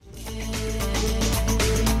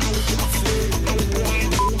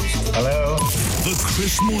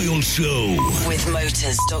Chris Moyle Show. With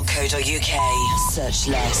motors.co.uk. Search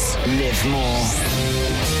less, live more.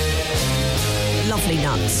 Lovely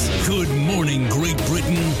nuts. Good morning, Great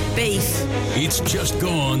Britain. Beef. It's just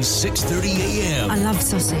gone 6:30 a.m. I love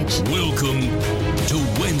sausage. Welcome to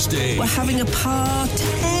Wednesday. We're having a party.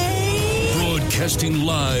 Broadcasting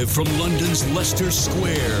live from London's Leicester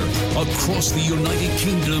Square, across the United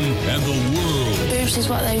Kingdom and the world. Boobs is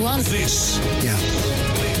what they want. This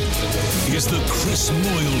is the Chris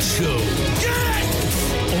Moyle Show.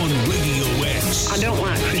 On Radio X. I don't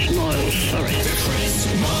like Chris Moyle, sorry. The Chris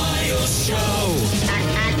Moyle Show.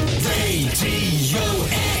 Radio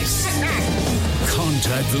X.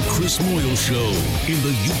 Contact the Chris Moyle Show. In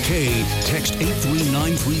the UK, text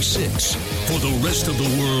 83936. For the rest of the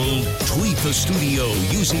world, tweet the studio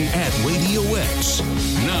using @RadioX.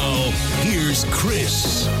 Now, here's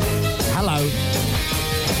Chris. Hello.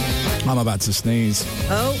 I'm about to sneeze.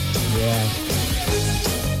 Oh. Yeah.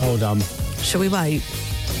 Hold on. Shall we wait?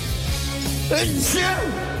 I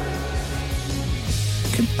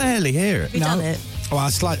can barely hear it. You done it? Well,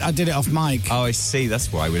 it's like I did it off mic. Oh, I see.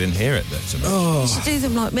 That's why we didn't hear it then so much. You should do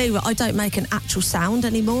them like me, where I don't make an actual sound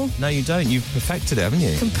anymore. No, you don't. You've perfected it, haven't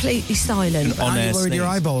you? Completely silent. On Are air you worried your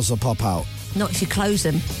sneeze. eyeballs will pop out? Not if you close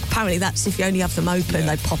them. Apparently that's if you only have them open,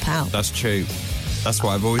 they pop out. That's true. That's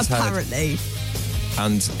what I've always heard. Apparently.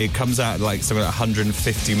 And it comes out like something like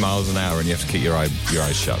 150 miles an hour and you have to keep your eyes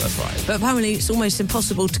shut. That's right. But apparently it's almost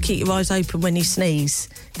impossible to keep your eyes open when you sneeze.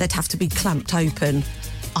 They'd have to be clamped open.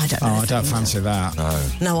 I don't know. Oh, I don't fancy that.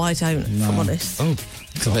 No, I don't, if I'm honest. Oh,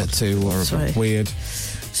 it's a bit too Sorry. weird.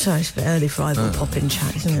 Sorry, it's a bit early for either pop-in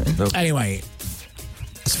chat, isn't it? Anyway,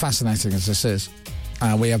 as fascinating as this is,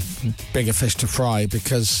 we have bigger fish to fry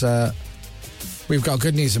because we've got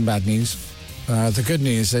good news and bad news. The good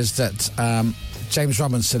news is that James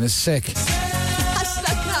Robinson is sick.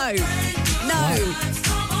 No.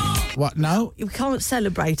 What? No? You can't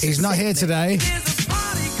celebrate. He's not here today.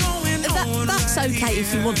 That's okay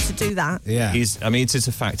if you want to do that. Yeah. It's just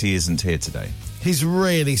a fact he isn't here today. He's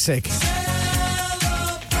really sick. Do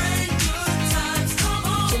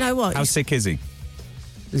you know what? How sick is he?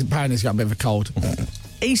 Apparently he's got a bit of a cold.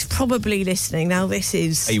 He's probably listening. Now, this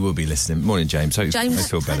is... He will be listening. Morning, James. Hope James, I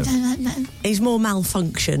feel better. He's more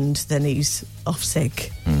malfunctioned than he's off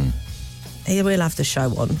sick. He will have the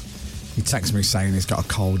show on. He texts me saying he's got a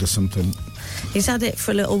cold or something. He's had it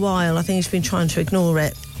for a little while. I think he's been trying to ignore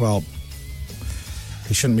it. Well,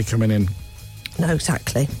 he shouldn't be coming in. No,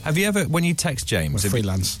 exactly. Have you ever, when you text James...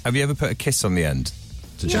 freelance. Have you ever put a kiss on the end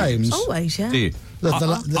to James? Always, yeah. Do you? Look,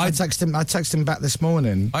 I texted him back this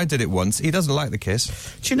morning. I did it once. He doesn't like the kiss.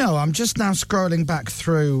 Do you know, I'm just now scrolling back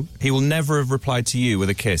through... He will never have replied to you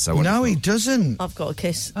with a kiss. No, he doesn't. I've got a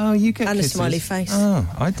kiss. Oh, you get and kisses. a smiley face. Oh,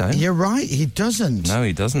 I don't. You're right, he doesn't. No,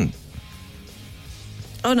 he doesn't.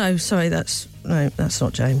 Oh, no, sorry, that's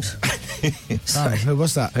not James. Sorry, who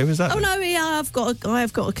was that? Who was that? Oh, no, yeah, I have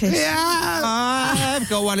got a kiss. Yeah! I've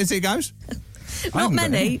got one as it goes. Not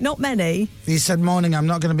many. He said, morning, I'm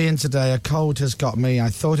not going to be in today. A cold has got me. I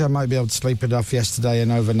thought I might be able to sleep it off yesterday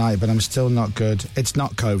and overnight, but I'm still not good. It's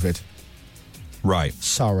not COVID. Right.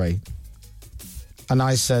 Sorry. And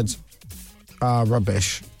I said,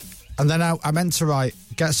 rubbish. And then I meant to write,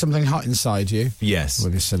 get something hot inside you. Yes.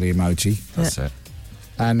 With a silly emoji. That's it.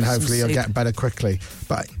 And hopefully you'll get better quickly.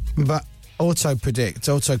 But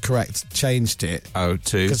autocorrect changed it. Oh,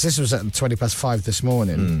 to? Because this was at 5:20 this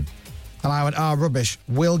morning. And I went, rubbish.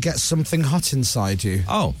 We'll get something hot inside you.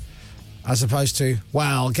 Oh. As opposed to,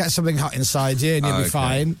 well, get something hot inside you and you'll be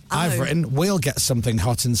fine. I've written, we'll get something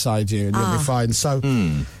hot inside you and you'll be fine. So,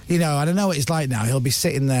 you know, I don't know what he's like now. He'll be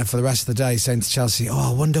sitting there for the rest of the day saying to Chelsea,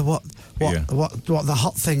 I wonder what the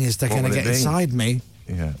hot thing is they're going to get inside me.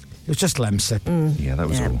 Yeah. It was just Lemsip. Yeah, that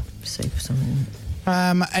was all. Super something.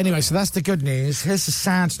 Anyway, so that's the good news. Here's the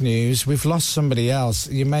sad news. We've lost somebody else.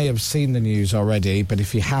 You may have seen the news already, but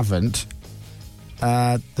if you haven't,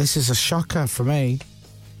 this is a shocker for me.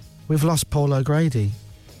 We've lost Paul O'Grady.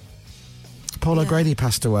 Paul O'Grady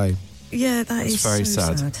passed away. Yeah, that is very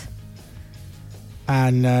so sad.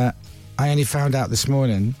 And I only found out this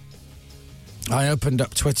morning. I opened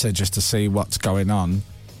up Twitter just to see what's going on.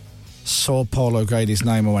 Saw Paul O'Grady's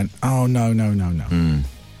name and went, oh, no.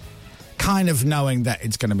 Kind of knowing that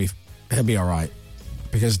he'll be all right.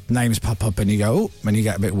 Because names pop up and you go, oh, and you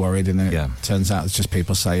get a bit worried and it turns out it's just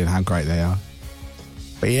people saying how great they are.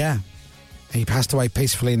 But yeah, he passed away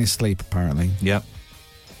peacefully in his sleep, apparently. Yep.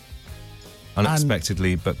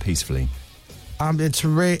 Unexpectedly, but peacefully. It's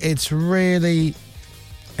really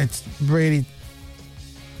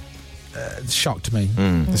shocked me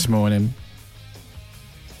this morning.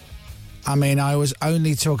 I mean, I was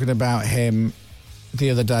only talking about him the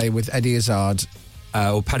other day with Eddie Izzard.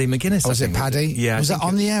 Or Paddy McGuinness. Was it Paddy? Yeah. Was that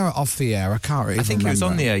on the air or off the air? I can't really remember. I think it was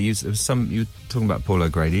on the air. You were talking about Paul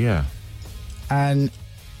O'Grady, yeah. And,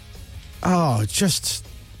 just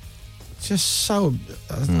so...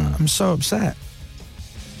 I'm so upset.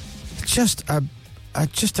 Just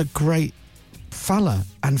a great fella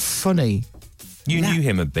and funny. You knew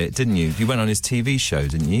him a bit, didn't you? You went on his TV show,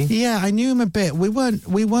 didn't you? Yeah, I knew him a bit. We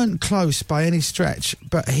weren't close by any stretch,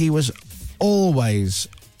 but he was always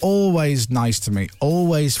nice to me,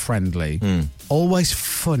 always friendly, always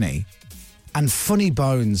funny, and funny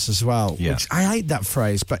bones as well. Yeah. Which I hate that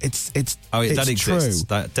phrase, but it's that exists.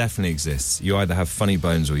 True. That definitely exists. You either have funny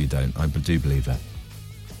bones or you don't. I do believe that.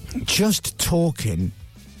 Just talking.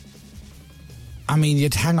 I mean,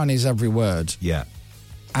 you'd hang on his every word. Yeah.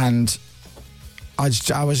 And I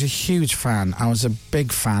was a huge fan. I was a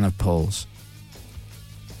big fan of Paul's.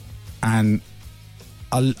 And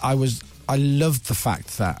I loved the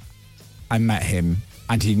fact that I met him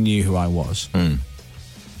and he knew who I was.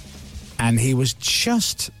 And he was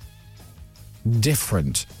just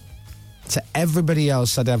different to everybody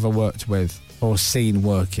else I'd ever worked with or seen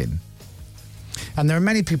working. And there are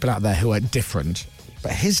many people out there who are different,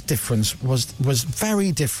 but his difference was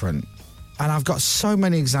very different. And I've got so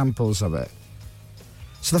many examples of it.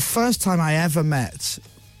 So the first time I ever met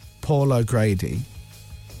Paul O'Grady,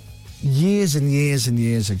 years and years and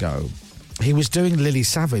years ago, he was doing Lily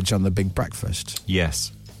Savage on The Big Breakfast.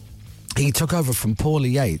 Yes. He took over from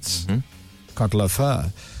Paulie Yates, God love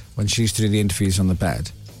her, when she used to do the interviews on the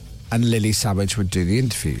bed, and Lily Savage would do the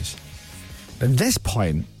interviews. At this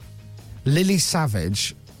point, Lily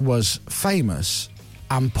Savage was famous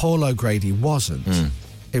and Paul O'Grady wasn't.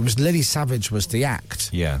 It was Lily Savage was the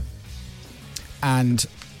act. Yeah. And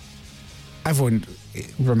everyone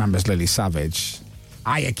remembers Lily Savage.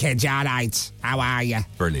 Hiya, kids, you all right? How are you?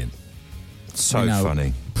 Brilliant. So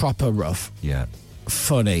funny. Proper rough. Yeah.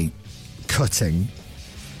 Funny. Cutting.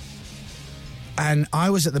 And I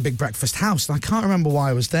was at the Big Breakfast House, and I can't remember why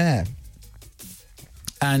I was there.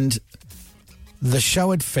 And the show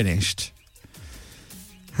had finished,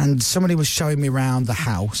 and somebody was showing me around the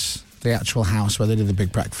house, the actual house where they did the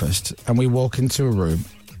Big Breakfast, and we walk into a room,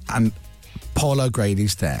 and Paul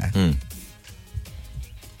O'Grady's there.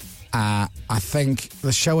 I think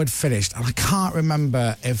the show had finished, and I can't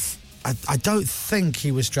remember if... I don't think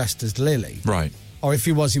he was dressed as Lily. Right. Or if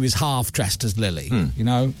he was half dressed as Lily. You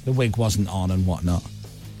know, the wig wasn't on and whatnot.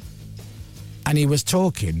 And he was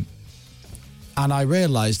talking, and I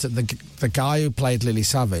realised that the guy who played Lily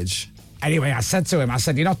Savage... Anyway, I said to him,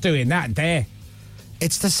 you're not doing that there.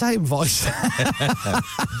 It's the same voice. I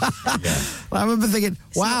remember thinking,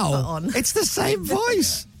 wow, it's the same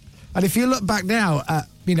voice. And if you look back now,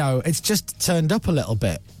 it's just turned up a little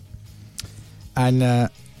bit. And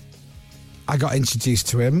I got introduced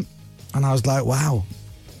to him, and I was like, wow,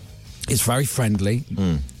 he's very friendly.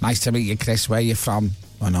 Nice to meet you, Chris. Where you from?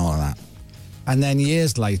 And all of that. And then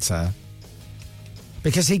years later,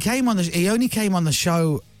 because he only came on the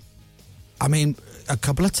show, I mean, a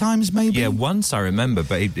couple of times maybe. Yeah, once I remember,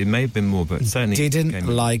 but it may have been more, but certainly... Didn't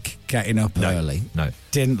like getting up early. No.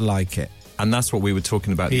 Didn't like it. And that's what we were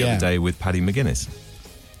talking about the other day with Paddy McGuinness.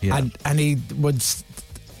 Yeah. And he would...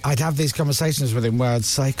 I'd have these conversations with him where I'd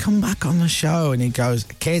say, come back on the show. And he goes,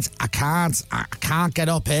 kids, I can't get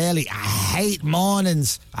up early. I hate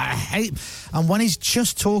mornings. And when he's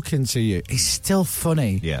just talking to you, he's still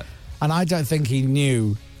funny. Yeah. And I don't think he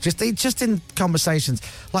knew, just in conversations,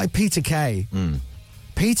 like Peter Kay.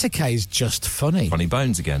 Peter Kay's just funny. Funny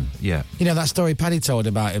bones again, yeah. You know that story Paddy told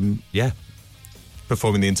about him? Yeah.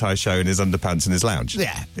 Performing the entire show in his underpants in his lounge.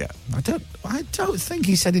 Yeah. Yeah. I don't think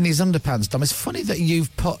he said in his underpants, Dom. It's funny that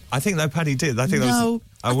you've put... I think that Paddy did. I think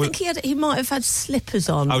I think he might have had slippers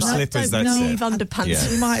on. Oh, slippers, that's it. Underpants. Yeah.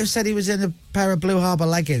 He might have said he was in a pair of Blue Harbour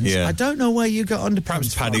leggings. Yeah. I don't know where you got underpants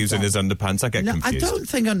Perhaps Paddy was in his underpants. I get confused. I don't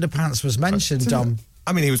think underpants was mentioned, Dom.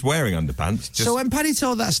 I mean, he was wearing underpants. So when Paddy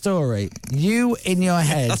told that story, you, in your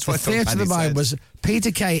head, That's what the theatre of the mind was Peter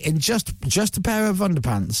Kay in just a pair of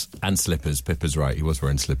underpants. And slippers. Pippa's right. He was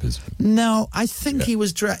wearing slippers. No, I think he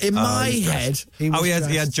was dressed. In my head, he was he dressed.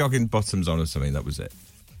 had jogging bottoms on or something. That was it.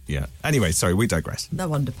 Yeah. Anyway, sorry, we digress. No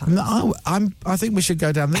underpants. No, I think we should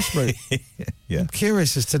go down this route. Yeah. I'm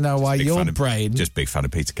curious as to know why your brain... Just big fan of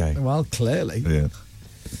Peter Kay. Well, clearly. Yeah.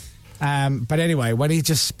 But anyway, when he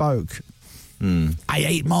just spoke... I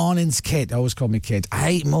hate mornings, kid. Always call me kid. I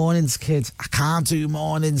hate mornings, kids. I can't do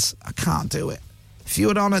mornings. I can't do it. If you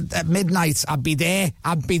were on at midnight, I'd be there.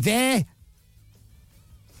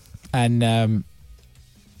 And,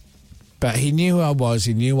 but he knew who I was.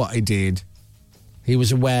 He knew what I did. He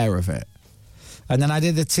was aware of it. And then I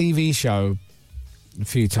did the TV show a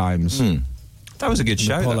few times. That was a good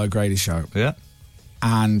show. The Paul that. O'Grady show. Yeah.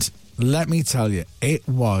 And let me tell you, it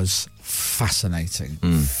was fascinating.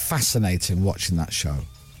 Fascinating watching that show.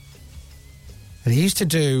 And he used to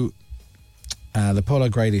do the Paul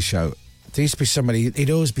O'Grady show. There used to be somebody, he'd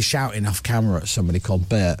always be shouting off camera at somebody called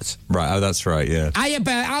Bert. Right, that's right, yeah. Hiya,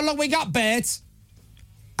 Bert, how long we got, Bert?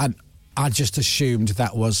 And I just assumed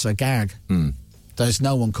that was a gag. There's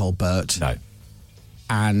no one called Bert. No.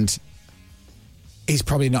 And he's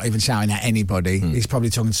probably not even shouting at anybody. He's probably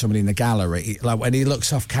talking to somebody in the gallery. Like when he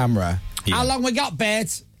looks off camera, how long we got,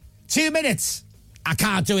 Bert? 2 minutes. I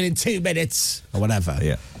can't do it in 2 minutes. Or whatever.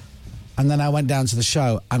 Yeah. And then I went down to the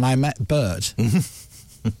show and I met Bert,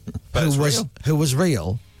 who was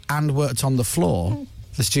real and worked on the floor.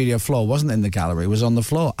 The studio floor, wasn't in the gallery, was on the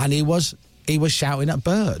floor. And he was shouting at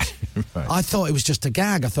Bert. Right. I thought it was just a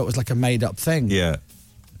gag. I thought it was like a made-up thing. Yeah.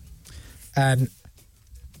 And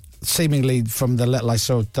seemingly from the little I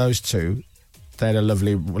saw those two, they had a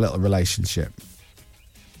lovely little relationship.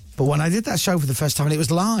 But when I did that show for the first time, and it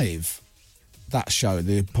was live, that show,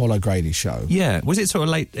 the Paul O'Grady show. Yeah. Was it sort of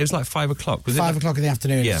late? It was like 5 o'clock. Was 5 o'clock in the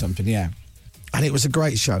afternoon Yeah. or something, yeah. And it was a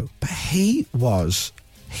great show. But he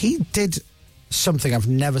did something I've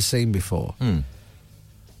never seen before,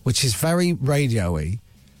 which is very radio-y.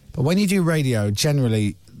 But when you do radio,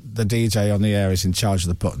 generally the DJ on the air is in charge of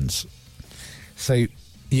the buttons. So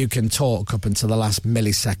you can talk up until the last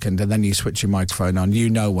millisecond and then you switch your microphone on. You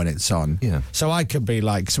know when it's on. Yeah. So I could be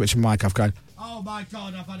like switching my mic off going, oh my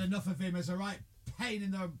God, I've had enough of him as a right pain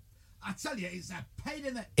in the... I tell you, it's a pain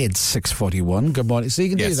in the... It's 6:41. Good morning. So you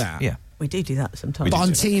can do that. Yeah. We do that sometimes. But on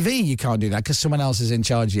TV, you can't do that because someone else is in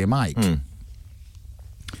charge of your mic.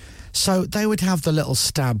 So they would have the little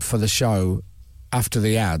stab for the show after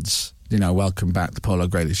the ads. You know, welcome back, the Paul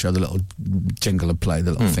O'Grady show. The little jingle would play,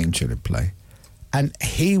 the little theme tune would play. And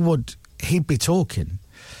he'd be talking.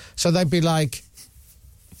 So they'd be like,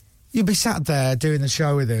 you'd be sat there doing the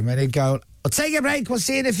show with him and he'd go, I'll take a break, we'll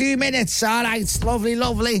see you in a few minutes. All right, it's lovely,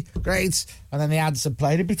 lovely, great. And then the ads would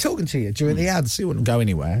play. He'd be talking to you during the ads. He wouldn't go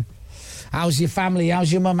anywhere. How's your family?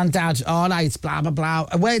 How's your mum and dad? All right, blah, blah, blah.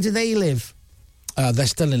 And where do they live? They're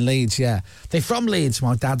still in Leeds, yeah. They're from Leeds.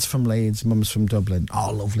 My dad's from Leeds, mum's from Dublin.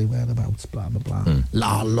 Oh, lovely whereabouts, blah, blah, blah.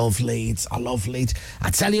 I love Leeds. I love Leeds.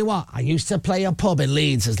 I tell you what, I used to play a pub in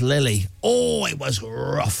Leeds as Lily. Oh, it was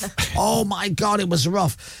rough. Oh, my God, it was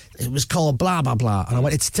rough. It was called blah, blah, blah. And I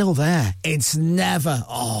went, it's still there. It's never.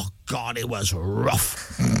 Oh, God, it was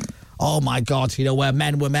rough. Oh, my God, you know, where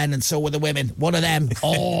men were men and so were the women. One of them.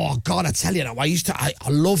 Oh, God, I tell you now, I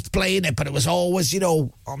loved playing it, but it was always, you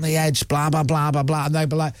know, on the edge, blah, blah, blah, blah, blah. And they'd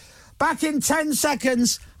be like, back in 10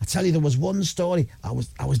 seconds. I tell you, there was one story. I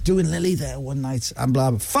was doing Lily there one night and blah,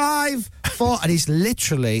 blah. 5, 4, and he's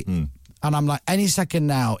literally, and I'm like, any second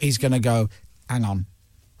now, he's going to go, hang on.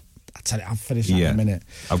 I tell you, I'll finish that in a minute.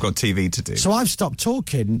 I've got TV to do. So I've stopped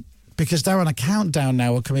talking because they're on a countdown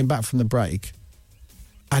now. We're coming back from the break.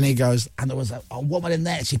 And he goes, and there was a woman in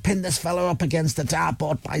there. She pinned this fella up against the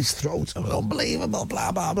dartboard by his throat. It was unbelievable,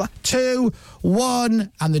 blah, blah, blah. 2,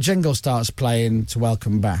 1, and the jingle starts playing to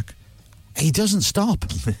welcome back. He doesn't stop.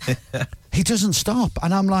 He doesn't stop.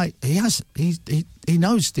 And I'm like, he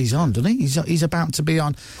knows he's on, doesn't he? He's about to be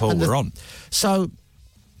on. Paul, we're on. So,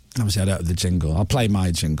 obviously I don't have the jingle. I'll play my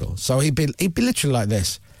jingle. So he'd be literally like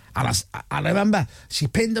this. And I remember she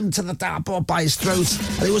pinned him to the dartboard by his throat,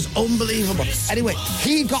 and it was unbelievable. Anyway,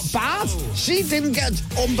 he got bad. She didn't get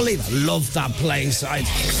unbelievable. Love that place.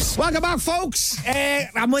 Welcome back, folks.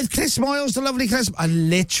 I'm with Chris Moyles, the lovely Chris. I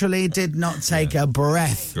literally did not take a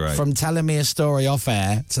breath from telling me a story off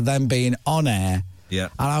air to then being on air. Yeah.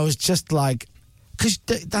 And I was just like, because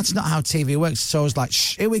that's not how TV works. So I was like,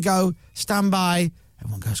 shh, here we go, stand by.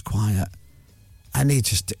 Everyone goes quiet. And he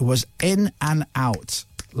just was in and out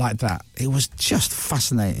like that. It was just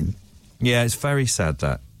fascinating. Yeah, it's very sad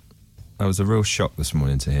that. I was a real shock this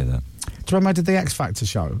morning to hear that. Do you remember I did the X Factor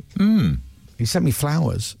show? He sent me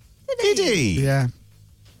flowers. Did he? Yeah.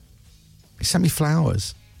 He sent me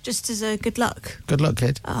flowers. Just as a good luck. Good luck,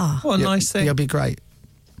 kid. Oh. What a nice thing. You'll be great.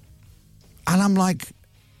 And I'm like,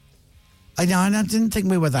 I didn't think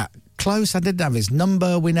we were that close. I didn't have his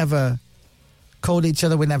number. We never called each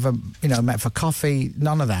other. We never, met for coffee.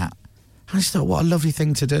 None of that. I just thought, what a lovely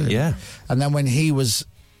thing to do. Yeah. And then when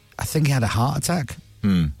I think he had a heart attack.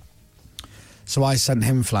 So I sent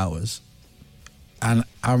him flowers. And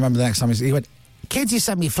I remember the next time he went, kids, you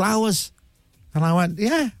sent me flowers. And I went,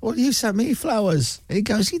 yeah, well, you sent me flowers. And he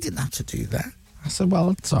goes, you didn't have to do that. I said,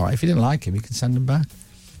 well, it's all right. If you didn't like him, you can send them back.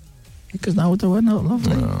 He goes, no, they were not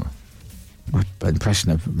lovely. Oh. My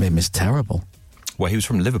impression of him is terrible. Well, he was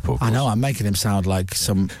from Liverpool. I know, I'm making him sound like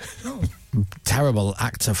some terrible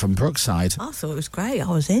actor from Brookside. I thought it was great. I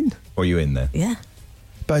was in. Or you in there? Yeah.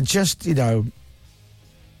 But just,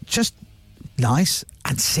 just nice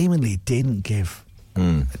and seemingly didn't give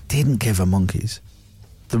a monkeys.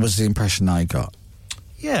 That was the impression I got.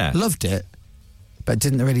 Yeah. Loved it, but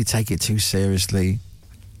didn't really take it too seriously.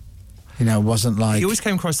 Wasn't like... He always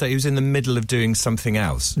came across that he was in the middle of doing something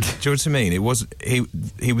else. Do you know what I mean? It was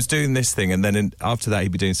he was doing this thing, and then after that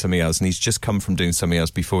he'd be doing something else, and he's just come from doing something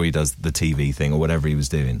else before he does the TV thing or whatever he was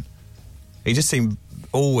doing. He just seemed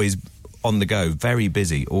always on the go, very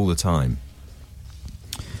busy all the time.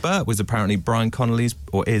 Bert was apparently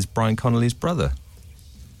is Brian Connolly's brother.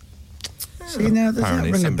 See, now, does that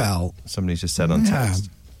ring a bell? Somebody's just said on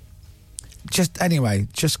text.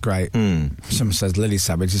 Just great. Someone says Lily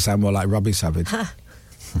Savage, you sound more like Robbie Savage. Yeah,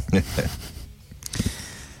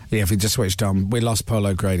 if he just switched on. We lost Paul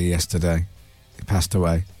O'Grady yesterday. He passed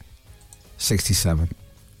away. 67.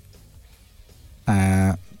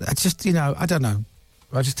 I don't know.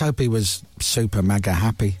 I just hope he was super mega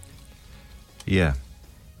happy. Yeah.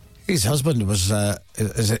 His husband is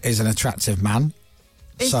an attractive man.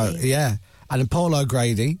 Is he? Yeah. And Paul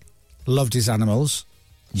O'Grady loved his animals.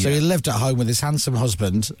 So he lived at home with his handsome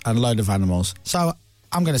husband and a load of animals. So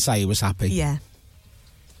I'm going to say he was happy. Yeah.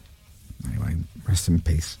 Anyway, rest in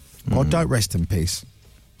peace. Or don't rest in peace.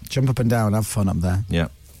 Jump up and down, have fun up there. Yeah.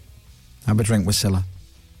 Have a drink with Scylla.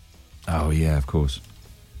 Oh, yeah, of course.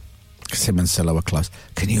 Because him and Scylla were close.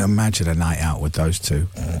 Can you imagine a night out with those two?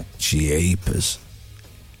 Jeepers.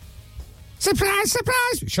 Surprise,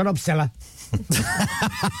 surprise! Shut up, Scylla.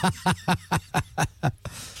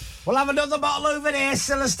 We'll have another bottle over there.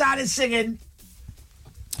 Scylla started singing.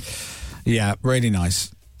 Yeah, really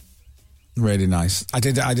nice. Really nice. I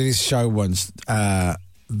did his show once,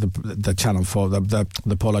 the Channel 4,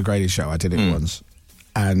 the Paul O'Grady show. I did it once.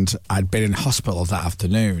 And I'd been in hospital that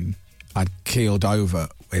afternoon. I'd keeled over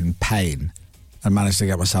in pain and managed to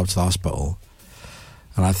get myself to the hospital.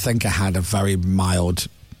 And I think I had a very mild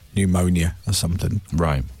pneumonia or something.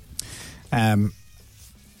 Right. And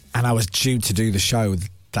I was due to do the show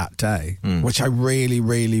that day, which I really,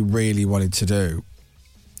 really, really wanted to do.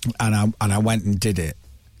 And I went and did it.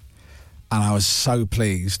 And I was so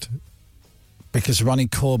pleased because Ronnie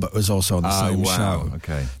Corbett was also on the same show.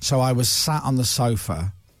 Okay. So I was sat on the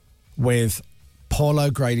sofa with Paul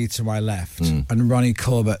O'Grady to my left and Ronnie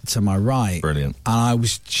Corbett to my right. Brilliant. And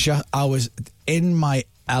I was in my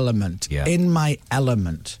element. Yeah. In my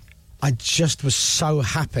element. I just was so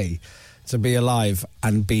happy to be alive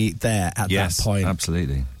and be there at that point.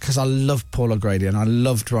 Absolutely. Because I loved Paul O'Grady and I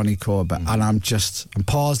loved Ronnie Corbett, and and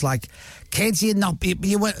Paul's like, kids, you're not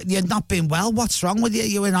being well. What's wrong with you?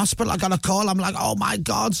 You're in hospital. I got a call. I'm like, oh my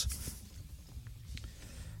God.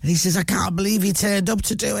 And he says, I can't believe he turned up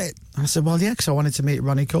to do it. I said, well, yeah, because I wanted to meet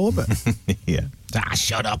Ronnie Corbett. Yeah.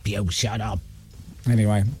 Shut up, you, shut up.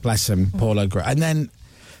 Anyway, bless him, Paul O'Grady. And then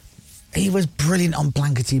he was brilliant on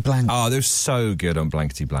Blankety Blank. Oh, they're so good on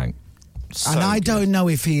Blankety Blank. So and I good. don't know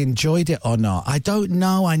if he enjoyed it or not. I don't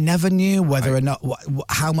know. I never knew whether or not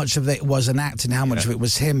how much of it was an act and how much of it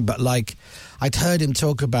was him. But I'd heard him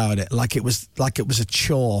talk about it like it was a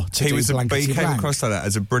chore to do Blankety Blank. He came across like that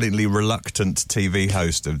as a brilliantly reluctant TV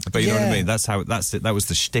host. But you know what I mean? That was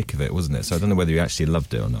the shtick of it, wasn't it? So I don't know whether you actually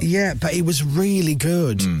loved it or not. Yeah, but he was really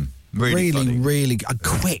good. Really funny. Really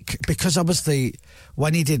quick. Because obviously,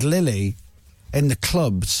 when he did Lily in the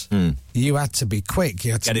clubs, you had to be quick.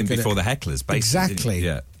 You had to get in before the hecklers, basically. Exactly.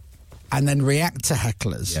 Yeah. And then react to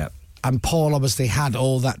hecklers. Yeah. And Paul obviously had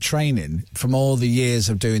all that training from all the years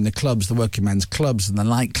of doing the clubs, the working men's clubs and the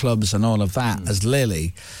nightclubs and all of that as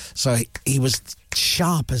Lily. So he was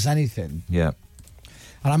sharp as anything. Yeah.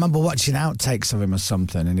 And I remember watching outtakes of him or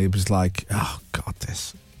something, and he was like, oh, God,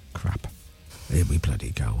 this crap. Here we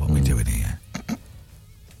bloody go. What are we doing here?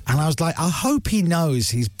 And I was like, I hope he knows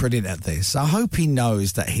he's brilliant at this. I hope he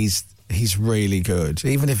knows that he's really good,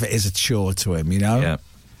 even if it is a chore to him, you know? Yeah.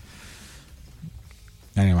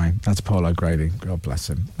 Anyway, that's Paul O'Grady. God bless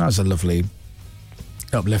him. That was a lovely,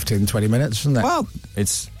 uplifting 20 minutes, wasn't it? Well,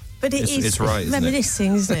 it's right, isn't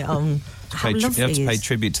reminiscing, isn't it, on how lovely you have to he pay is.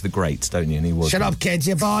 tribute to the greats, don't you? And he was. Shut up, kids.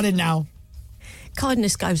 You're boarding now.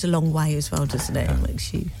 Kindness goes a long way as well, doesn't it? It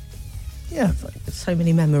makes you... Yeah, so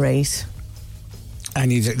many memories.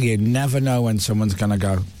 And you never know when someone's going to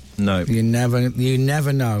go. No. You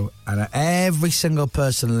never know. And every single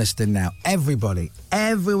person listening now, everyone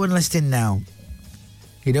listening now,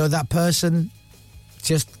 you know that person,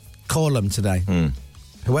 just call them today.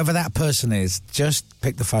 Whoever that person is, just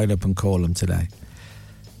pick the phone up and call them today.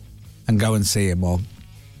 And go and see him or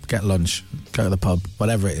get lunch, go to the pub,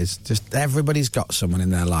 whatever it is. Just everybody's got someone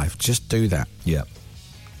in their life. Just do that. Yeah.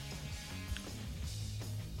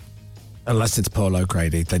 Unless it's Paul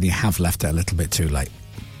O'Grady, then you have left it a little bit too late.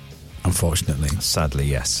 Unfortunately. Sadly,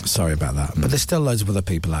 yes. Sorry about that. But there's still loads of other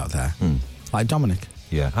people out there. Like Dominic.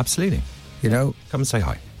 Yeah, absolutely. You know? Come and say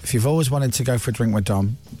hi. If you've always wanted to go for a drink with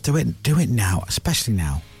Dom, do it now, especially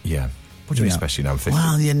now. Yeah. What do you mean, especially now? I'm 50?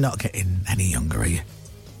 Well, you're not getting any younger, are you?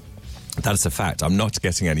 That's a fact. I'm not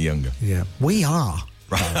getting any younger. Yeah. We are.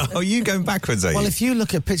 Right. Oh, you going backwards, are you? Well, if you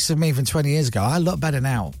look at pictures of me from 20 years ago, I look better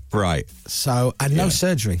now. Right. So, and no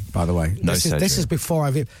surgery, by the way. No surgery. This is before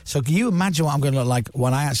I've... So can you imagine what I'm going to look like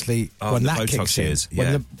when I actually... when that kicks in?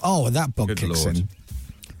 Yeah. When that bug kicks in.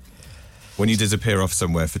 When you disappear off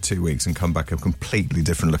somewhere for 2 weeks and come back a completely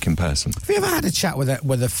different looking person. Have you ever had a chat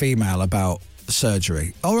with a female about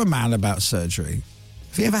surgery? Or a man about surgery?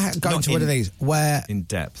 Have you ever gone to one of these where... In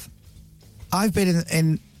depth. I've been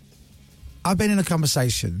in a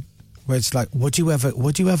conversation where it's like, would you ever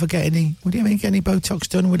get any Botox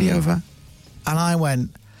done? Would you ever? And I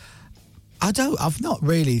went, I've not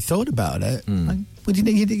really thought about it. Like, would you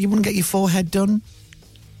wouldn't get your forehead done?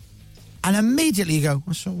 And immediately you go,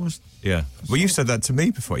 what's Yeah. Well, you said that to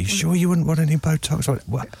me before. Are you sure you wouldn't want any Botox?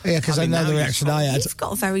 What? Yeah, because I know the reaction I had. You've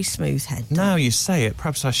got a very smooth head. Now you say it,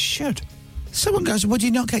 perhaps I should. Someone goes, would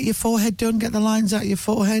you not get your forehead done? Get the lines out of your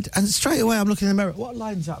forehead? And straight away I'm looking in the mirror. What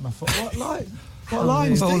lines out of my forehead? What line? What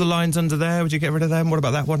lines? All the lines under there, would you get rid of them? What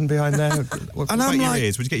about that one behind there? What about your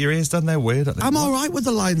ears? Would you get your ears done? They're weird. I'm all right with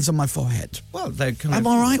the lines on my forehead. Well, they're kind I'm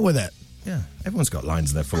all right with it. Yeah, everyone's got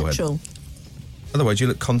lines in their forehead. Natural. Otherwise, you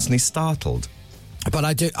look constantly startled. But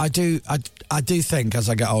I do think as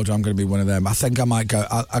I get older, I'm going to be one of them. I think I might go.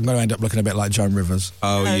 I'm going to end up looking a bit like Joan Rivers.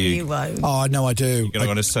 Oh, No, you won't. Oh, no, I do. You're going to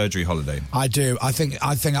go on a surgery holiday. I do. I think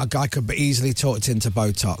I could be easily talked into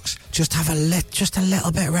Botox. Just have just a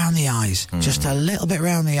little bit around the eyes. Just a little bit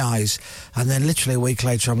around the eyes. And then literally a week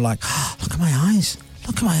later, I'm like, oh, look at my eyes.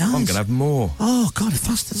 Look at my eyes. I'm going to have more. Oh, God, if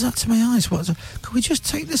that's up to my eyes, could we just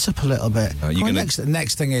take this up a little bit? The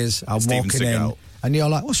next thing is, I'm Steven walking Seagal. in, and you're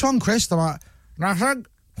like, what's wrong, Chris? I'm like, nothing.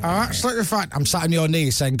 Absolutely fine. I'm sat on your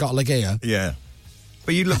knees saying, got Lagia. Yeah.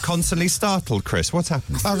 But you look constantly startled, Chris. What's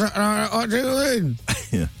happened? What do you mean?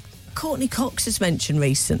 Yeah. Courtney Cox has mentioned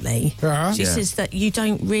recently. Yeah. She says that you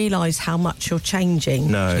don't realise how much you're changing.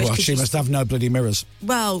 No. Well, she must have no bloody mirrors.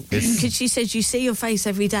 Well, because she says you see your face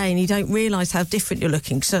every day and you don't realise how different you're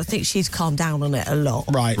looking. So I think she's calmed down on it a lot.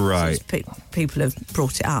 Right. Since people have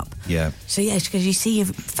brought it up. Yeah. So yeah, because you see your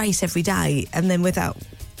face every day and then without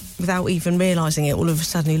even realising it, all of a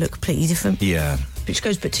sudden you look completely different. Yeah. Which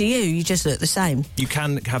goes, but to you just look the same. You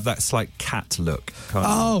can have that slight cat look, can't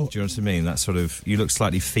you? Oh. Do you know what I mean? That sort of, you look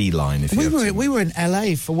slightly feline if you We were in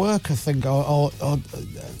LA for work, I think, or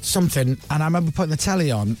something, and I remember putting the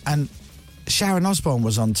telly on, and Sharon Osbourne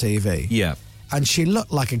was on TV. Yeah. And she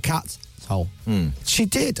looked like a cat's hole. She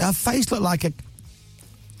did. Her face looked like a...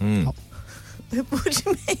 What do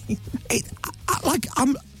you mean?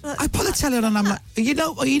 I put the telly on and I'm like, you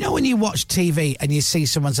know when you watch TV and you see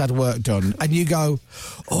someone's had work done and you go,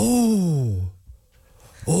 oh.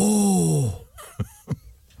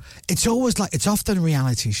 It's always like, it's often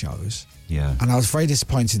reality shows. Yeah. And I was very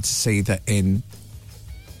disappointed to see that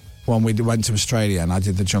when we went to Australia and I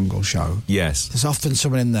did the Jungle Show. Yes. There's often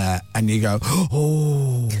someone in there and you go,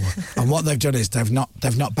 oh. And what they've done is they've not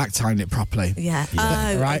back-timed it properly. Yeah.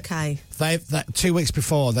 Oh, right? okay. 2 weeks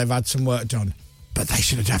before they've had some work done. But they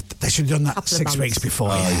should have done that 6 weeks before.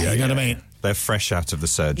 You know what I mean? They're fresh out of the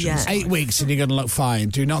surgeons. Yeah. 8 weeks and you're going to look fine.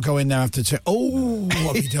 Do not go in there after 2. Oh,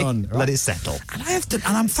 what have you done? Let it settle. And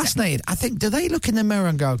I'm fascinated. I think, do they look in the mirror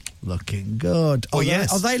and go, looking good? Or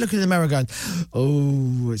yes. Or they look in the mirror going,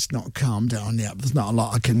 oh, it's not calmed down yet. There's not a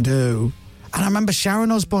lot I can do. And I remember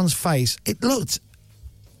Sharon Osbourne's face. It looked,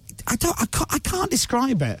 I can't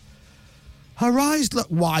describe it. Her eyes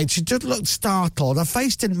looked wide. She just looked startled. Her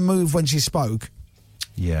face didn't move when she spoke.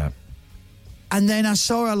 Yeah. And then I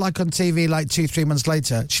saw her like on TV like 2-3 months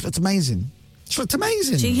later. She looked amazing.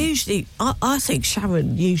 She usually, I think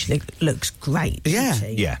Sharon usually looks great. Yeah.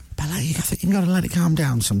 She? Yeah. But like, I think you've got to let it calm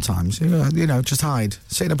down sometimes. You know, just hide.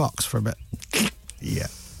 Sit in a box for a bit. Yeah.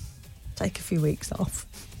 Take a few weeks off.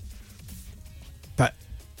 But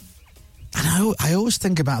I always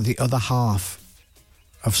think about the other half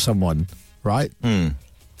of someone, right?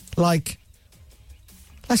 Like,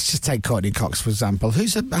 let's just take Courtney Cox, for example,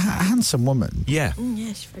 who's a handsome woman. Yeah.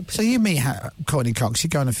 Yes, very So you meet Courtney Cox, you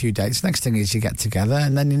go on a few dates, next thing is you get together,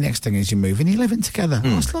 and then the next thing is you move and you live in together.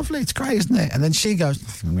 Oh, it's lovely, it's great, isn't it? And then she goes,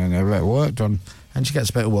 I'm going to get a bit of work done. And she gets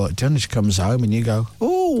a bit of work done, and she comes home, and you go,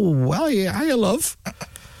 oh, well, hiya, love.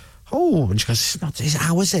 Oh, and she goes,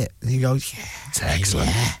 how was it? And you go, yeah. It's excellent.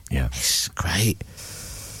 Yeah. It's great.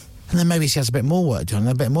 And then maybe she has a bit more work done,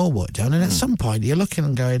 and a bit more work done, and at some point you're looking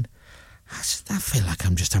and going, I feel like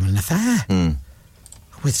I'm just having an affair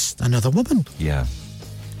with another woman. Yeah.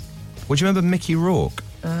 Well, do you remember Mickey Rourke?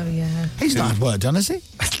 Oh, yeah. He's not had work done, has he?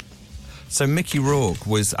 So Mickey Rourke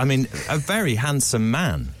was, I mean, a very handsome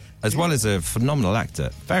man, as well as a phenomenal actor.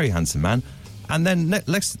 Very handsome man. And then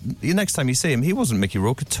next time you see him, he wasn't Mickey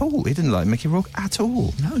Rourke at all. He didn't like Mickey Rourke at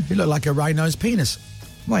all. No, he looked like a rhino's penis.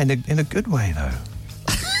 Well, in a good way, though.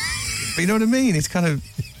 But you know what I mean? He's kind of...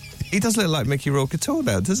 He doesn't look like Mickey Rourke at all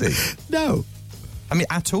now, does he? No. I mean,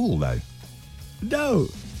 at all, though. No.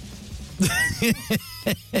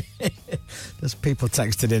 There's people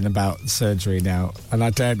texted in about surgery now, and I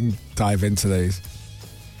daren't dive into these.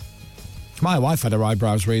 My wife had her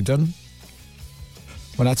eyebrows redone.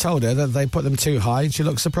 When I told her that they put them too high, she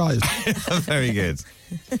looked surprised. Very good.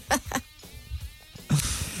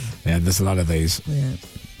 Yeah, there's a lot of these. Yeah.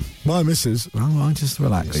 My missus. Oh, just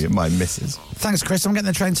relax. My missus. Thanks, Chris. I'm getting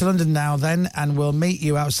the train to London now then, and we'll meet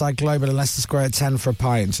you outside Global in Leicester Square at 10 for a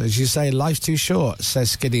pint. As you say, life's too short,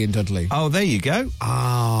 says Skiddy and Dudley. Oh, there you go.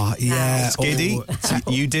 Ah, yeah. Skiddy,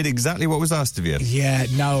 you did exactly what was asked of you. Yeah,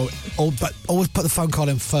 no. But always put the phone call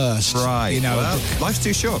in first. Right. You know, well, life's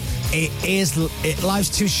too short.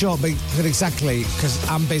 Life's too short, but exactly, because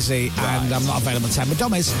I'm busy and I'm not available at 10. But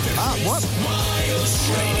Dom is. Ah, what?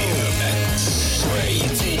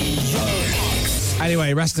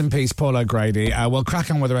 Anyway, rest in peace, Paul O'Grady. We'll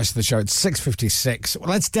crack on with the rest of the show. It's 6:56. Well,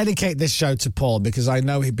 let's dedicate this show to Paul, because I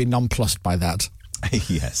know he'd be nonplussed by that.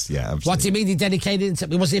 Yes, yeah, absolutely. What do you mean he dedicated it to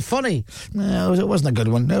me? Was it funny? No, it wasn't a good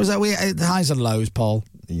one. It was highs and lows, Paul.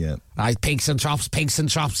 Yeah. Peaks and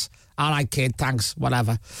troughs. All right, kid, thanks,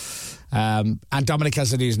 whatever. And Dominic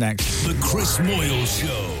has the news next. The Chris Moyle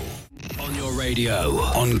Show. On your radio,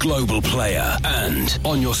 on Global Player, and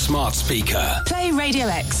on your smart speaker. Play Radio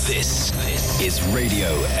X. This is Radio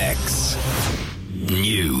X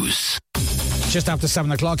News. Just after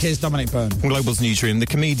 7 o'clock, here's Dominic Byrne. From Global's newsroom, the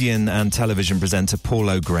comedian and television presenter Paul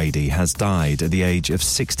O'Grady has died at the age of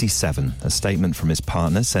 67. A statement from his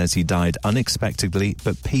partner says he died unexpectedly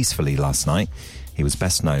but peacefully last night. He was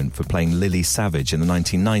best known for playing Lily Savage in the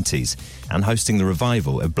 1990s and hosting the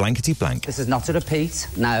revival of Blankety Blank. This is not a repeat,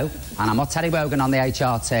 no. And I'm not Terry Wogan on the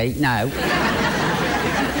HRT, no.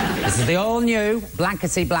 This is the all-new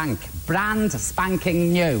Blankety Blank. Brand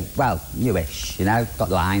spanking new. Well, newish, you know.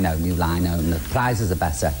 Got lino, new lino, and the prizes are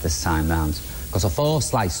better this time round. Got a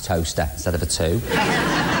 4-slice toaster instead of a 2.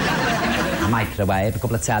 A microwave, a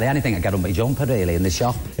couple of telly, anything to get on my jumper, really, in the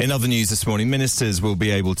shop. In other news this morning, ministers will be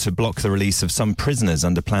able to block the release of some prisoners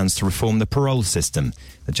under plans to reform the parole system.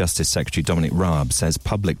 The Justice Secretary Dominic Raab says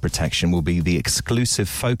public protection will be the exclusive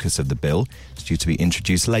focus of the bill. It's due to be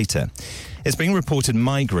introduced later. It's being reported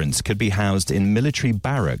migrants could be housed in military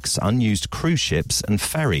barracks, unused cruise ships and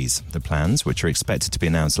ferries. The plans, which are expected to be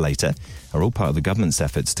announced later, are all part of the government's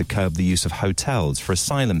efforts to curb the use of hotels for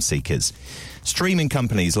asylum seekers. Streaming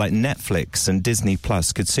companies like Netflix and Disney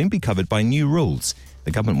Plus could soon be covered by new rules.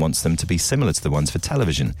 The government wants them to be similar to the ones for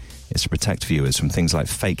television. It's to protect viewers from things like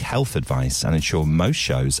fake health advice and ensure most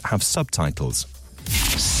shows have subtitles.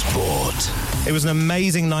 Sport. It was an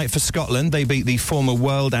amazing night for Scotland. They beat the former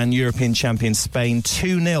world and European champion Spain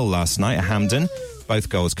 2-0 last night at Hampden. Both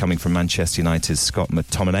goals coming from Manchester United's Scott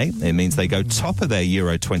McTominay. It means they go top of their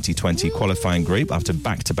Euro 2020 qualifying group after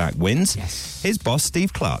back-to-back wins. Yes. His boss,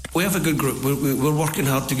 Steve Clarke. We have a good group. We're working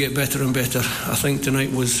hard to get better and better. I think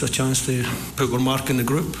tonight was a chance to put our mark in the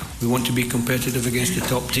group. We want to be competitive against the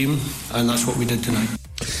top team, and that's what we did tonight.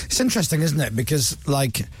 It's interesting, isn't it? Because,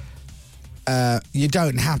 you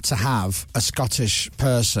don't have to have a Scottish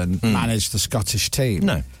person manage the Scottish team.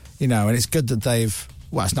 No. You know, and it's good that they've...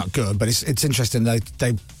 Well, it's not good, but it's interesting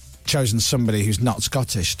they've chosen somebody who's not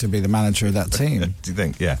Scottish to be the manager of that team. Do you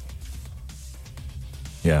think? Yeah.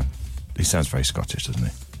 Yeah. He sounds very Scottish, doesn't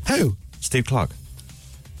he? Who? Steve Clarke.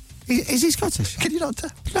 Is he Scottish? Can you not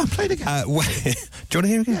tell? No, play it again. Do you want to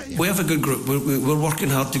hear again? We have a good group. We're working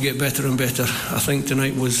hard to get better and better. I think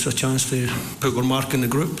tonight was a chance to put our mark in the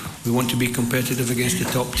group. We want to be competitive against the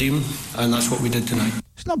top team, and that's what we did tonight.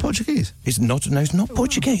 He's not Portuguese. He's not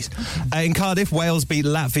Portuguese. In Cardiff, Wales beat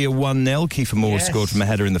Latvia 1-0. Kiefer Moore scored from a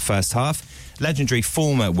header in the first half. Legendary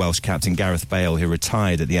former Welsh captain Gareth Bale, who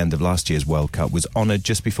retired at the end of last year's World Cup, was honoured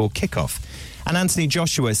just before kick-off. And Anthony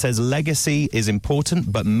Joshua says legacy is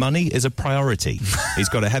important, but money is a priority. He's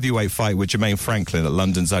got a heavyweight fight with Jermaine Franklin at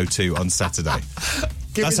London's O2 on Saturday.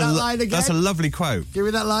 Give me that line again. That's a lovely quote. Give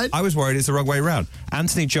me that line. I was worried it's the wrong way around.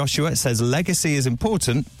 Anthony Joshua says legacy is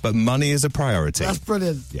important, but money is a priority. That's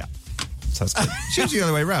brilliant. Yeah. Sounds good. Should be the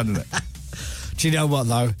other way around, isn't it? Do you know what,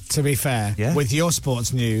 though? To be fair, with your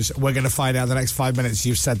sports news, we're going to find out in the next 5 minutes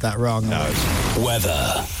you've said that wrong. No.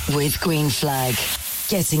 Weather. With Green Flag.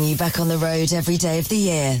 Getting you back on the road every day of the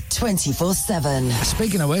year, 24/7.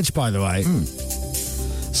 Speaking of which, by the way,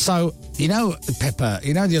 so, you know, Pippa,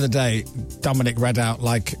 you know the other day, Dominic read out,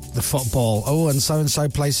 like, the football, and so-and-so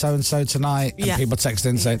plays so-and-so tonight, and people texted in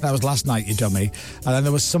and say, that was last night, you dummy. And then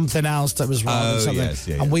there was something else that was wrong. Yes,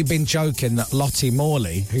 and we've been joking that Lottie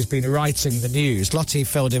Morley, who's been writing the news, Lottie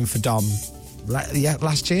filled in for Dom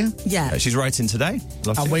last year? Yeah. She's writing today.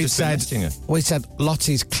 Lottie, and we said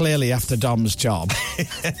Lottie's clearly after Dom's job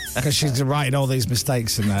because she's writing all these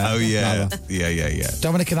mistakes in there. Oh, yeah. Yeah.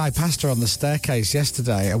 Dominic and I passed her on the staircase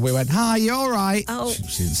yesterday and we went, hi, you all right? Oh.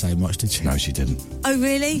 She didn't say much, did she? No, she didn't. Oh,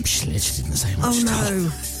 really? She literally didn't say much. Oh,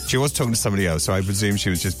 no. She was talking to somebody else, so I presume she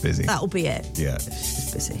was just busy. That'll be it. Yeah.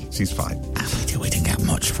 She's busy. She's fine. We didn't get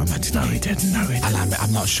much from her, did we? No, we didn't. And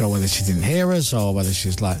I'm not sure whether she didn't hear us or whether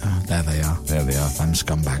she's like, oh, there they are. There they are. Them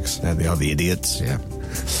scumbags. There they are, the idiots. Yeah.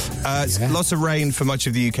 Lots of rain for much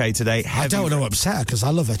of the UK today. I don't want to upset her because I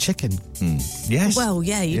love her chicken. Yes. Well,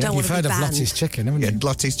 yeah, you don't want to be You've heard of banned. Lottie's chicken, haven't you? Yeah,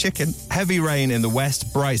 Lottie's chicken. Heavy rain in the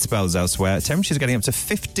west, bright spells elsewhere. Temperatures getting up to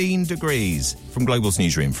 15 degrees. From Global's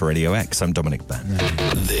newsroom for Radio X, I'm Dominic Byrne.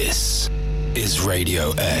 This is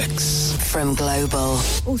Radio X. From Global.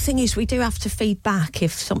 Well, the thing is, we do have to feed back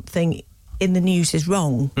if something in the news is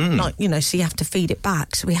wrong. Like, you know, so you have to feed it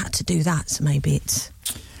back. So we had to do that. So maybe it's,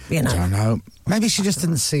 you know. I don't know. Maybe she just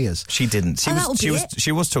didn't see us. She didn't.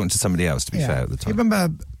 She was talking to somebody else, to be fair, at the time. Do you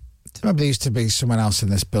remember there used to be someone else in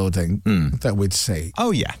this building that we'd see?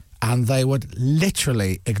 Oh, yeah. And they would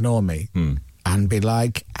literally ignore me and be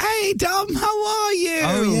like, hey, Dom, how are you?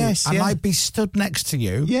 Oh, yes, And yeah. I'd be stood next to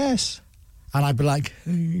you. Yes. And I'd be like,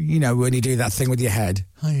 you know, when you do that thing with your head.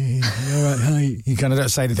 Hi, you all right, hi. You kind of don't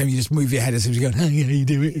say anything, you just move your head as soon as you go, hi, how you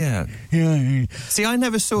do it? Yeah. Yeah. See, I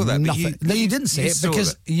never saw that. Nothing. But No, you didn't see it saw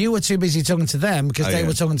because that. you were too busy talking to them because they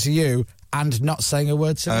were talking to you and not saying a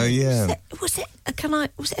word to them. Oh, yeah. Was it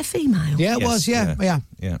a female? Yeah, it Yes, was, yeah.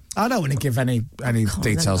 I don't want to give any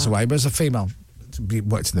details away, but it's a female.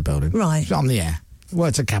 Worked in the building. Right. On the air.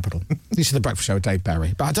 Worked at Capital. Used to the breakfast show with Dave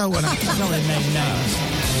Berry. But I don't want to name names.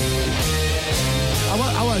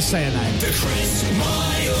 I won't say a name. The Chris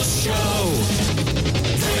Miles Show.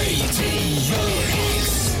 Radio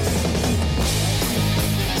X.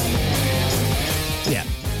 Yeah.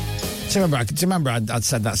 Do you remember I'd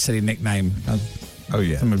said that silly nickname? Oh,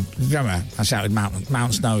 yeah. Remember, I shouted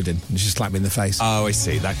Mount Snowdon and she slapped me in the face. Oh, I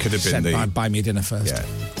see. That could have been Said, buy me dinner first. Yeah.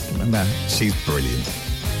 Remember? She's brilliant.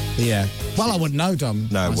 Yeah. Well, I wouldn't know, Dom.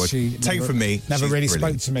 No, well, she take from me, Never she's really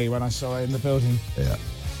brilliant. spoke to me when I saw her in the building. Yeah.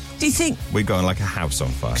 Do you think? We're going like a house on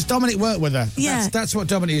fire. Because Dominic worked with her. Yeah. That's what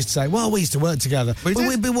Dominic used to say. Well, we used to work together. We did?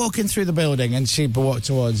 We'd be walking through the building and she'd walk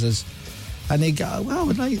towards us. And he'd go, well,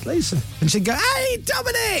 Lisa. And she'd go, hey,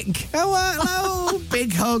 Dominic! Hello!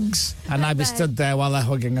 Big hugs. And I'd be stood there while they're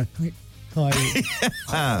hugging her. Hi.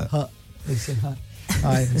 Lisa, hi.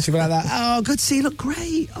 Hi. And she'd be like that. Oh, good to see you. Look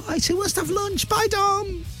great. All right, so let's have lunch. Bye,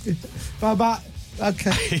 Dom. Bye-bye.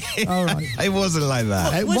 Okay. All right. It wasn't like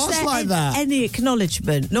that. It was there like that. Any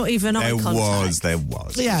acknowledgement? Not even eye contact? There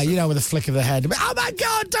was. Yeah, you know, with a flick of the head. Oh, my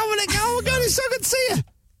God, Dominic. Oh, my God, it's so good to see you.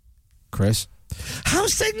 Chris.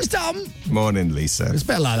 How's things, Dom? Morning, Lisa. It was a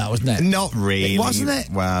bit like that, wasn't it? Not really. Wasn't it?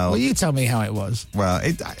 Well, you tell me how it was. Well,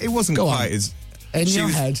 it wasn't Go quite on. as... In your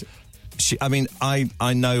head.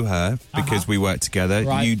 I know her because we work together.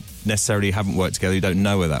 Right. You necessarily haven't worked together. You don't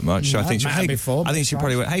know her that much. So I No, think met her before, I think she but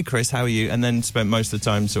probably went, hey, Chris, how are you? And then spent most of the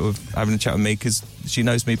time sort of having a chat with me because she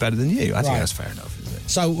knows me better than you. I think Right. that's fair enough, isn't it?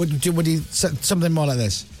 So would he say something more like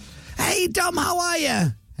this? Hey, Dom, how are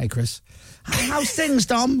you? Hey, Chris. How's things,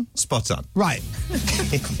 Dom? Spot on. Right.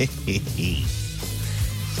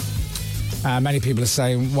 Many people are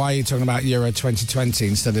saying, why are you talking about Euro 2020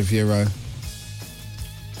 instead of Euro...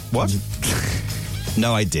 What?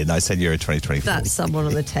 No, I didn't. I said Euro 2024. That's someone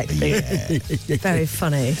on the tech thing. Yeah. Very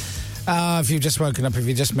funny. If you've just woken up, if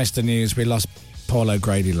you just missed the news, we lost Paul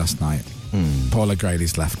O'Grady last night. Paul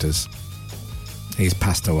O'Grady's left us. He's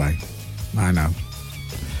passed away. I know.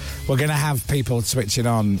 We're going to have people switching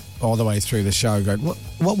on all the way through the show going,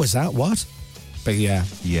 what was that? What? But yeah,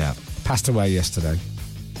 passed away yesterday.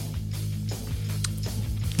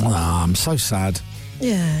 Oh, I'm so sad.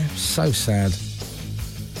 Yeah. So sad.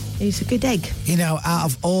 He's a good egg. You know, out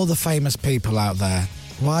of all the famous people out there,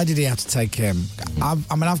 why did he have to take him? I've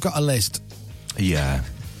got a list. Yeah.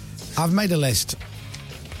 I've made a list.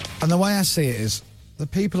 And the way I see it is, the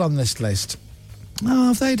people on this list,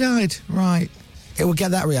 have they died? Right. It will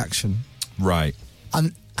get that reaction. Right.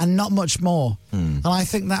 And not much more. And I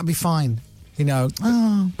think that'd be fine. You know,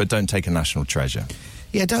 But don't take a national treasure.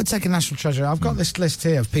 Yeah, don't take a national treasure. I've got this list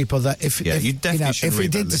here of people that if you definitely should if we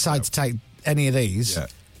read did that decide list to take any of these,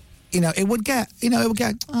 it would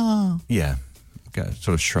get, oh. Yeah. Sort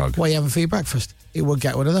of shrug. What are you having for your breakfast? It would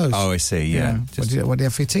get one of those. Oh, I see, yeah. What did you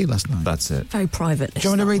have for your tea last night? That's it. Very private list. Do you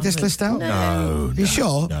want to read this list out? No. You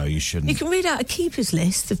sure? No, you shouldn't. You can read out a keeper's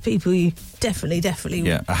list of people you definitely...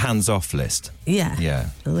 Yeah, a hands-off list. Yeah. Yeah.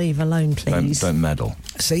 Leave alone, please. Don't meddle.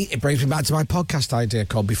 See, it brings me back to my podcast idea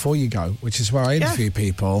called Before You Go, which is where I interview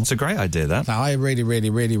people. It's a great idea, that. That I really, really,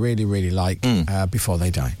 really, really, really like before they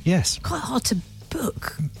die. Yes. Quite hard to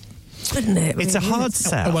book, wouldn't it? It's a hard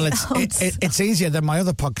sell. Well, it's easier than my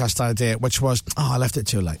other podcast idea, which was, I left it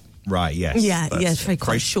too late. Right, yes. Yeah, it's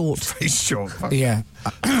quite short. Very short. Yeah.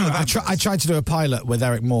 I tried to do a pilot with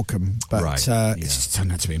Eric Morecambe, but Right, it's just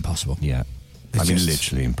turned out to be impossible. Yeah. It's just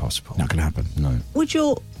literally impossible. Not going to happen. No. Would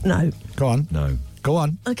your... No. Go on. No. Go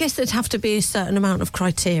on. I guess there'd have to be a certain amount of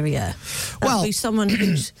criteria. Well- Be someone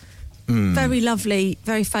who's very lovely,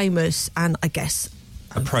 very famous, and I guess...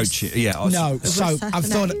 Approach it, yeah. No, so I've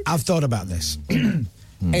thought about this.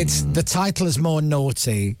 It's the title is more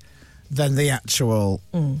naughty than the actual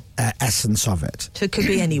essence of it. So it could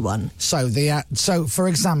be anyone. So for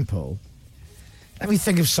example, let me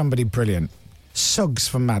think of somebody brilliant. Suggs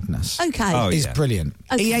from Madness. Okay. Oh, He's yeah. brilliant.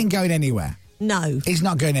 Okay. He ain't going anywhere. No. He's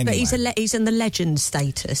not going anywhere. But he's in the legend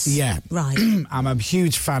status. Yeah. Right. I'm a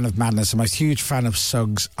huge fan of Madness. I'm a huge fan of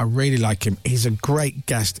Suggs. I really like him. He's a great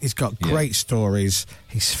guest. He's got great stories.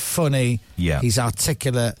 He's funny. Yeah. He's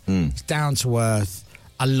articulate. He's down to earth.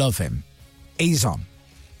 I love him. He's on.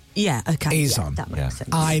 Yeah, okay. He's on. That makes sense.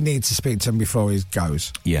 I need to speak to him before he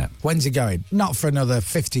goes. Yeah. When's he going? Not for another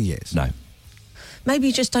 50 years. No. Maybe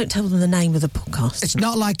you just don't tell them the name of the podcast. It's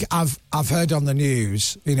not like I've heard on the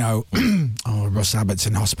news, Russ Abbott's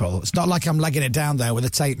in hospital. It's not like I'm legging it down there with a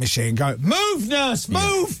tape machine going, move, nurse,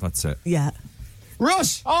 move! Yeah, that's it. Yeah.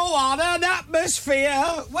 Russ, on an atmosphere.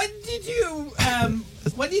 When did you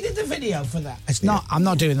did the video for that? It's not, I'm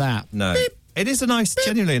not doing that. No. Beep. It is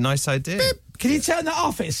genuinely a nice idea. Beep. Can you turn that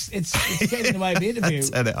off? It's getting in the way of the interview.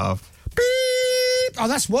 Turn it off. Beep. Oh,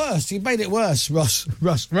 that's worse. You made it worse, Russ.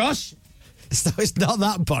 It's not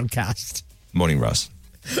that podcast. Morning, Russ.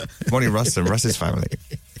 Morning, Russ and Russ's family.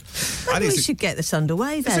 Maybe we should get this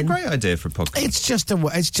underway then. It's a great idea for a podcast. It's just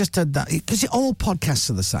because all podcasts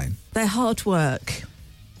are the same. They're hard work.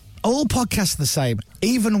 All podcasts are the same,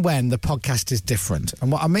 even when the podcast is different.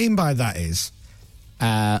 And what I mean by that is,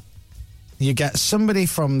 you get somebody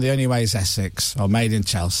from The Only Way is Essex or Made in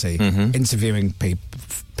Chelsea interviewing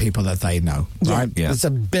people that they know, right? Yeah. There's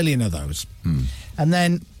a billion of those. And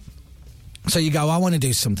then, so you go, I want to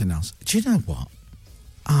do something else. Do you know what?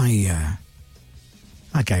 I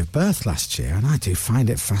gave birth last year and I do find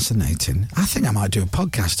it fascinating. I think I might do a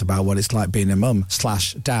podcast about what it's like being a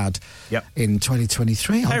mum/dad in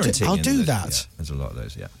 2023. I'll do that. Yeah, there's a lot of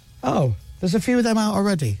those, yeah. Oh, there's a few of them out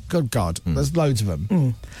already. Good God. There's loads of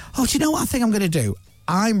them. Oh, do you know what I think I'm going to do?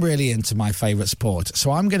 I'm really into my favourite sport, so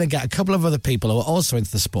I'm going to get a couple of other people who are also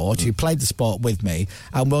into the sport, who played the sport with me,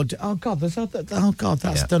 and we'll do... Oh, God,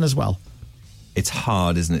 that's done as well. It's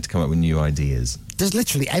hard, isn't it, to come up with new ideas? There's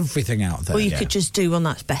literally everything out there. Well, you could just do one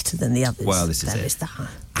that's better than the others. Well, this is it.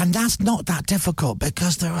 And that's not that difficult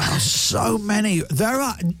because there are so many.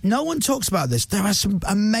 No one talks about this. There are some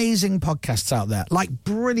amazing podcasts out there, like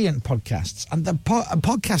brilliant podcasts. And the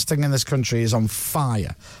podcasting in this country is on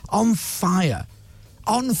fire. On fire.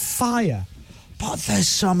 On fire. But there's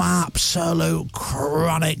some absolute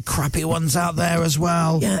chronic, crappy ones out there as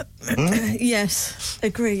well. Yeah. Yes,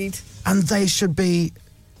 agreed. And they should be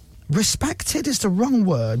respected is the wrong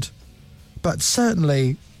word, but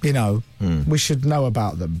certainly, we should know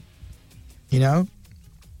about them.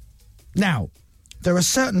 Now, there are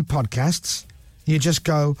certain podcasts you just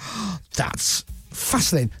go, oh, that's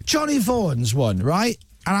fascinating. Johnny Vaughan's one, right?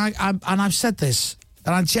 And I've said this,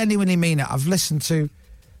 and I genuinely mean it. I've listened to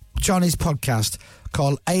Johnny's podcast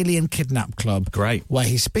called Alien Kidnap Club. Great. Where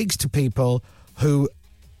he speaks to people who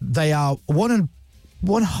they are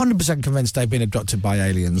 100% convinced they've been abducted by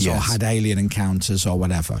aliens or had alien encounters or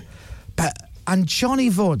whatever. And Johnny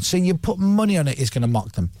Vaughan, so you put money on it, he's going to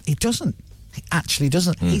mock them. He doesn't. He actually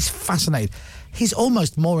doesn't. He's fascinated. He's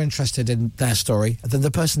almost more interested in their story than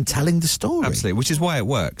the person telling the story. Absolutely, which is why it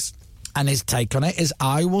works. And his take on it is,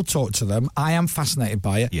 I will talk to them. I am fascinated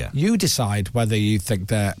by it. Yeah. You decide whether you think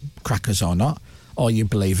they're crackers or not, or you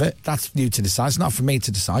believe it. That's you to decide. It's not for me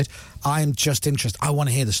to decide. I'm just interested. I want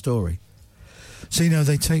to hear the story. So,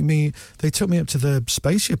 they took me up to the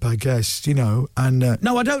spaceship, I guess, and...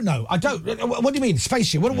 no, I don't know. I don't... What do you mean,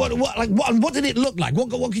 spaceship? What did it look like? What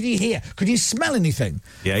could you hear? Could you smell anything?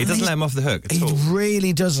 Yeah, he doesn't let him off the hook at all. He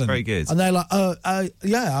really doesn't. Very good. And they're like,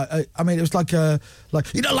 yeah, I mean, it was like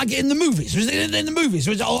in the movies. Was it in the movies?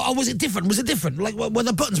 Was it different? Was it different? Like, were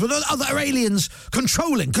the buttons? Were there other aliens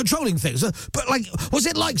controlling things? But, was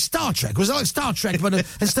it like Star Trek? Was it like Star Trek, but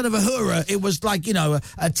instead of a hurrah, it was like,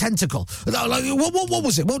 a tentacle? Like, what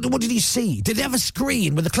was it? What did he see? Did he have a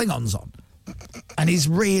screen with the Klingons on? And he's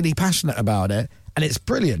really passionate about it, and it's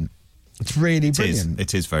brilliant. It's really brilliant.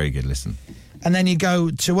 It is very good, listen. And then you go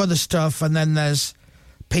to other stuff, and then there's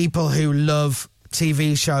people who love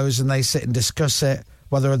TV shows, and they sit and discuss it,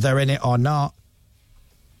 whether they're in it or not.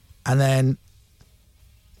 And then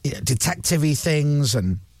detective-y things,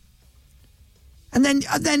 and then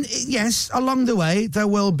yes, along the way there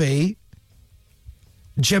will be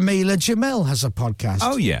Jamila Jamil has a podcast.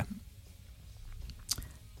 Oh yeah,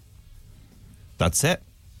 that's it.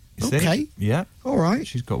 Okay, yeah, all right.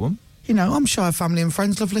 She's got one. I'm sure her family and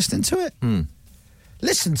friends love listening to it.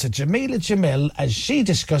 Listen to Jamila Jamil as she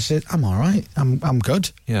discusses. I'm all right. I'm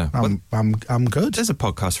good. Yeah, I'm good. There's a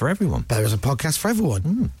podcast for everyone. There is a podcast for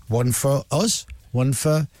everyone. One for us, one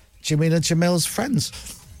for Jamila Jamil's friends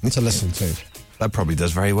to listen to. That probably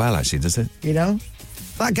does very well, actually, does it?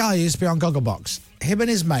 That guy used to be on Gogglebox. Him and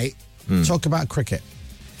his mate talk about cricket.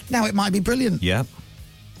 Now, it might be brilliant. Yeah.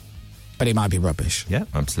 But it might be rubbish. Yeah,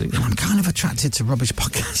 absolutely. I'm kind of attracted to rubbish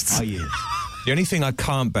podcasts. Are you? The only thing I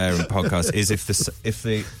can't bear in podcasts is if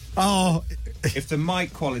the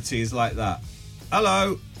mic quality is like that.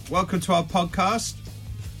 Hello, welcome to our podcast.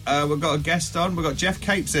 We've got a guest on. We've got Jeff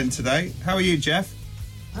Capes in today. How are you, Jeff?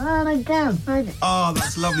 Oh,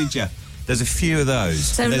 that's lovely, Jeff. There's a few of those.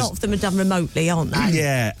 So a lot of them are done remotely, aren't they?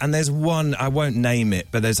 Yeah, and there's one, I won't name it,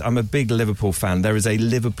 but I'm a big Liverpool fan. There is a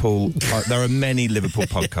Liverpool... there are many Liverpool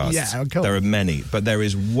podcasts. Yeah, cool. There are many, but there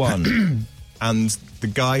is one. And the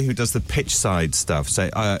guy who does the pitch side stuff,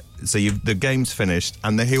 the game's finished,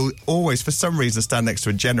 and he'll always, for some reason, stand next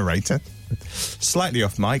to a generator. Slightly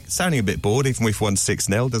off mic, sounding a bit bored, even if we've won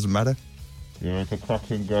 6-0, doesn't matter. Yeah, it's a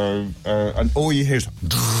cracking game. And all you hear is...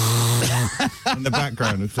 in the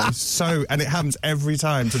background. And it happens every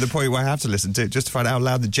time, to the point where I have to listen to it just to find out how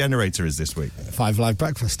loud the generator is this week. 5 Live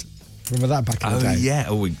Breakfast. Remember that back in the day?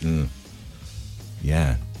 Yeah.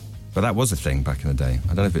 Yeah. But that was a thing back in the day. I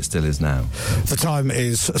don't know if it still is now. The time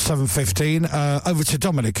is 7:15. Over to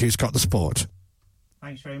Dominic, who's got the sport.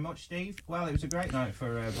 Thanks very much, Steve. Well, it was a great night for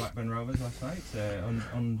Blackburn Rovers last night.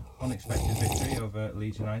 Unexpected victory over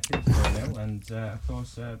Leeds United, 4-0. And, of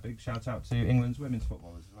course, big shout-out to England's women's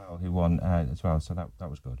footballers as well, who won as well. So that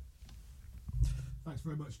was good. Thanks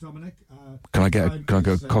very much, Dominic. Can I get a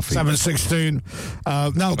coffee?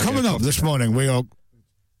 7:16. Now, coming up this morning, we are...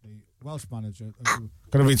 The Welsh manager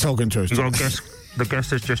going to be talking to us. The guest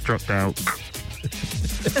has just dropped out.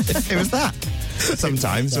 It was that.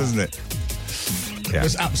 Sometimes, wasn't it? Yeah. It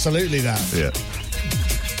was absolutely that. Yeah.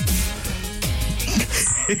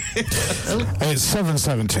 It's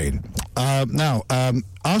 7:17. Now,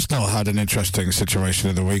 Arsenal had an interesting situation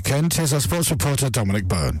in the weekend. Here's our sports reporter, Dominic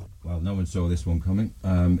Byrne. Well, no one saw this one coming.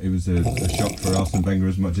 It was a shock for Arsene Wenger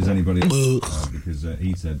as much as anybody because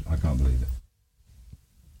he said, I can't believe it.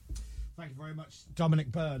 Thank you very much,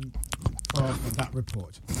 Dominic Byrne, for that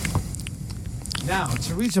report. Now,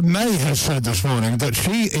 Theresa May has said this morning that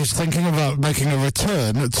she is thinking about making a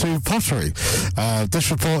return to pottery. This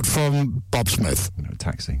report from Bob Smith.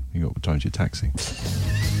 Taxi. You got to charge your taxi.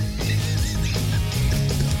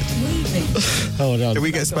 Hold on. Did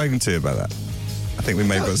we get spoken to about that? I think we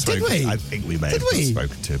may have got spoken to. I think we may have got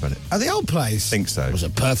spoken to about it. At the old place? I think so. It was a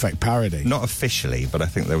perfect parody. Not officially, but I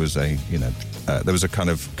think there was a kind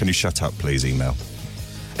of, can you shut up, please, email.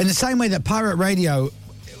 In the same way that pirate radio...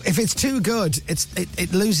 If it's too good,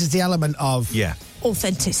 it loses the element of... Yeah.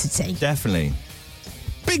 Authenticity. Definitely.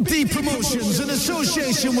 Big D Promotions, in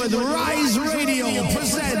association with Rise Radio,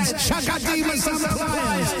 presents Chakademus and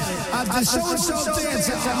Pliers at the So-and-So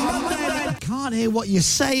Theatre on Monday night. Can't hear what you're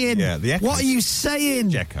saying. Yeah, the echo. What are you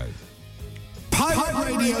saying? Echo. Pirate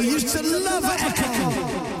Radio used to love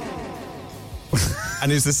Echo.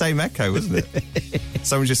 And it's the same echo, isn't it?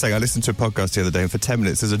 Someone just saying, I listened to a podcast the other day and for 10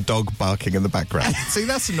 minutes there's a dog barking in the background. See,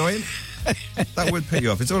 that's annoying. That would put you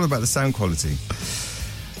off. It's all about the sound quality.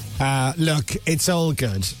 Look, it's all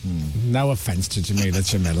good. No offence to Jamila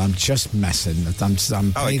Jamil. I'm just messing.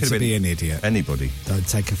 I'm paid to be an idiot. Anybody. Don't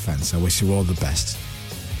take offence. I wish you all the best.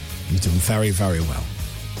 You've done very, very well.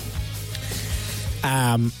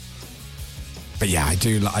 But yeah, I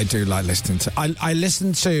do like listening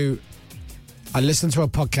to... I listened to a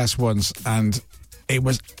podcast once, and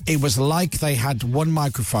It was like they had one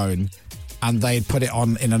microphone and they'd put it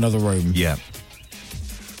on in another room. Yeah.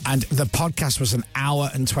 And the podcast was an hour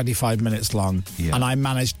and 25 minutes long. Yeah. And I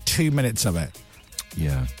managed 2 minutes of it.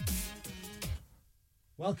 Yeah.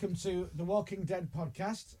 Welcome to the Walking Dead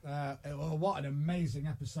podcast. What an amazing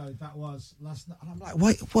episode that was last night. And I'm like,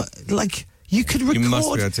 wait, what? Like, you could record... You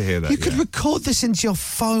must be able to hear that, You could record this into your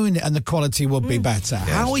phone and the quality would be better.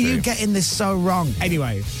 How are you getting this so wrong?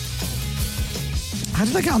 Anyway, how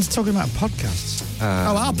did I get on to talking about podcasts?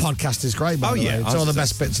 Our podcast is great, by the way. It's all the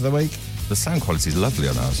best bits of the week. The sound quality is lovely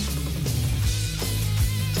on ours.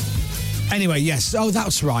 Anyway, yes. Oh,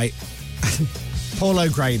 that's right. Paul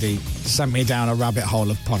O'Grady sent me down a rabbit hole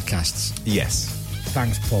of podcasts. Yes.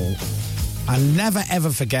 Thanks, Paul. I'll never,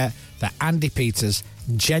 ever forget that Andy Peters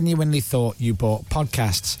genuinely thought you bought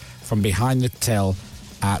podcasts from behind the till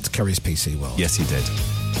at Curry's PC World. Yes, he did.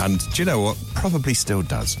 And do you know what? Probably still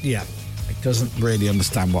does. Yeah. He doesn't really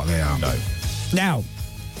understand what they are. No. Now,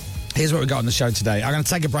 here's what we've got on the show today. I'm going to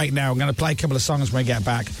take a break now. I'm going to play a couple of songs when we get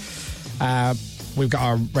back. We've got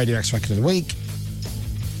our Radio X Record of the Week.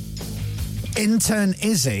 Intern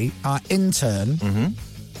Izzy, our intern,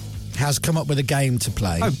 has come up with a game to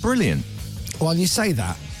play. Oh, brilliant. Well, you say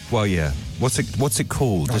that. Well, yeah. What's it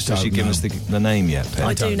called? Just has she given us the name yet, Pip?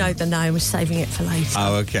 I do know the name. We're saving it for later.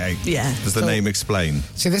 Oh, okay. Yeah. Does the name explain?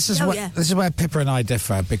 See, this is where Pippa and I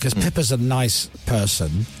differ, because Pippa's a nice person.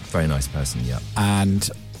 Very nice person, yeah. And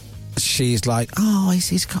she's like, oh,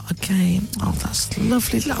 he's got a game. Oh, that's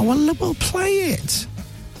lovely. Well, we'll play it.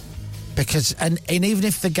 Because, and even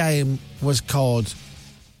if the game was called,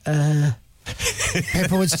 Pippa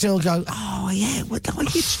would still go, oh, yeah, it was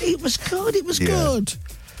good, it was good.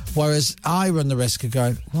 Whereas I run the risk of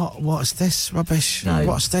going, what's this rubbish? No.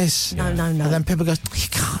 What's this? No. And then Pippa goes, you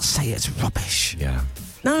can't say it's rubbish. Yeah.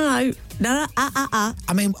 No. I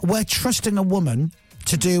mean, we're trusting a woman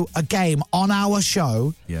to do a game on our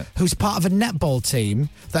show who's part of a netball team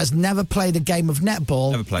that's never played a game of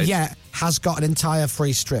netball yet has got an entire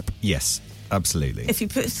free strip. Yes, absolutely. If you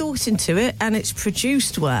put thought into it and it's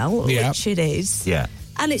produced well, which it is,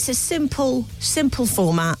 and it's a simple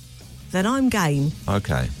format, then I'm game.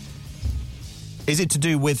 Okay. Is it to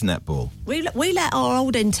do with netball? We let our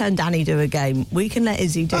old intern Danny do a game. We can let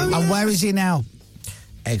Izzy do it. And where is he now?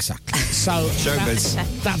 Exactly. So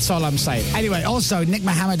that's all I'm saying. Anyway, also, Nick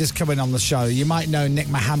Mohammed is coming on the show. You might know Nick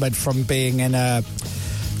Mohammed from being in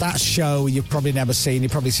that show you've probably never seen.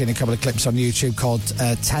 You've probably seen a couple of clips on YouTube called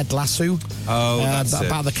Ted Lasso. Oh, that's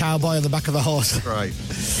about the cowboy on the back of the horse. Right.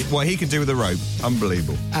 What he can do with a rope.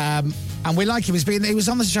 Unbelievable. And we like him. He was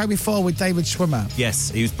on the show before with David Schwimmer.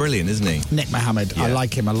 Yes, he was brilliant, isn't he? Nick Mohammed. I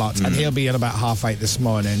like him a lot. And he'll be in about 8:30 this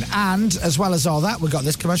morning. And as well as all that, we've got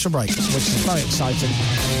this commercial break, which is very exciting.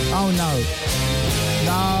 Oh, no.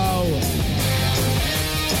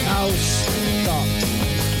 Stop.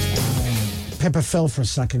 Pippa fell for a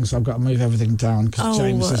second, so I've got to move everything down because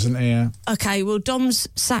James isn't here. Okay, well, Dom's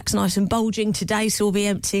sack's nice and bulging today, so we'll be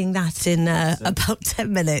emptying that in about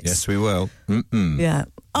 10 minutes. Yes, we will. Yeah.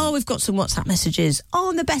 Oh, we've got some WhatsApp messages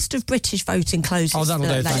on the best of British voting closes. Oh, that'll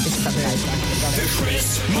do. Thank The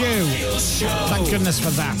Chris Moyles Show. Thank goodness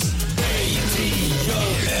for that.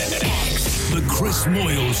 The Chris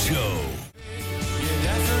Moyles Show.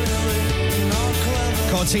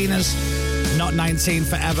 Cortinas, Not 19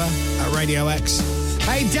 Forever at Radio X.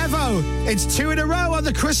 Hey, Devo, it's 2 in a row on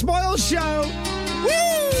the Chris Moyles Show.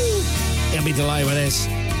 Woo! He'll be delighted with this.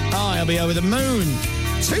 Oh, he'll be over the moon.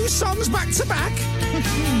 2 songs back to back.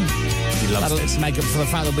 He loves That'll this. make up for the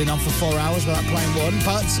fact that we've been on for 4 hours without playing one.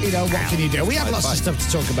 But, you know, what can you do? We have lots of stuff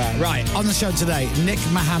to talk about. Right, on the show today, Nick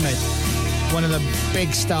Mohammed, one of the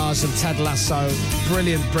big stars of Ted Lasso.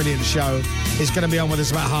 Brilliant, brilliant show. He's going to be on with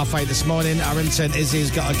us about 8:30 this morning. Our intern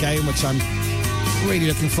Izzy's got a game, which I'm really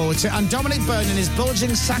looking forward to. And Dominic Byrne in his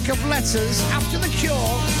bulging sack of letters after The Cure.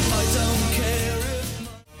 I don't care.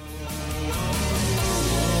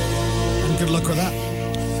 And good luck with that.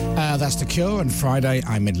 That's The Cure, and Friday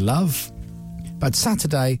I'm in love. But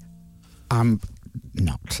Saturday, I'm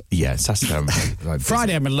not. Yeah, Saturday.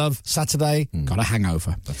 Friday I'm in love. Saturday, got a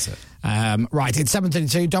hangover. That's it. Right, it's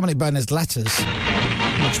 7:32. Dominic Byrne's letters,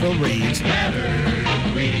 which we'll read.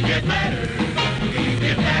 We get letters. We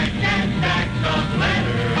get back and back the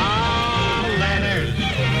letters. All letters.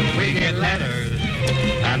 We get letters.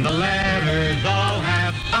 And the letters all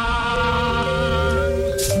have hearts.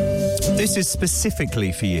 This is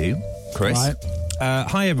specifically for you, Chris. Right.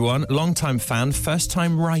 Hi, everyone. Long-time fan,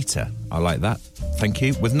 first-time writer. I like that. Thank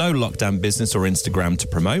you. With no lockdown business or Instagram to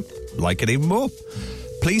promote, like it even more.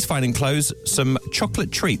 Please find enclosed some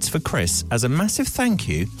chocolate treats for Chris as a massive thank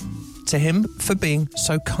you to him for being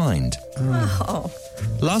so kind. Oh.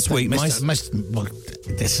 Last week, well,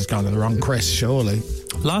 this has gone to the wrong Chris, surely.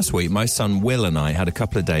 Last week, my son Will and I had a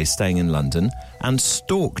couple of days staying in London and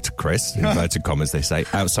stalked Chris, in inverted commas they say,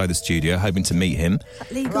 outside the studio, hoping to meet him.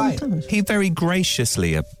 He very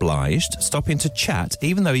graciously obliged, stopping to chat,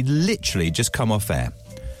 even though he'd literally just come off air.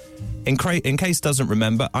 In case doesn't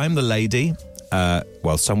remember, I'm the lady...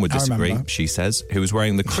 well, some would disagree, she says, who was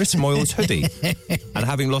wearing the Chris Moyles hoodie. And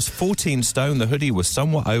having lost 14 stone, the hoodie was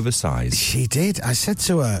somewhat oversized. She did. I said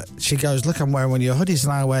to her, she goes, look, I'm wearing one of your hoodies.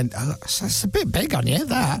 And I went, oh, that's a bit big on you,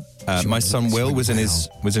 that. My son Will was in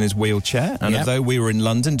his wheelchair. And although we were in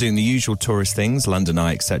London doing the usual tourist things, London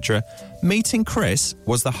Eye, etc., meeting Chris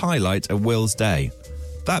was the highlight of Will's day.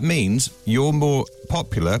 That means you're more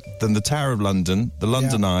popular than the Tower of London, the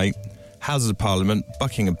London Eye, Houses of Parliament,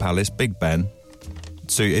 Buckingham Palace, Big Ben.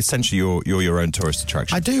 So essentially, you're your own tourist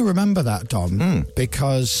attraction. I do remember that, Dom,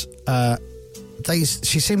 because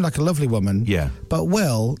she seemed like a lovely woman. Yeah. But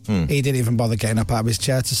Will, he didn't even bother getting up out of his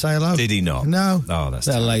chair to say hello. Did he not? No. Oh, that's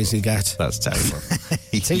a lazy get. That's terrible.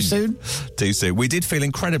 Too soon? Too soon. We did feel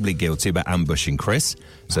incredibly guilty about ambushing Chris,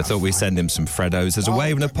 so I thought we'd send him some Freddos as a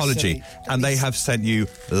way of an apology. And they have sent you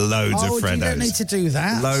loads of Freddos. You don't need to do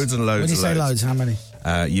that. Loads and loads. When you say loads, how many?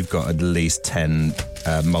 You've got at least 10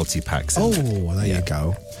 multi-packs. Oh, there you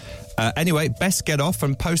go. Anyway, best get off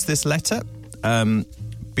and post this letter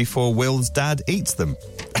before Will's dad eats them.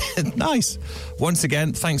 Nice. Once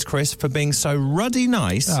again, thanks, Chris, for being so ruddy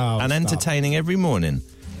nice and entertaining every morning.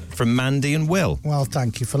 From Mandy and Will. Well,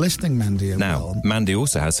 thank you for listening, Mandy and Will. Now, Mandy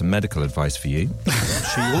also has some medical advice for you.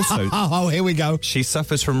 She also... Oh, here we go. She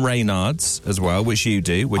suffers from Raynaud's as well, which you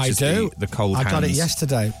do, which is the cold hands. I got it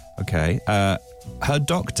yesterday. Okay. Her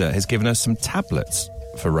doctor has given her some tablets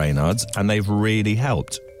for Raynaud's, and they've really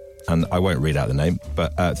helped. And I won't read out the name,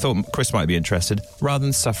 but thought Chris might be interested, rather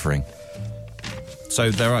than suffering.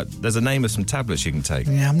 So there's a name of some tablets you can take.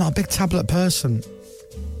 Yeah, I'm not a big tablet person.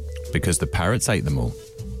 Because the parrots ate them all.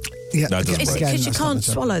 Yeah, no, it doesn't work. Because you can't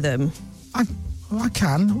swallow them. I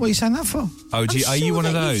can. What are you saying that for? Oh, are you one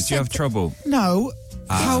of those? Do you have trouble? No.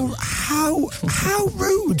 How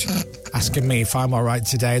rude. Asking me if I'm all right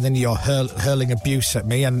today, and then you're hurling abuse at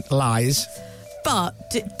me and lies. But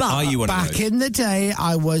are you one of those? Back in the day,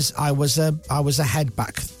 I was a head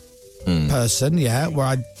back person, where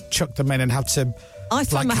I'd chuck them in and have to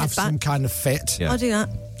have some kind of fit. Yeah. I do that.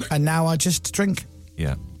 And now I just drink.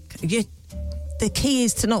 Yeah. The key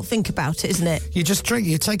is to not think about it, isn't it? You just drink.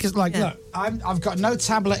 You take it look, I've got no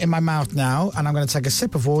tablet in my mouth now, and I'm going to take a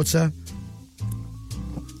sip of water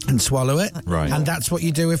and swallow it. Right. And that's what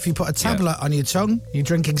you do if you put a tablet on your tongue. You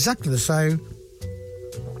drink exactly the same.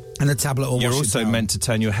 And the tablet will You're wash also it down. meant to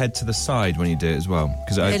turn your head to the side when you do it as well,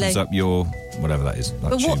 because it opens up your whatever that is.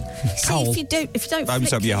 But what? See, if you don't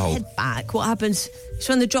flick your head back, what happens is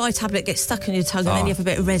when the dry tablet gets stuck on your tongue, and then you have a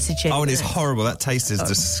bit of residue. Oh, and it's horrible. That taste is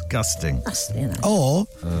disgusting. That's, Or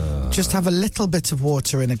just have a little bit of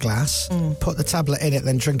water in a glass, put the tablet in it,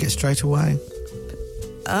 then drink it straight away.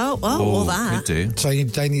 Or that. Could do. So you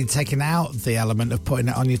don't need taking out the element of putting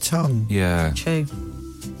it on your tongue. Yeah. True.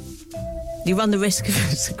 You run the risk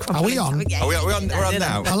of... Are we on? We're on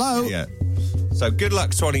now. Hello? Yeah. So good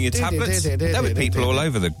luck swallowing your tablets. There'll be people all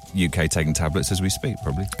over the UK taking tablets as we speak,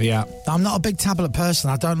 probably. Yeah. I'm not a big tablet person.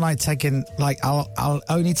 I don't like taking... I'll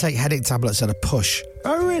only take headache tablets at a push.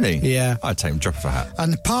 Oh, really? Yeah. I'd take them, drop of a hat.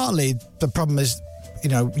 And partly the problem is,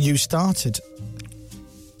 you started...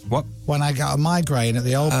 What? When I got a migraine at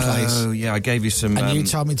the old place. Oh, yeah, I gave you some... And you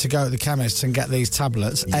told me to go to the chemist and get these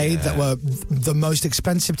tablets. A, that were the most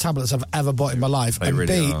expensive tablets I've ever bought in my life. They and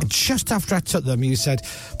really B, are. just after I took them, you said,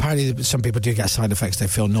 apparently some people do get side effects. They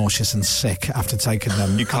feel nauseous and sick after taking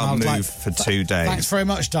them. You can't move for 2 days. Thanks very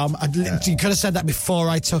much, Dom. You could have said that before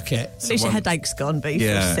I took it. At least your headache's gone, but you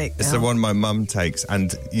feel sick now. It's the one my mum takes,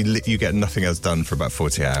 and you get nothing else done for about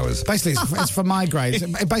 40 hours. Basically, it's for migraines.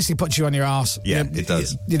 It basically puts you on your arse. Yeah, it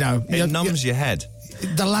does. It numbs your head.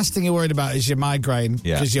 The last thing you're worried about is your migraine,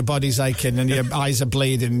 because your body's aching and your eyes are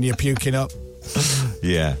bleeding and you're puking up.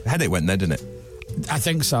 Yeah. Headache went there, didn't it? I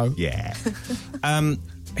think so. Yeah.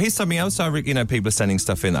 Here's something else. People are sending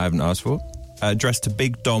stuff in that I haven't asked for. Addressed to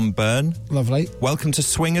Big Dom Byrne. Lovely. Welcome to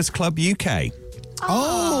Swingers Club UK.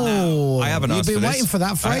 Oh. I haven't asked for this. You've been waiting for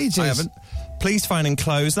that for ages. I haven't. Please find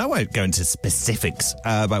enclosed. I won't go into specifics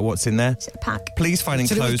about what's in there. Is it a pack? Please find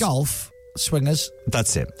To do with enclosed. golf, swingers.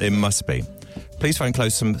 That's it. It must be. Please find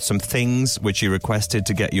close some things which you requested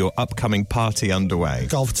to get your upcoming party underway.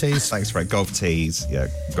 Golf tees. Thanks, Fred. Golf tees. Yeah,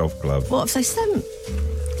 golf glove. What have they sent?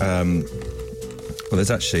 Well,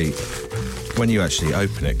 there's actually... When you actually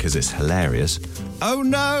open it, because it's hilarious... Oh,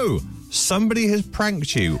 no! Somebody has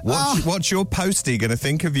pranked you. What's your postie going to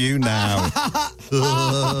think of you now?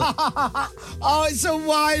 Oh, it's a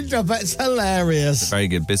wind-up. It's hilarious. It's a very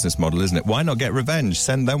good business model, isn't it? Why not get revenge?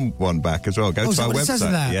 Send them one back as well. Go to our website. It says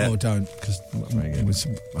in there? Yeah. Oh, don't, because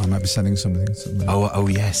I might be sending something. Oh,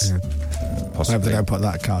 yes. Yeah. Possibly. I hope they don't put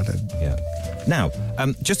that card in. Yeah. Now,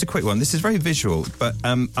 just a quick one. This is very visual, but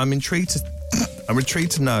I'm intrigued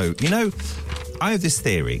to know. You know, I have this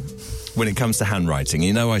theory when it comes to handwriting.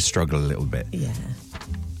 You know, I struggle a little bit. Yeah.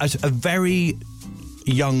 As a very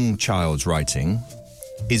young child's writing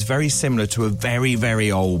is very similar to a very,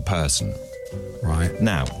 very old person. Right.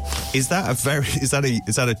 Now, is that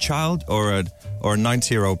a child or a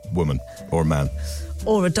 90-year-old woman or a man?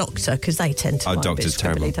 Or a doctor, because they tend to. Oh, doctor's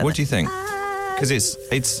terrible. What do you think? Because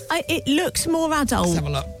it looks more adult. Let's have a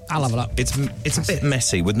look. I'll have a look. It's a bit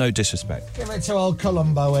messy, with no disrespect. Give it to old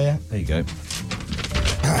Columbo here. There you go.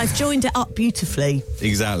 They've joined it up beautifully.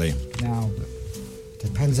 Exactly. Now,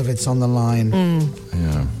 depends if it's on the line.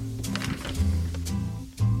 Yeah.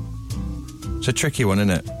 It's a tricky one, isn't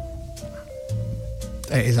it?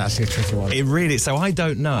 It is actually a tricky one. It really. So I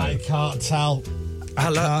don't know. I can't tell.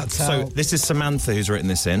 Hello. I can't tell. So this is Samantha who's written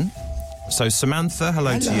this in. So Samantha,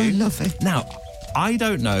 hello to you. Lovey. Now, I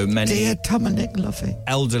don't know many Dear Dominic Lovey.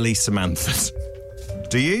 elderly Samanthas.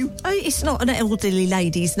 Do you? Oh, it's not an elderly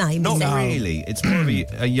lady's name, Not is it? really. It's more of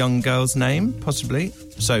a young girl's name, possibly.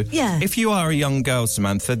 So, Yeah. if you are a young girl,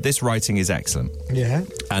 Samantha, this writing is excellent. Yeah.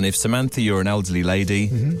 And if, Samantha, you're an elderly lady,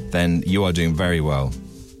 then you are doing very well,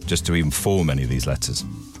 just to even form any of these letters.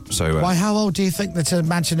 So, Why, how old do you think that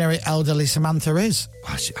imaginary elderly Samantha is?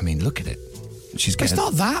 I mean, look at it. She's getting... It's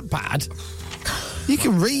not that bad. You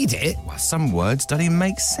can read it. Well, some words don't even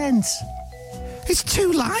make sense. It's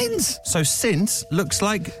 2 lines. So, since looks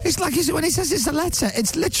like... It's like when he says it's a letter,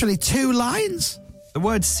 it's literally 2 lines. The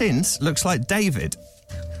word since looks like David.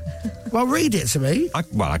 Well, read it to me.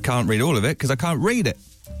 I can't read all of it because I can't read it.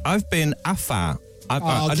 I've been afar.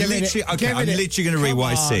 I'm literally going to read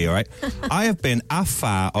what I see, all right? I have been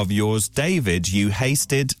afar of yours, David. You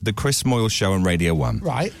hasted the Chris Moyle Show on Radio 1.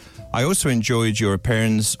 Right. I also enjoyed your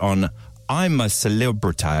appearance on I'm a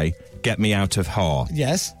Celebrity, Get Me Out of Her.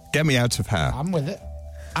 Yes. Get Me Out of Her. I'm with it.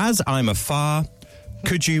 As I'm afar,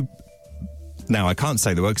 could you... Now, I can't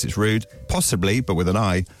say the word because it's rude. Possibly, but with an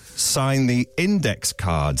I. Sign the index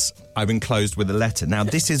cards I've enclosed with a letter. Now,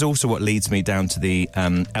 this is also what leads me down to the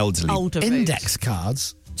elderly... Older index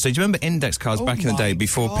cards? So do you remember index cards back in the day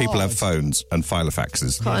before people had God. phones and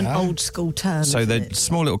filofaxes? Quite an old school term. So isn't they're it?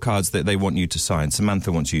 small little cards that they want you to sign.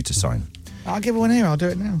 Samantha wants you to sign. I'll give her one here. I'll do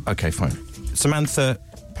it now. Okay, fine. Samantha...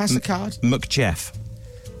 Pass the card. McJeff.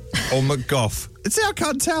 Or McGoff. See, I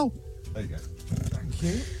can't tell. There you go. Thank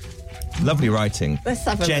you. Lovely writing. Let's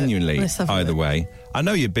have a look. Genuinely, Let's have a either look. way. I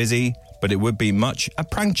know you're busy, but it would be much a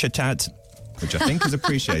prank-chat, which I think is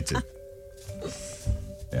appreciated.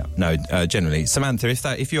 Yeah. No, generally. Samantha,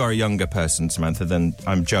 if you are a younger person, Samantha, then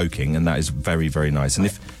I'm joking, and that is very, very nice. And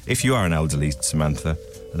if you are an elderly Samantha,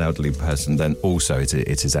 an elderly person, then also it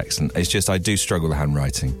is excellent. It's just I do struggle with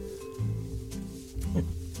handwriting.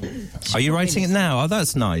 Are you writing it now? Oh,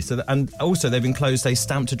 that's nice. And also, they've enclosed a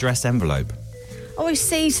stamped addressed envelope. Oh, I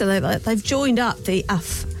see. So they've joined up the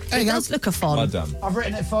F. There you It go. does look a font. Well done. I've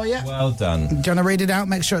written it for you. Well done. Do you want to read it out?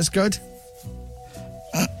 Make sure it's good.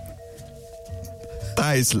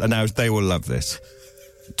 That is, now they will love this.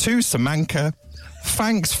 To Samantha,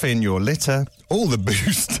 thanks Finn your litter, all the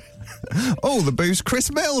boost,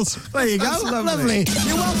 Chris Mills. There you go. That's Lovely.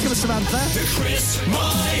 You're welcome, Samantha. The Chris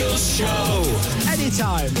Miles Show.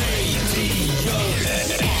 Anytime.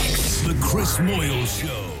 The Chris Moyle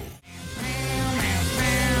Show.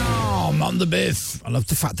 Oh, Mon the Biff. I love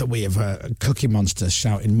the fact that we have a Cookie Monster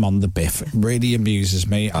shouting Mon the Biff. It really amuses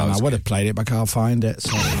me, and I would have played it, but I can't find it.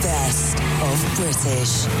 So. Best of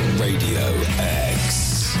British Radio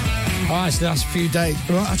X. All right, so the last few days.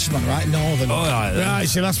 Well, I just went right northern. All right, then. Right,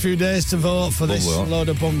 so the last few days to vote for this well. load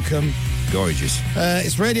of bunkum. Gorgeous.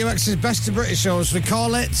 It's Radio X's Best of British shows. We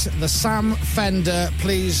call it the Sam Fender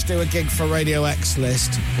Please Do a Gig for Radio X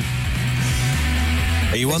list.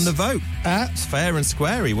 Are you on the vote? It's fair and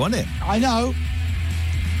square. He won it. I know.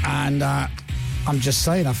 And I'm just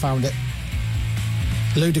saying I found it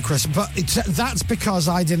ludicrous. But that's because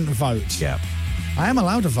I didn't vote. Yeah. I am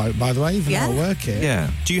allowed to vote, by the way, even though I work here. Yeah.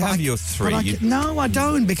 Do you have your three? No, I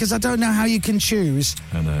don't, because I don't know how you can choose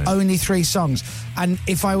only 3 songs. And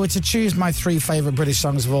if I were to choose my 3 favourite British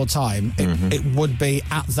songs of all time, it would be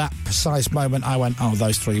at that precise moment I went, oh,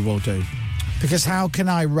 those 3 will do. Because how can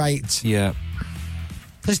I rate... Yeah.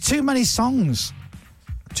 There's too many songs.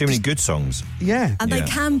 Too many good songs. Yeah. And they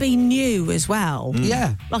can be new as well.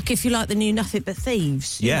 Yeah. Like if you like the new Nothing But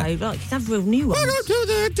Thieves. Yeah. You know, like you can have real new ones.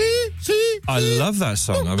 I love that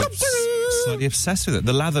song. I'm slightly obsessed with it.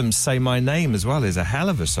 The Lathams Say My Name as well is a hell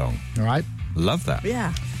of a song. All right. Love that.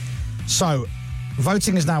 Yeah. So,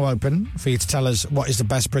 voting is now open for you to tell us what is the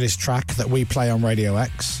best British track that we play on Radio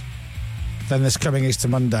X. Then this coming Easter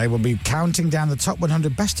Monday, we'll be counting down the top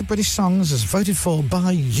 100 best of British songs as voted for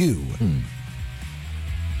by you.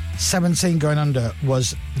 17 Going Under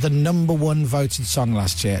was the number one voted song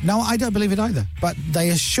last year. No, I don't believe it either, but they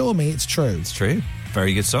assure me it's true. It's true.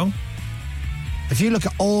 Very good song. If you look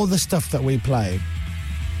at all the stuff that we play,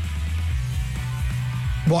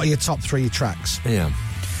 what are your top 3 tracks? Yeah.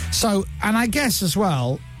 So, and I guess as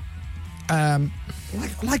well,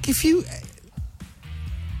 like if you...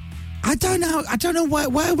 I don't know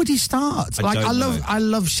where would he start? I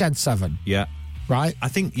love Shed 7. Yeah. Right? I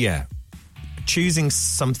think, choosing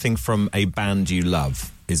something from a band you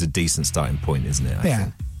love is a decent starting point, isn't it? I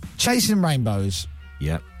think. Chasing Rainbows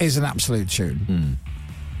is an absolute tune.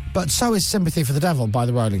 But so is Sympathy for the Devil by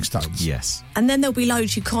the Rolling Stones. Yes. And then there'll be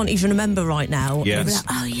loads you can't even remember right now. Yes. You'll be like,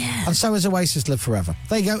 oh, yeah. And so is Oasis Live Forever.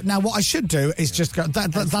 There you go. Now, what I should do is just go,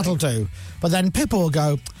 that'll do. But then Pippa will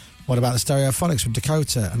go, what about the Stereophonics from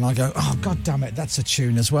Dakota? And I go, oh, God damn it, that's a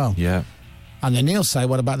tune as well. Yeah. And then Neil say,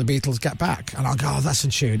 what about the Beatles Get Back? And I'll go, oh, that's a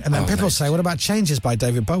tune. And then Pippa will say, what about Changes by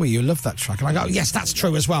David Bowie? You love that track. And I go, yes, that's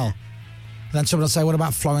true as well. And then someone will say, what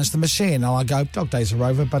about Florence the Machine? And I'll go, Dog Days Are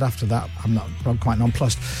Over, but after that, I'm quite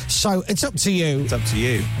nonplussed. So it's up to you. It's up to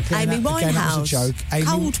you. Amy Winehouse. Again, that was a joke.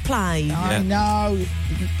 Coldplay. I know.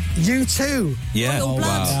 You too. Yeah. Royal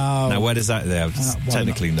Blood. Wow. Now, where does that... They're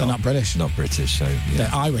technically they're not British. Not British, so... Yeah.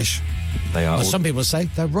 They're Irish. They are. Well, some people say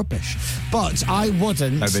they're rubbish. But I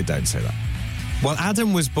wouldn't... No, they don't say that. Well,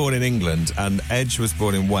 Adam was born in England and Edge was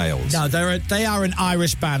born in Wales. No, they are an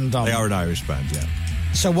Irish band. They are an Irish band, yeah.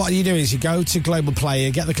 So what you do is you go to Global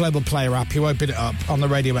Player, get the Global Player app, you open it up on the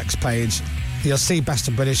Radio X page, you'll see Best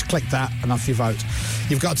of British, click that and off you vote.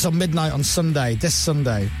 You've got till midnight on Sunday, this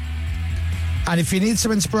Sunday. And if you need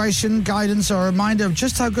some inspiration, guidance or a reminder of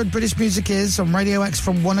just how good British music is, on Radio X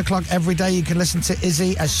from 1 o'clock every day you can listen to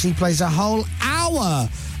Izzy as she plays a whole hour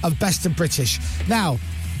of Best of British. Now,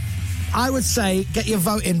 I would say get your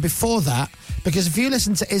vote in before that, because if you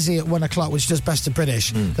listen to Izzy at 1 o'clock, which does Best of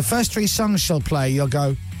British, the first 3 songs she'll play, you'll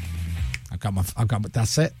go, I've got my,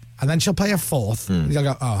 that's it. And then she'll play a 4th, and you'll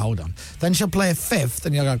go, oh, hold on. Then she'll play a 5th,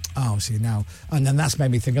 and you'll go, oh, see, now. And then that's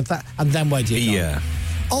made me think of that. And then where do you go? Yeah.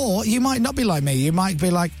 Or you might not be like me. You might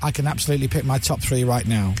be like, I can absolutely pick my top 3 right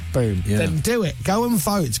now. Boom. Yeah. Then do it. Go and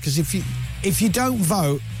vote, because if you don't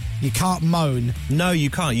vote, you can't moan. No,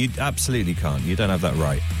 you can't. You absolutely can't. You don't have that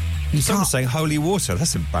right. Someone's saying holy water.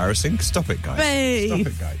 That's embarrassing. Stop it, guys. Babe. Stop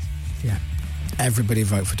it, guys. Yeah. Everybody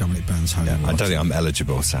vote for Dominic Burns' holy water. I don't think I'm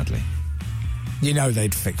eligible, sadly. You know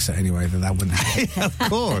they'd fix it anyway, that wouldn't happen. Of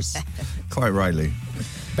course. Quite rightly.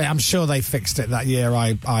 But I'm sure they fixed it that year.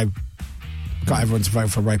 I got everyone to vote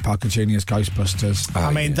for Ray Parker Jr.'s Ghostbusters.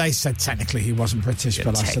 I mean, they said technically he wasn't British,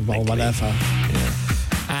 but I said, well, whatever.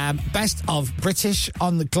 Yeah. Best of British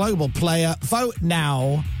on the Global Player. Vote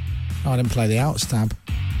now. Oh, I didn't play the outstab.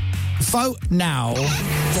 Vote now.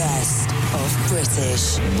 Best of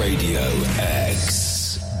British Radio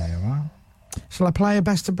X. There you are. Shall I play a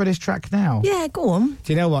Best of British track now? Yeah, go on.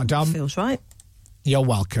 Do you know what, Dom? Feels right. You're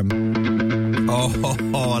welcome. Oh,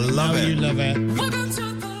 I love it. You love it.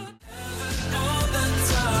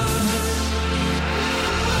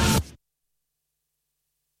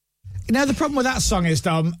 You know, the problem with that song is,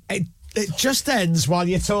 Dom, it just ends while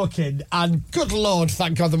you're talking, and good Lord,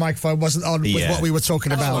 thank God the microphone wasn't on with what we were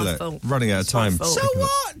talking about. Oh, look, running out of time. So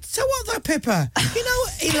what? So what, though, Pippa? You know,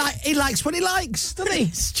 he likes what he likes, doesn't he?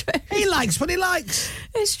 It's true. He likes what he likes.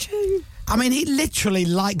 It's true. I mean, he literally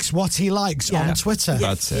likes what he likes on Twitter.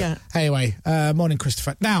 That's it. Yeah. Anyway, morning,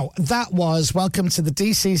 Christopher. Now, that was Welcome to the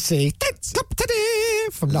DCC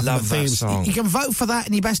from Nothing Love But that Thieves. song. You can vote for that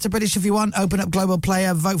in your Best of British if you want. Open up Global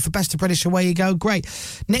Player, vote for Best of British, away you go. Great.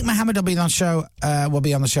 Nick Mohammed will be on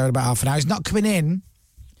the show in about half an hour. He's not coming in.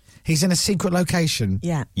 He's in a secret location.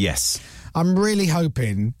 Yeah. Yes. I'm really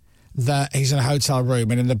hoping that he's in a hotel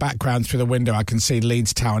room, and in the background through the window I can see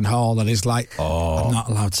Leeds Town Hall, and he's like, I'm not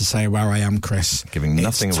allowed to say where I am, Chris. Giving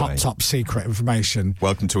nothing it's away. top secret information.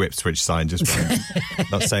 Welcome to Ipswich sign, just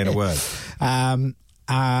not saying a word.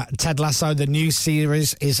 Ted Lasso, the new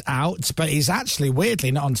series, is out, but he's actually,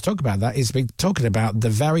 weirdly, not on to talk about that. He's been talking about the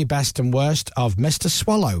very best and worst of Mr.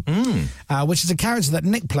 Swallow, which is a character that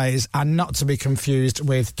Nick plays, and not to be confused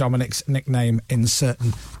with Dominic's nickname in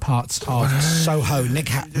certain parts of Soho. Nick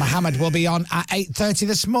Mohammed will be on at 8:30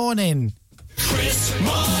 this morning. Chris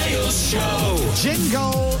Miles Show.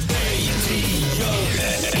 Jingle.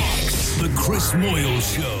 The Chris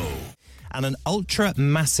Moyles Show. And an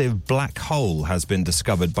ultra-massive black hole has been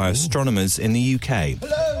discovered by astronomers in the UK.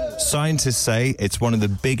 Hello. Scientists say it's one of the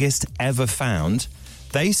biggest ever found.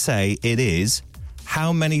 They say it is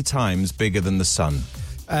how many times bigger than the sun?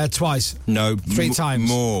 Twice. No. 3 times.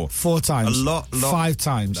 More. 4 times. A lot. 5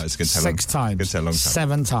 times. No, it's gonna take 6 times. It's going to take a long time.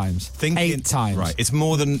 7 times. 8 times. Right, it's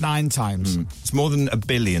more than... 9 times. It's more than 1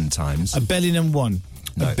 billion times. 1 billion and 1.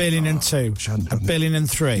 No. 1 billion and 2. 1 billion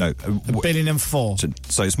and 3. No. 1 billion and 4.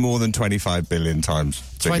 So it's more than 25 billion times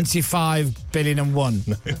bigger. 25 billion and 1.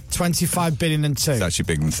 25 billion and 2. It's actually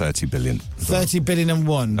bigger than 30 billion. 30 billion and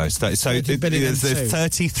 1. No, so 30 billion and 2.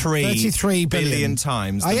 33 billion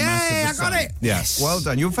times the mass of the I sun. got it! Yes. Well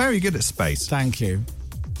done. You're very good at space. Thank you.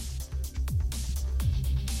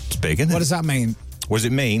 It's big, isn't it? What does that mean? What does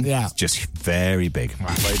it mean? Yeah. It's just very big.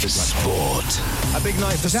 Sport. A big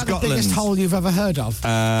night for Is that Scotland. the biggest hole you've ever heard of?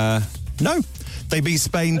 No. They beat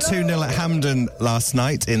Spain 2-0 at Hampden last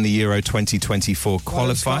night in the Euro 2024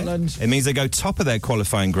 qualifying. Scotland. It means they go top of their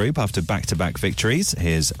qualifying group after back-to-back victories.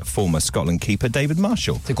 Here's former Scotland keeper David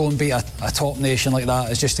Marshall. To go and beat a top nation like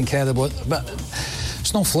that is just incredible. But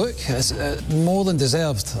it's no fluke. It's more than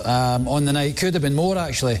deserved on the night. Could have been more,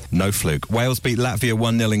 actually. No fluke. Wales beat Latvia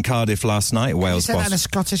 1-0 in Cardiff last night. You Wales said that in a boss,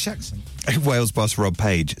 Scottish accent. Wales boss Rob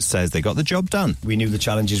Page says they got the job done. We knew the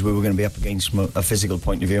challenges we were going to be up against from a physical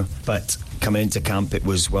point of view, but coming into camp it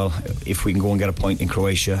was, well, if we can go and get a point in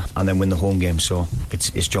Croatia and then win the home game, so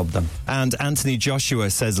it's job done. And Anthony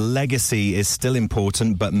Joshua says legacy is still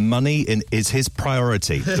important, but money is his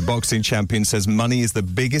priority. The boxing champion says money is the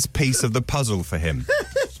biggest piece of the puzzle for him.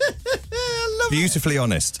 Beautifully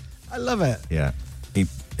honest. I love it. Yeah.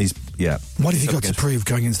 He's What have you got to prove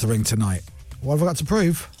going into the ring tonight? What have I got to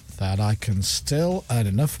prove? That I can still earn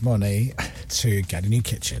enough money to get a new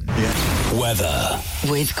kitchen. Weather.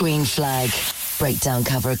 With Green Flag. Breakdown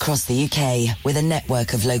cover across the UK with a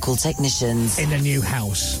network of local technicians. In a new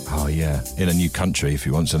house. Oh, yeah. In a new country, if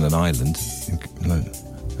you want, on an island.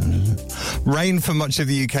 Rain for much of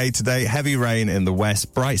the UK today. Heavy rain in the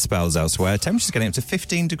west. Bright spells elsewhere. Temperatures getting up to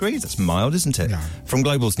 15 degrees. That's mild, isn't it? Yeah. From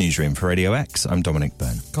Global's newsroom for Radio X, I'm Dominic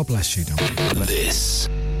Byrne. God bless you, Dominic. This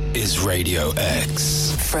is Radio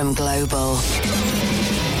X. From Global.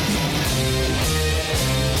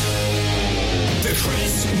 The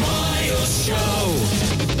Chris Miles Show.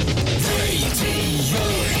 Radio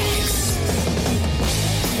X.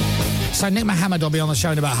 So Nick Mohammed will be on the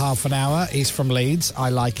show in about half an hour. He's from Leeds. I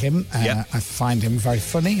like him. Yep. I find him very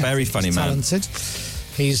funny. Very funny He's man. Talented.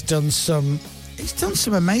 He's done some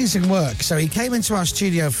amazing work. So he came into our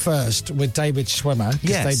studio first with David Schwimmer because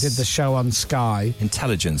Yes. they did the show on Sky.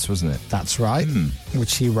 Intelligence, wasn't it? That's right,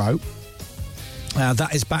 which he wrote.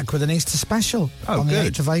 That is back with an Easter special on the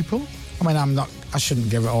good. 8th of April. I mean, I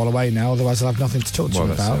shouldn't give it all away now, otherwise I'll have nothing to talk to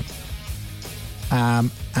him about.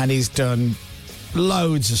 And he's done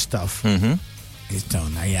loads of stuff. Mm-hmm. He's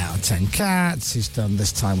done 8 out of 10 Cats. He's done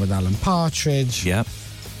This Time with Alan Partridge. Yep.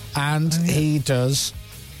 And he does...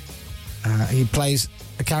 he plays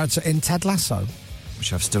a character in Ted Lasso.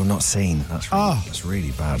 Which I've still not seen. That's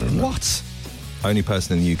really bad, isn't it? What? Only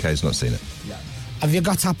person in the UK has not seen it. Have you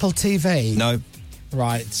got Apple TV? No.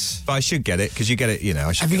 Right. But I should get it, because you get it, you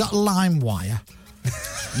know. Have you got LimeWire?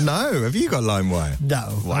 No. Have you got LimeWire?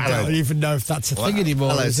 No. Wow. I don't even know if that's a thing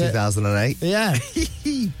anymore. Hello, is it? 2008. Yeah.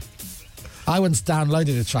 I once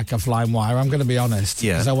downloaded a track off LimeWire, I'm going to be honest,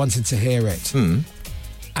 Yeah. because I wanted to hear it. And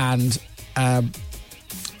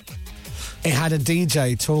it had a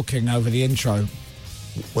DJ talking over the intro.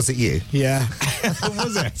 Was it you? Yeah.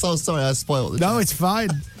 Was it? So sorry, I spoiled it. No, it's fine.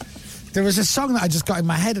 There was a song that I just got in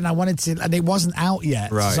my head and I wanted to, and it wasn't out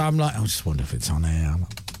yet. Right. So I'm like, I just wonder if it's on here.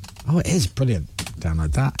 Oh, it is brilliant.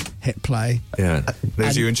 Download that, hit play. Yeah.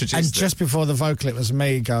 There's you And introduced it. just before the vocal, it was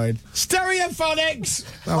me going, Stereophonics!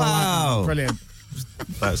 Oh, Wow. brilliant.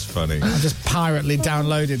 That's funny. I just pirately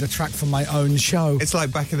downloaded a track from my own show. It's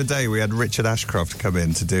like back in the day, we had Richard Ashcroft come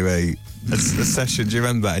in to do a session. Do you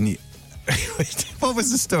remember? And what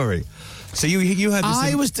was the story? So you had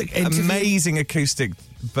this amazing acoustic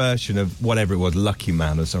version of whatever it was, Lucky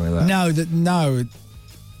Man or something like that. No.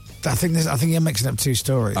 I think you're mixing up two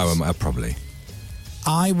stories. Oh, probably.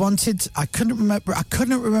 I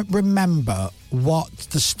couldn't remember what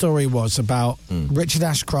the story was about Richard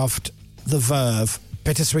Ashcroft, The Verve,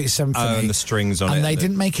 Bittersweet Symphony. Oh, and the strings on it. And they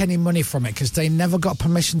didn't make any money from it because they never got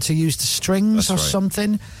permission to use the strings or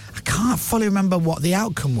something. I can't fully remember what the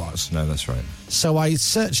outcome was. No, that's right. So I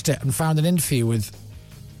searched it and found an interview with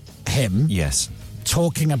him. Yes.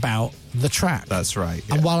 Talking about the track. That's right.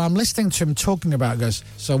 And while I'm listening to him talking about it, goes,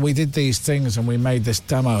 so we did these things and we made this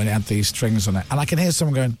demo and it had these strings on it. And I can hear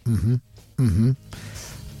someone going, mm-hmm.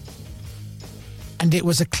 And it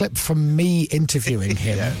was a clip from me interviewing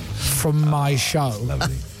him from my show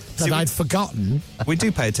that I'd forgotten. We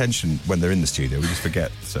do pay attention when they're in the studio. We just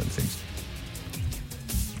forget certain things.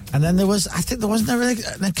 And then there was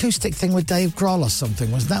an acoustic thing with Dave Grohl or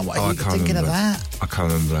something. Wasn't that what you were thinking of that? I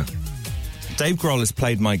can't remember that. Dave Grohl has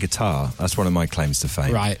played my guitar. That's one of my claims to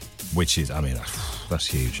fame. Right. Which is, I mean, that's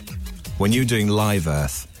huge. When you were doing Live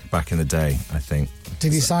Earth back in the day, I think.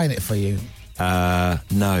 Did he sign it for you?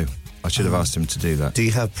 No. I should have asked him to do that. Do you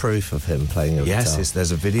have proof of him playing your guitar? Yes,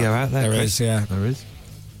 there's a video out there. There is, yeah. There is.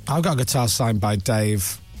 I've got a guitar signed by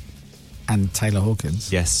Dave and Taylor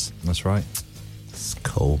Hawkins. Yes, that's right. It's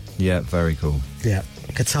cool. Yeah, very cool. Yeah.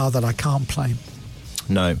 A guitar that I can't play.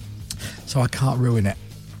 No. So I can't ruin it.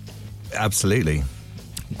 Absolutely.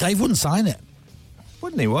 Dave wouldn't sign it.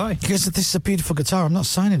 Wouldn't he? Why? Because this is a beautiful guitar. I'm not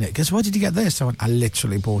signing it. Because where did you get this? I went, I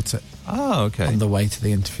literally bought it. Oh, okay. On the way to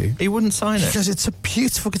the interview. He wouldn't sign it. Because it's a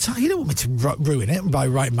beautiful guitar. You don't want me to ruin it by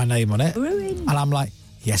writing my name on it. Ruin. And I'm like,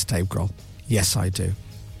 yes, Dave Grohl. Yes, I do.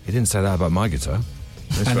 He didn't say that about my guitar.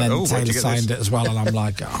 And then Taylor signed it as well. And I'm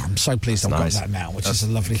like, I'm so pleased I've got that now, which is a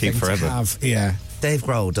lovely thing to have. Yeah. Dave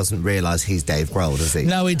Grohl doesn't realise he's Dave Grohl, does he?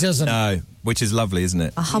 No, he doesn't. No, which is lovely, isn't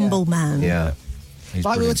it? A humble man. Yeah.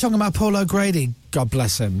 Like we were talking about Paul O'Grady, God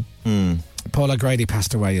bless him. Paul O'Grady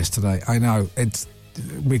passed away yesterday. I know.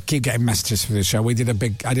 We keep getting messages for the show. I did a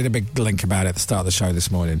big link about it at the start of the show this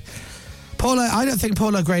morning. I don't think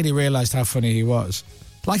Paul O'Grady realised how funny he was.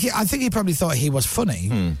 I think he probably thought he was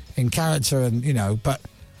funny in character and, but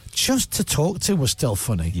just to talk to was still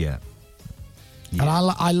funny. Yeah. And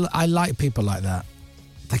I like people like that.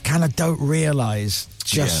 They kind of don't realise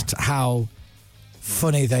just how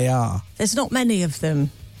funny they are. There's not many of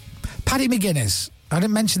them. Paddy McGuinness. I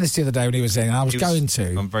didn't mention this the other day when he was in. I was going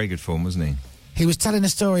to. On very good form, wasn't he? He was telling a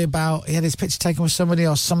story about he had his picture taken with somebody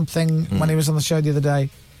or something when he was on the show the other day.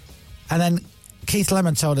 And then Keith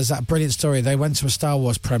Lemon told us that brilliant story. They went to a Star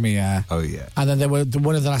Wars premiere. Oh, yeah. And then they were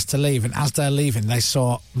one of the last to leave. And as they're leaving, they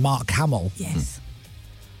saw Mark Hamill. Yes.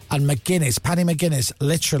 And Paddy McGuinness,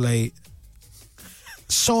 literally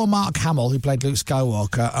saw Mark Hamill, who played Luke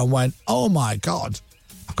Skywalker, and went, oh, my God,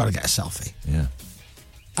 I've got to get a selfie. Yeah.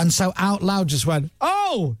 And so out loud just went,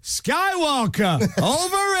 oh, Skywalker,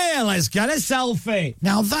 over here, let's get a selfie.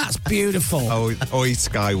 Now that's beautiful. He's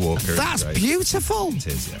Skywalker. That's beautiful. It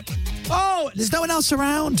is, yeah. Oh, there's no one else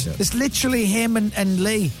around. Yeah. It's literally him and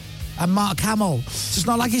Lee and Mark Hamill. So it's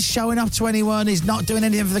not like he's showing up to anyone. He's not doing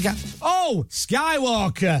anything for the guy. Oh,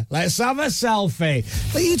 Skywalker, let's have a selfie.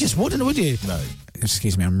 But you just wouldn't, would you? No.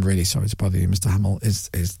 Excuse me, I'm really sorry to bother you, Mr. Hamill.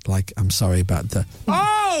 Is like, I'm sorry about the...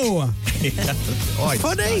 Oh!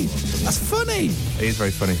 Funny! That's funny! It is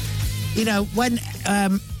very funny.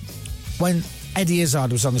 When Eddie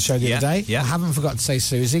Izzard was on the show the other day, I haven't forgot to say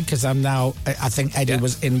Susie, because I think Eddie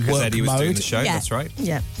was in work Eddie was mode. doing the show, that's right.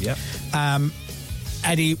 Yeah. Yeah.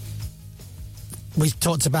 Eddie... We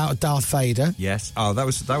talked about Darth Vader. Yes. Oh, that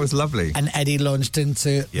was lovely. And Eddie launched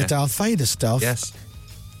into the Darth Vader stuff. Yes.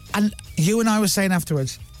 And you and I were saying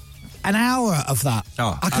afterwards, an hour of that.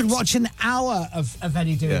 Oh, I could watch an hour of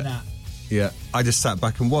Eddie doing that. Yeah, I just sat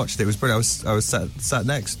back and watched. It was brilliant. I was sat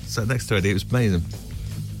next to Eddie. It was amazing.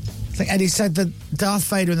 I think Eddie said that Darth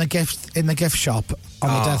Vader in the gift shop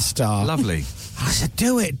on the Death Star. Lovely. I said,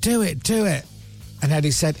 do it. And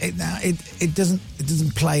Eddie said, it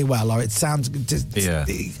doesn't play well, or it sounds. Yeah. I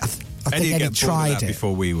think Eddie tried it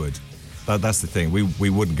before we would. That's the thing. We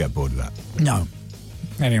wouldn't get bored of that. No.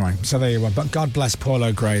 Anyway, so there you were. But God bless Paul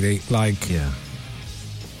O'Grady.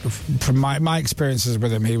 From my experiences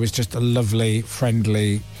with him, he was just a lovely,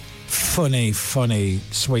 friendly, funny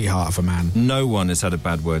sweetheart of a man. No one has had a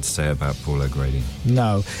bad word to say about Paul O'Grady.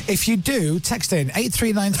 No. If you do, text in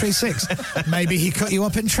 83936. Maybe he cut you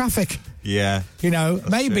up in traffic. Yeah.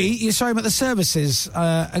 Maybe you saw him at the services,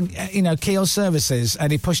 Keel Services,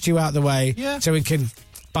 and he pushed you out the way so he could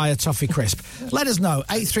buy a toffee crisp. Let us know,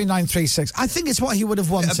 83936. I think it's what he would have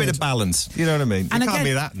wanted. A bit of balance, you know what I mean? And it can't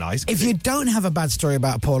be that nice. If you don't have a bad story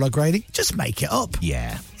about Paul O'Grady, just make it up.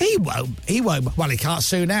 Yeah. He won't. Well, he can't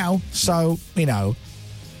sue now, so,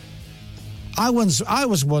 I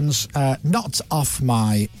was once knocked off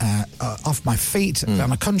my feet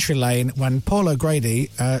on a country lane when Paul O'Grady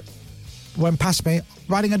went past me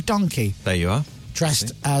riding a donkey. There you are.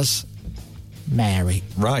 Dressed as Mary.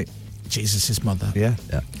 Right. Jesus' mother. Yeah.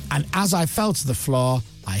 And as I fell to the floor,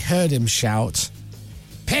 I heard him shout,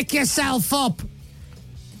 "Pick yourself up,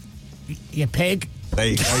 you pig." There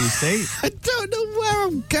you go, you see? I don't know where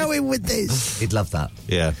I'm going with this. He'd love that.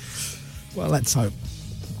 Yeah. Well, let's hope.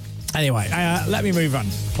 Anyway, let me move on.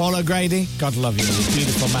 Paul O'Grady, God love you.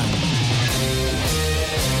 Beautiful man.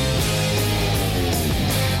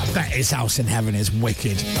 I bet his house in heaven is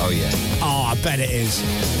wicked. Oh, yeah. Oh, I bet it is.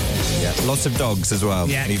 Yeah, lots of dogs as well.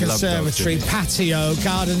 Yeah, And he loved dogs, conservatory, didn't he? patio,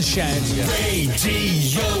 garden shed.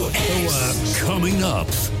 Radio X. Coming up,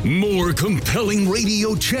 more compelling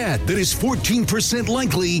radio chat that is 14%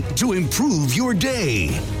 likely to improve your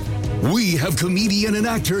day. We have comedian and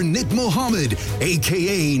actor Nick Mohammed,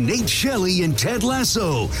 a.k.a. Nate Shelley and Ted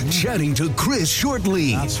Lasso, chatting to Chris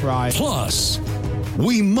shortly. That's right. Plus,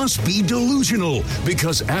 we must be delusional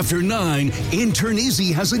because after 9, intern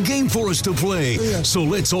Izzy has a game for us to play. So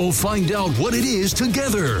let's all find out what it is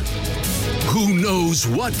together. Who knows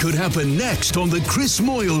what could happen next on the Chris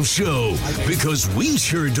Moyle Show? Because we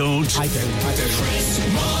sure don't. I do. Chris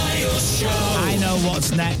Moyle Show. I know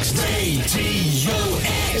what's next. Radio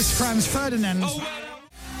X. It's Franz Ferdinand.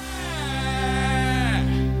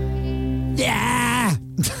 Yeah.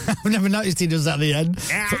 I've never noticed he does that at the end.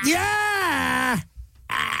 Yeah.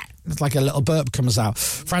 It's like a little burp comes out.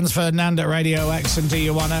 Franz Ferdinand at Radio X, and do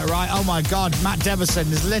you want it? Right, oh my God, Matt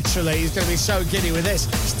Devison is literally, he's going to be so giddy with this.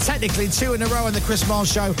 It's technically 2 in a row on the Chris Moyle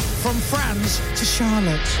Show, from Franz to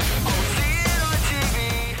Charlotte.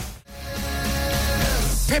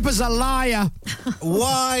 Pippa's a liar.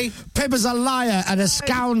 Why? Pippa's a liar and a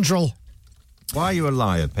scoundrel. Why are you a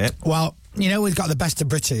liar, Pip? Well, you know, we've got the best of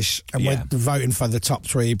British, and we're voting for the top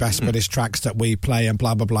 3 best British tracks that we play and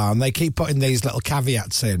blah, blah, blah. And they keep putting these little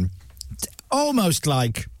caveats in, almost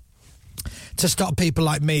like to stop people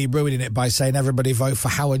like me ruining it by saying everybody vote for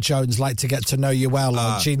Howard Jones, Like to Get to Know You Well,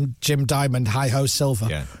 or Jim Diamond, Hi Ho Silver.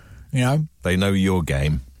 Yeah. You know? They know your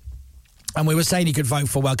game. And we were saying you could vote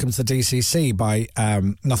for Welcome to the DCC by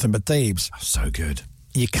Nothing But Thieves. Oh, so good.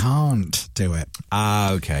 You can't do it.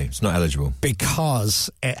 Ah, okay. It's not eligible. Because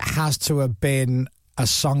it has to have been a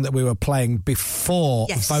song that we were playing before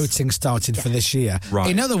voting started for this year.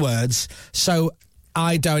 Right. In other words, so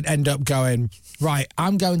I don't end up going, right,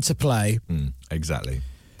 I'm going to play... exactly.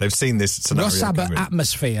 They've seen this scenario. Ross Abbott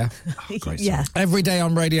Atmosphere. Great song. Every day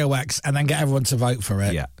on Radio X, and then get everyone to vote for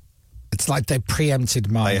it. Yeah. It's like they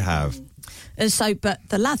preempted mine. They have. And so, but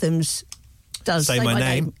the Lathams does Say My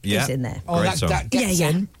Name. is in there. Oh, Great song. that gets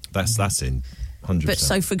in. That's in. 100%. But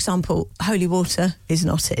so, for example, Holy Water is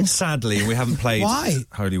not in. Sadly, we haven't played Why?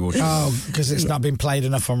 Holy Water. Oh, because it's not been played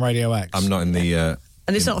enough on Radio X. I'm not in the... and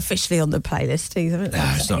it's not officially on the playlist either.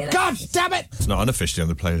 No, it's not. God damn it! It's not unofficially on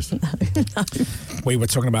the playlist. We were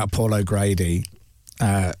talking about Paul O'Grady,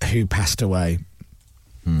 who passed away,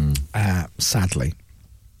 sadly.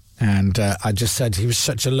 And I just said he was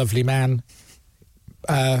such a lovely man.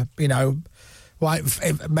 You know, why?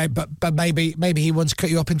 But maybe he once cut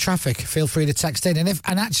you up in traffic. Feel free to text in.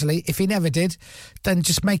 And actually, if he never did, then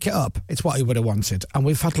just make it up. It's what he would have wanted. And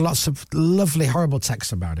we've had lots of lovely, horrible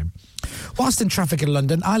texts about him. Whilst in traffic in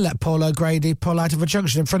London, I let Paul O'Grady pull out of a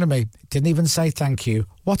junction in front of me. Didn't even say thank you.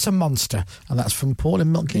 What a monster! And that's from Paul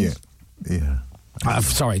in Milton Keynes. Yeah.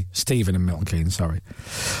 Sorry, Stephen in Milton Keynes, sorry.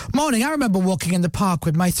 Morning, I remember walking in the park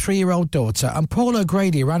with my 3-year-old daughter, and Paul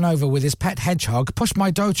O'Grady ran over with his pet hedgehog, pushed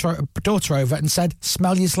my daughter over and said,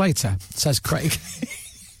 "Smell yous later," says Craig.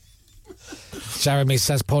 Jeremy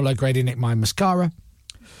says, Paul O'Grady nicked my mascara.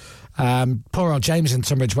 Poor old James in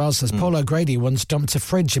Tunbridge Wells says, Paul O'Grady once dumped a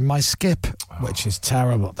fridge in my skip, which is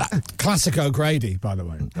terrible. Classic O'Grady, by the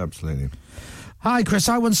way. Absolutely. Hi, Chris.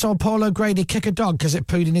 I once saw Paul O'Grady kick a dog because it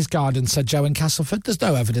pooed in his garden, said Joe in Castleford. There's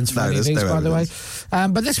no evidence for any of these, by the way.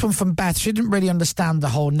 But this one from Beth, she didn't really understand the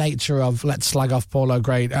whole nature of let's slag off Paul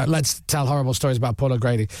O'Grady. Let's tell horrible stories about Paul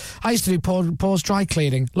O'Grady. I used to do Paul's dry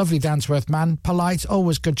cleaning. Lovely, down-to-earth man. Polite,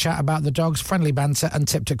 always good chat about the dogs, friendly banter, and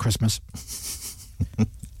tipped at Christmas.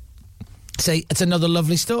 See, it's another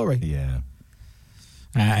lovely story. Yeah.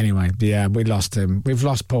 Anyway, yeah, we lost him. We've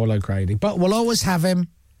lost Paul O'Grady. But we'll always have him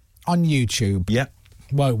on YouTube. Yep.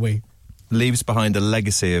 Won't we? Leaves behind a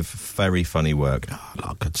legacy of very funny work. Oh, a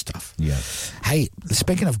lot of good stuff. Yeah. Hey,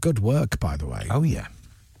 speaking of good work, by the way. Oh, yeah.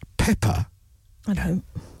 Pippa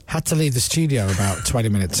had to leave the studio about 20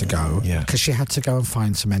 minutes ago. Yeah. Because she had to go and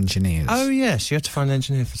find some engineers. Oh, yeah. She had to find an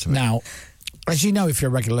engineer for something. Now, as you know, if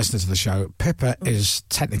you're a regular listener to the show, Pippa is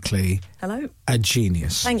technically a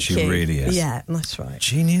genius. Thank you. She really is. Yeah, that's right.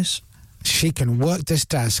 Genius. She can work this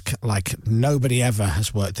desk like nobody ever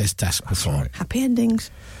has worked this desk before. Right. Happy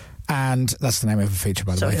endings. And that's the name of a feature,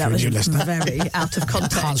 by the way, if you're a new listener. Very out of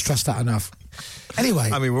context. Can't stress that enough.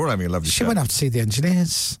 Anyway. I mean, we're all having a lovely She show. went up to see the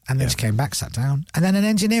engineers, and then she came back, sat down, and then an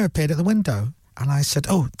engineer appeared at the window, and I said,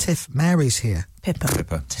 "Oh, Tiff, Mary's here."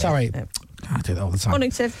 Pippa. Sorry. I do that all the time.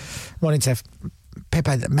 Morning, Tiff. Morning, Tiff.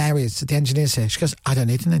 Pippa, Mary, the engineer's here. She goes, "I don't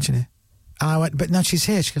need an engineer." And I went, but no, she's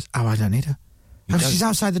here. She goes, oh, I don't need her. Oh, she's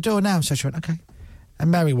outside the door now. So she went, okay.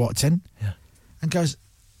 And Mary walked in and goes,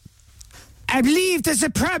 I believe there's a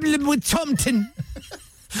problem with Tomton.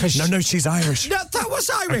 No, she's Irish. No, that was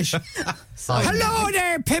Irish. Hello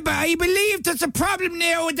there, Pippa. I believe there's a problem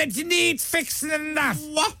now that you need fixing and that.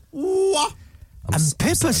 What? And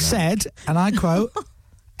Pippa said, and I quote,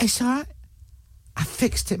 it's all right. I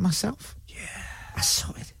fixed it myself. Yeah. I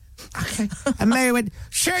saw it. Okay. And Mary went,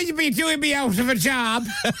 sure you'd be doing me out of a job.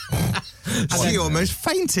 She almost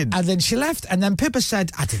fainted. And then she left. And then Pippa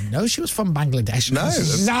said, I didn't know she was from Bangladesh. No,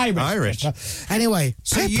 she's Irish. Anyway,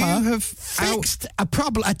 so Pippa you have fixed a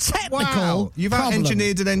problem, a technical Wow. You've problem.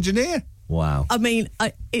 out-engineered an engineer. Wow. I mean,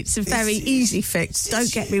 it's a very easy fix.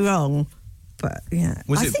 Don't get me wrong. But, yeah,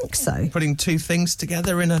 I think so. Putting two things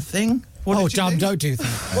together in a thing? Dom, don't do that.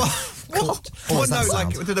 What? Well, no, like,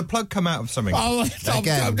 did a plug come out of something? Oh, Dom,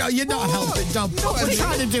 no, you're not helping, Dom. We're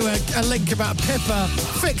trying to do a link about Pippa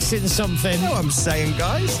fixing something. You know what I'm saying,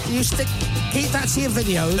 guys? Keep that to your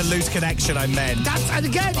videos. The loose connection I meant. And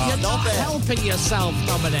again, you're not helping yourself,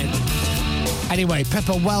 Dominic. Anyway,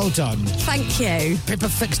 Pippa, well done. Thank you. Pippa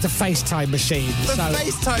fixed the FaceTime machine. The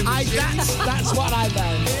FaceTime machine? That's what I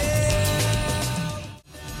meant.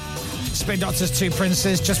 Spin Doctors, Two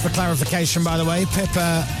Princes. Just for clarification, by the way,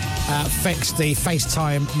 Pippa fixed the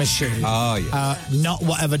FaceTime machine. Oh, yeah. Not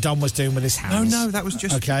whatever Dom was doing with his hands. No, that was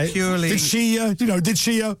just purely... Did she, Did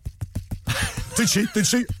she?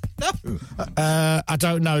 No. I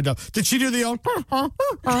don't know, no. Did she do the old... I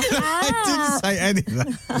didn't say any of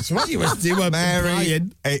that. That's what you were Mary,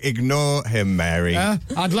 ignore him, Mary.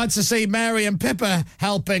 I'd like to see Mary and Pippa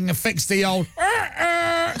helping fix the old...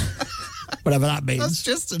 whatever that means. That's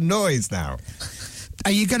just a noise now.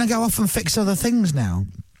 Are you going to go off and fix other things now?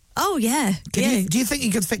 Oh, yeah. Do you think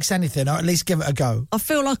you could fix anything, or at least give it a go? I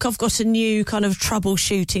feel like I've got a new kind of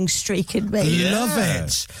troubleshooting streak in me. Love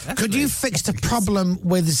it. Could you fix the problem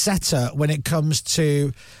with Zeta when it comes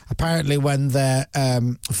to, apparently, when they're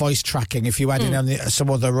voice tracking, if you add in on some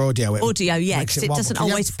other audio? Audio, yeah, because it doesn't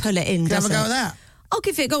always pull it in, does it? Have a go with that? I'll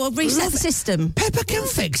give it a go. I'll reset the system. Pippa can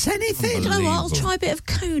fix anything. You know what? I'll try a bit of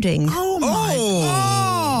coding. Oh, my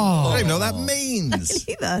God. I don't even know what that means.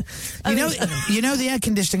 Either. You know the air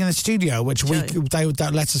conditioning in the studio, which they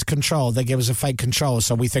don't let us control. They give us a fake control,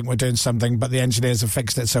 so we think we're doing something, but the engineers have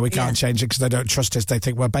fixed it, so we can't change it because they don't trust us. They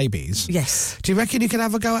think we're babies. Yes. Do you reckon you could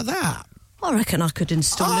have a go at that? I reckon I could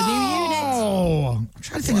install a new unit. Oh, I'm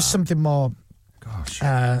trying to think of something more...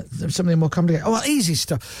 something more complicated. Oh, well, easy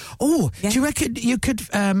stuff. Oh, do you reckon you could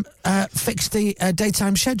fix the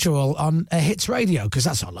daytime schedule on Hits Radio? Because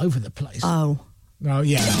that's all over the place. Oh,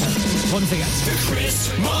 yeah. One thing. The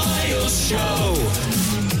Chris Miles Show.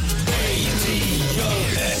 Radio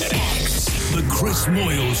X. The Chris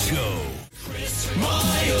Moyle Show. Chris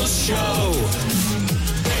Miles Show.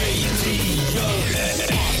 Radio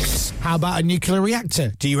X. How about a nuclear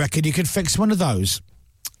reactor? Do you reckon you could fix one of those?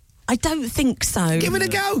 I don't think so. Give it a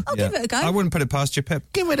go. I'll give it a go. I wouldn't put it past you, Pip.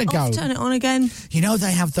 Give it a go. Turn it on again. You know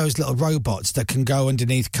they have those little robots that can go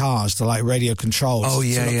underneath cars to like radio controls. Oh,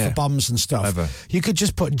 yeah, to look yeah. for bombs and stuff. Clever. You could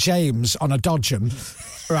just put James on a Dodgem,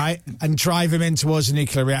 right, and drive him in towards a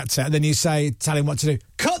nuclear reactor, and then you tell him what to do.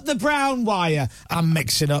 Cut the brown wire. I'm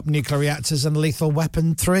mixing up nuclear reactors and Lethal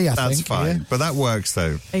Weapon 3, I think. That's fine. Yeah. But that works,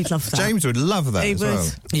 though. He'd love that. James would love that as well.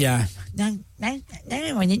 Yeah.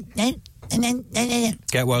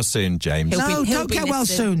 Get well soon, James. Don't get well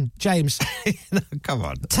soon, James. No, come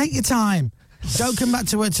on. Take your time. Don't come back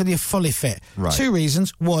to work till you're fully fit. Right. 2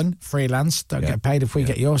 reasons. 1, freelance. Don't get paid if we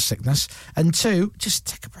get your sickness. And 2, just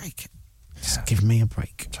take a break. Just give me a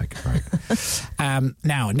break. Take a break.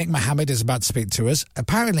 Now, Nick Mohammed is about to speak to us.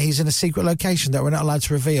 Apparently, he's in a secret location that we're not allowed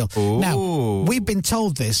to reveal. Ooh. Now, we've been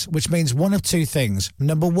told this, which means one of 2 things.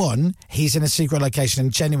 Number 1, he's in a secret location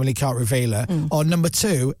and genuinely can't reveal it. Or number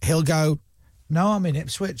 2, he'll go, no, I'm in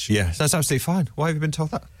Ipswich. Yeah, that's absolutely fine. Why have you been told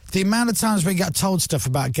that? The amount of times we get told stuff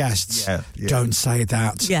about guests, don't say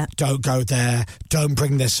that, don't go there, don't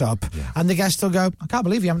bring this up. Yeah. And the guest will go, I can't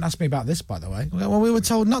believe you haven't asked me about this, by the way. Well, we were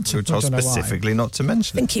told not to. We were told specifically not to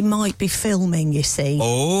mention it. I think he might be filming, you see.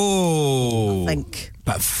 Oh. I think.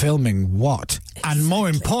 But filming what? Exactly. And more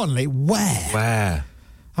importantly, where? Where?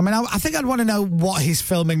 I mean, I think I'd want to know what he's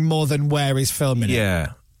filming more than where he's filming it.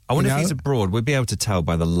 Yeah. I wonder if he's abroad. We'd be able to tell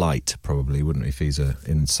by the light, probably, wouldn't we, if he's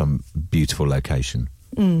in some beautiful location.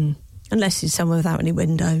 Unless he's somewhere without any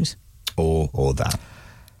windows. Or that.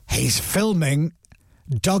 He's filming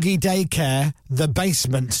Doggy Daycare, The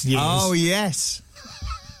Basement Years. Oh, yes.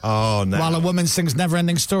 Oh, no. While a woman sings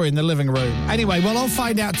Never-Ending Story in the living room. Anyway, we'll all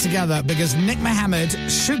find out together because Nick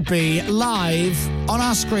Mohammed should be live on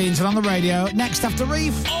our screens and on the radio next after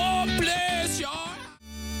Reef. Oh, play!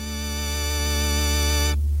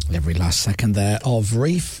 every last second there of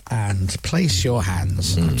Reef and Place Your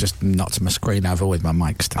Hands. I've just knocked my screen over with my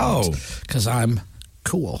mic stand because I'm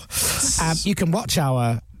cool. You can watch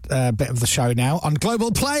our bit of the show now on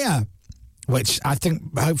Global Player, which I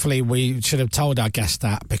think hopefully we should have told our guest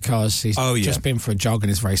that because he's just been for a jog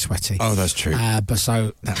and is very sweaty. Oh, that's true. But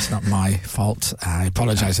so that's not my fault. I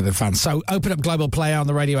apologise to the fans. So open up Global Player on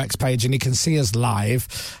the Radio X page and you can see us live.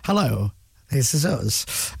 Hello, this is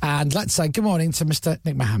us. And let's say good morning to Mr.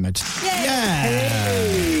 Nick Mohammed. Yeah.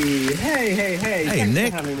 Hey, Thanks Nick.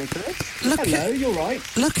 for having me for this. Hello, you're right.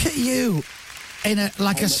 Look at you in a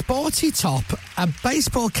sporty top, a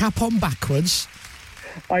baseball cap on backwards.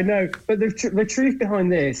 I know, but the truth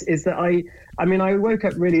behind this is that I woke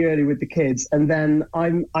up really early with the kids, and then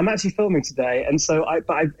I'm actually filming today, and so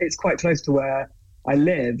it's quite close to where I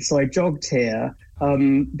live, so I jogged here,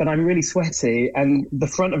 but I'm really sweaty, and the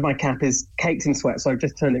front of my cap is caked in sweat, so I've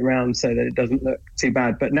just turned it around so that it doesn't look too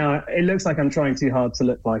bad. But now it looks like I'm trying too hard to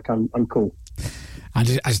look like I'm cool. I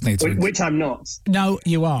just need to... Which I'm not. No,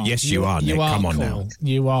 you are. Yes, you are, Nick. Come on cool. now.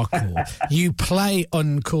 You are cool. You play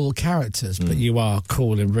uncool characters, but you are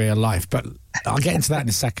cool in real life. But I'll get into that in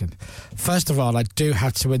a second. First of all, I do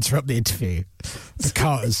have to interrupt the interview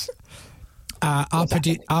because our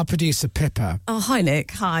producer, Pippa... Oh, hi,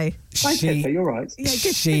 Nick. Hi. Hi, Pippa. You're right. Yeah,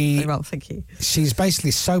 good. Well, thank you. She's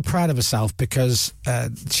basically so proud of herself because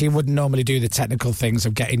she wouldn't normally do the technical things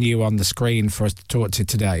of getting you on the screen for us to talk to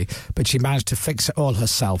today, but she managed to fix it all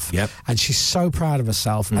herself. Yep. And she's so proud of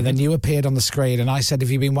herself. And then you appeared on the screen and I said,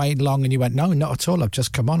 have you been waiting long? And you went, no, not at all. I've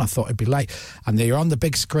just come on. I thought it'd be late. And then you're on the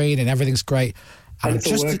big screen and everything's great. I've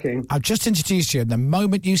just introduced you, and the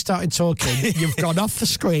moment you started talking, you've gone off the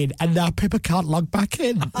screen, and now Pippa can't log back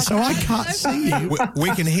in, so I can't see you.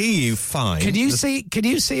 We can hear you fine. Can you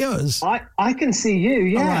see us? I can see you.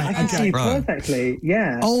 Yeah, right, I can see you perfectly.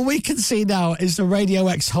 Yeah. All we can see now is the Radio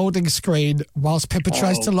X holding screen whilst Pippa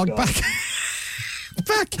tries to log back.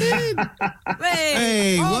 Back in.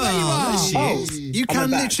 Hey, you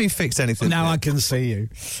can literally fix anything. Now I can see you.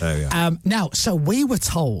 There we are. Now, so we were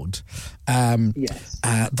told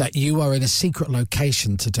that you are in a secret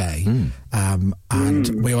location today,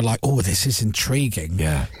 and we were like, "Oh, this is intriguing."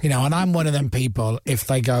 Yeah, Mm-hmm. and I'm one of them people. If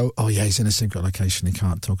they go, "Oh, yeah, he's in a secret location, he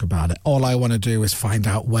can't talk about it," all I want to do is find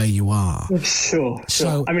out where you are. Sure.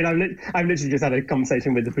 So, I mean, I've literally just had a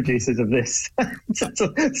conversation with the producers of this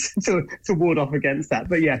to ward off against that.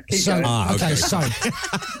 But yeah, keep going. Okay,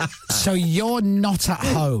 so you're not at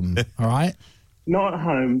home, all right? Not at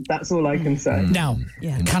home. That's all I can say. Now,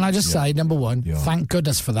 can I just say, number one, thank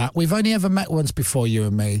goodness for that. We've only ever met once before, you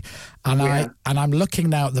and me, and I'm looking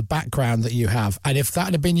now at the background that you have, and if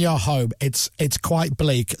that had been your home, it's quite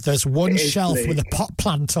bleak. There's one shelf with a pot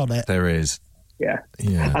plant on it. There is. Yeah.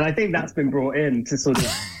 And I think that's been brought in to sort of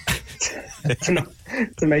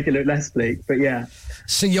to make it look less bleak. But yeah.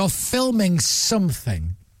 So you're filming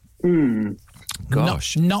something.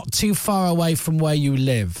 Gosh. Not too far away from where you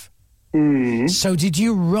live. So did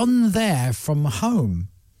you run there from home?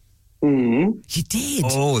 You did.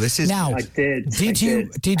 Oh, this is... Now, I did. Did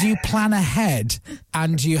you plan ahead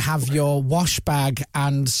and you have your wash bag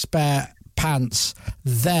and spare pants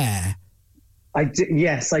there? I do.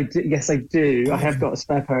 Yes, I do. Yes, I do. I have got a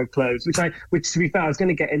spare pair of clothes, which to be fair, I was going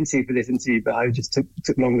to get into for this interview, but I just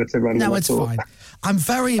took longer to run. No, it's fine. I'm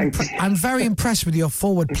very impressed with your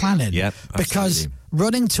forward planning. Yep, because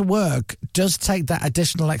running to work does take that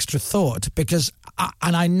additional extra thought. Because,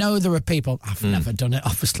 and I know there are people, I've never done it,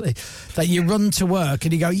 obviously, that you run to work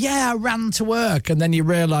and you go, yeah, I ran to work, and then you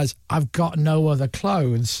realise I've got no other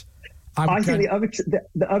clothes. I think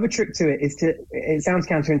the other trick to it is it sounds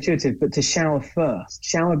counterintuitive, but to shower first.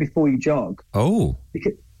 Shower before you jog. Oh.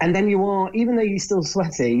 And then even though you're still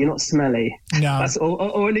sweaty, you're not smelly. No.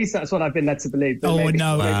 Or at least that's what I've been led to believe. Oh,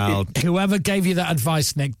 no. Wow. Whoever gave you that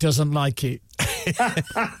advice, Nick, doesn't like it.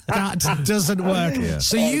 That doesn't work. Yeah.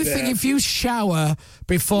 So you think if you shower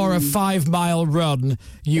before a 5-mile run,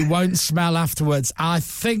 you won't smell afterwards? I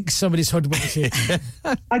think somebody's hoodwinked you.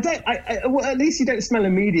 Well, at least you don't smell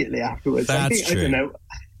immediately afterwards. That's true. I don't know.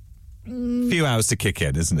 Few hours to kick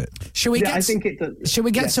in, isn't it? Should we get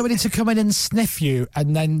somebody to come in and sniff you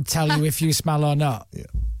and then tell you if you smell or not?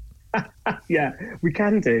 Yeah, we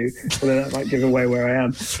can do. Although that might give away where I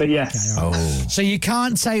am. But yes. Okay, right. So you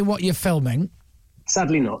can't say what you're filming?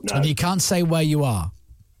 Sadly not, no. And you can't say where you are?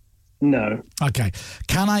 No. Okay.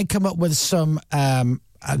 Can I come up with some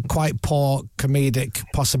quite poor comedic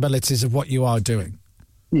possibilities of what you are doing?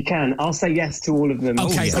 You can. I'll say yes to all of them.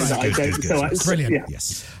 Okay, brilliant. Yeah.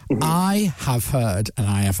 Yes. I have heard, and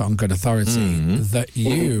I have on good authority, that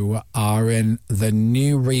you are in the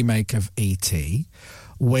new remake of E.T.,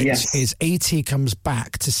 which is E.T. comes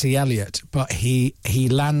back to see Elliot, but he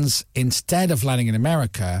lands, instead of landing in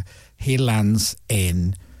America, he lands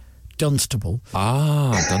in Dunstable.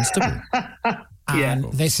 Dunstable. And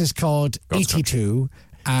this is called ET2,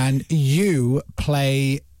 and you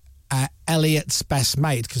play Elliot's best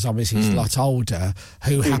mate, because obviously he's a lot older,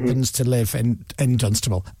 who happens to live in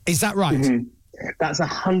Dunstable. Is that right? That's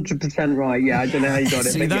 100% right. Yeah, I don't know how you got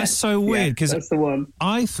it. See, but that's so weird, because that's the one.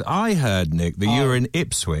 I heard, Nick, that you were in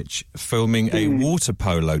Ipswich filming a water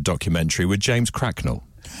polo documentary with James Cracknell.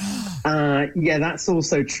 Yeah, that's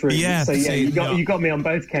also true. Yeah, so you got me on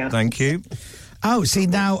both counts. Thank you. Oh, see,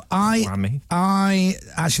 now I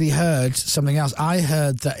actually heard something else. I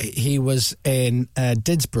heard that he was in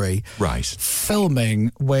Didsbury, right,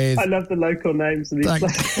 filming with. I love the local names of these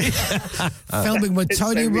places. Filming with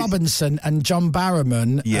Tony Robinson and John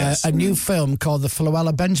Barrowman, a new film called The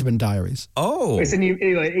Floella Benjamin Diaries. Oh, it's a new.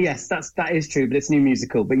 Yes, that is true, but it's a new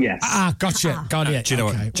musical. But yes, gotcha, got it. Do you know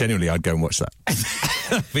what? Genuinely, I'd go and watch that.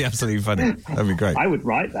 That'd be absolutely funny. That'd be great. I would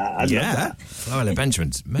write that. I'd love that. Floella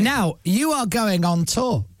Benjamin's. Now you are going on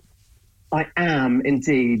tour. I am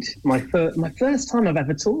indeed. My first time I've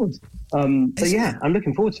ever toured. So yeah, I'm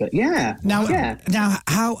looking forward to it. Yeah. Now,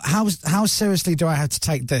 how seriously do I have to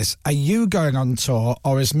take this? Are you going on tour,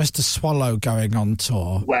 or is Mr. Swallow going on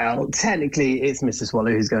tour? Well, technically, it's Mr.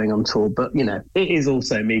 Swallow who's going on tour, but you know, it is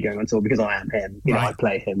also me going on tour because I am him. You know, I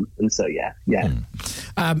play him, and so yeah.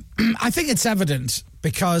 I think it's evident.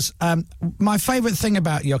 Because my favourite thing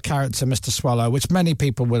about your character, Mr. Swallow, which many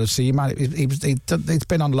people will have seen, he's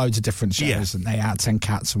been on loads of different shows, and they had 10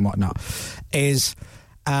 Cats and whatnot, is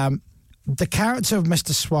the character of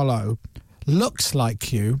Mr. Swallow looks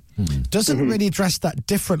like you, doesn't really dress that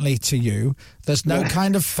differently to you. There's no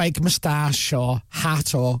kind of fake moustache or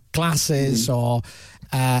hat or glasses or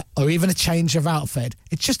even a change of outfit.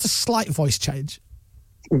 It's just a slight voice change.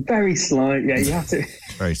 Very slight, yeah. You have to.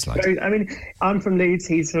 Very slight. I mean, I'm from Leeds.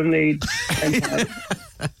 He's from Leeds. And,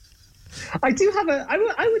 I do have a.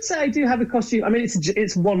 I would say I do have a costume. I mean,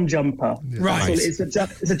 it's one jumper. Right. It's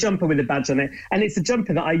a jumper with a badge on it, and it's a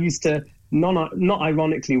jumper that I used to not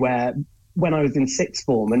ironically wear when I was in sixth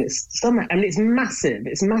form, and it's massive.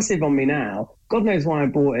 It's massive on me now. God knows why I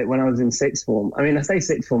bought it when I was in sixth form. I mean, I say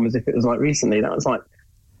sixth form as if it was like recently. That was like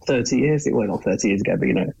 30 years, well, not 30 years ago, but,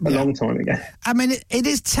 you know, a long time ago. I mean, it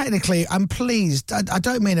is technically, I'm pleased, I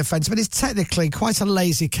don't mean offence, but it's technically quite a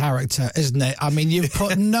lazy character, isn't it? I mean, you've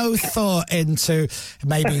put no thought into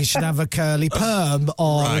maybe you should have a curly perm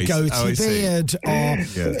or a goatee beard.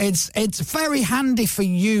 It's very handy for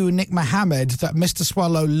you, Nick Mohammed, that Mr.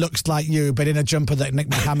 Swallow looks like you, but in a jumper that Nick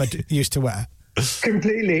Mohammed used to wear.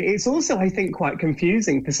 Completely. It's also, I think, quite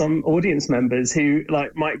confusing for some audience members who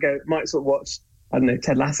might sort of watch, I don't know,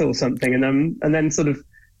 Ted Lasso or something, and then sort of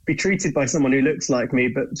be treated by someone who looks like me,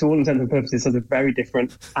 but to all intents and purposes has a very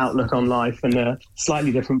different outlook on life and a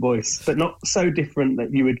slightly different voice, but not so different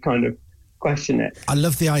that you would kind of question it. I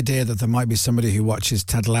love the idea that there might be somebody who watches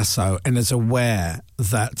Ted Lasso and is aware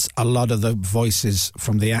that a lot of the voices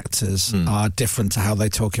from the actors are different to how they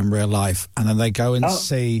talk in real life, and then they go and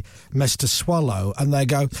see Mr. Swallow and they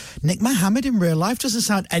go, Nick Mohammed in real life doesn't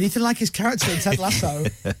sound anything like his character in Ted Lasso.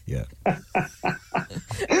 Yeah.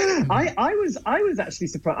 I was actually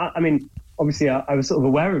surprised. I mean, obviously I was sort of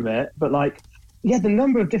aware of it, but the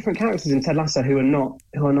number of different characters in Ted Lasso who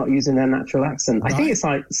are not using their natural accent. I think it's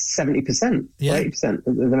like 70% or 80%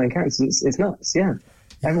 of the main characters. It's nuts. Yeah,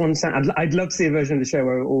 everyone. I'd love to see a version of the show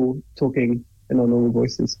where we're all talking in our normal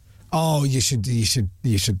voices. Oh, you should.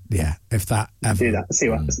 Yeah, if that ever. Do that. See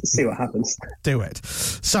what happens. Do it.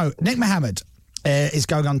 So Nick Mohammed is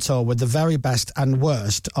going on tour with the very best and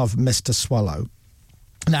worst of Mr. Swallow.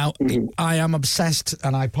 Now, I am obsessed,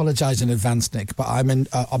 and I apologise in advance, Nick, but I'm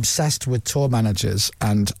obsessed with tour managers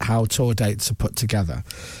and how tour dates are put together.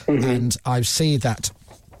 And I see that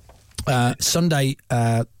Sunday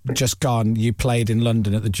just gone, you played in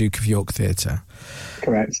London at the Duke of York Theatre.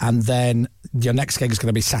 Correct. And then your next gig is going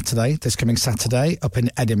to be Saturday, this coming Saturday, up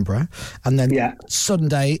in Edinburgh. And then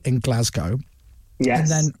Sunday in Glasgow. Yes.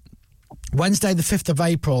 And then Wednesday, the 5th of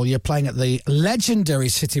April, you're playing at the legendary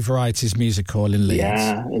City Varieties Music Hall in Leeds.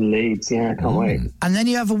 Yeah, in Leeds. Yeah, I can't wait. And then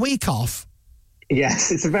you have a week off.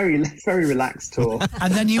 Yes, it's a very, very relaxed tour.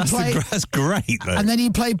 And then you play... That's great, though. And then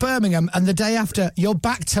you play Birmingham, and the day after, you're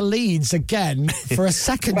back to Leeds again for a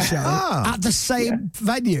second show at the same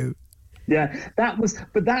venue. Yeah, that's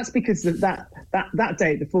because that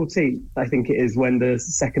date, the 14th, I think it is, when the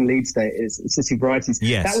second Leeds date is City Varieties.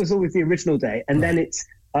 Yes. That was always the original date, and then it's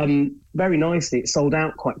very nicely, it sold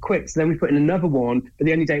out quite quick. So then we put in another one, but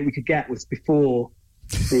the only date we could get was before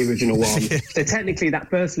the original one. So technically, that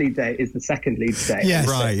first Leeds date is the second Leeds date. Yes.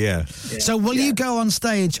 Right, yeah. So will you go on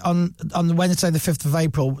stage on Wednesday the 5th of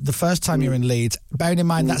April, the first time you're in Leeds? Bearing in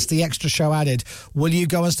mind that's the extra show added. Will you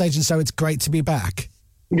go on stage and so it's great to be back?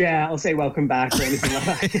 Yeah, I'll say welcome back or anything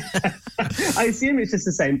like that. I assume it's just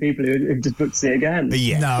the same people who've just booked to see it again.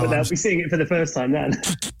 Yeah. No, but they'll be seeing it for the first time then.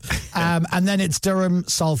 And then it's Durham,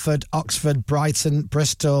 Salford, Oxford, Brighton,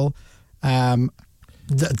 Bristol, the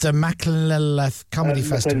Macleleth Comedy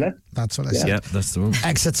Festival. That's what I said. Yeah, that's the one.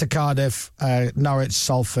 Exeter, Cardiff, Norwich,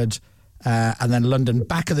 Salford, and then London.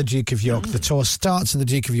 Back of the Duke of York. The tour starts at the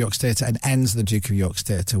Duke of York's Theatre and ends at the Duke of York's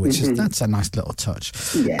Theatre, which is that's a nice little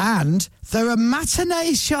touch. Yeah. And there are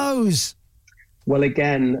matinee shows. Well,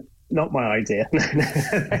 again, not my idea.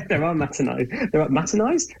 There are matinees. There are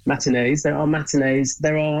matinees. There are matinees.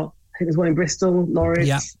 There are. I think there's one in Bristol, Norwich,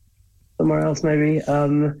 somewhere else maybe.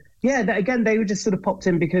 Again, they were just sort of popped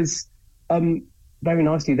in because very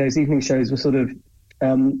nicely those evening shows were sort of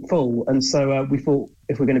full, and so we thought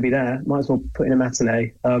if we're going to be there, might as well put in a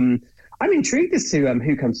matinee. I'm intrigued as to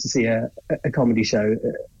who comes to see a comedy show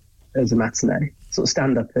as a matinee, sort of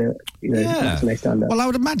stand-up, matinee stand-up. Well, I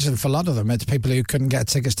would imagine for a lot of them, it's people who couldn't get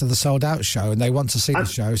tickets to the sold-out show and they want to see the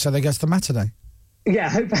show, so they go to the matinee.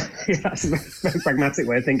 Yeah, that's a very pragmatic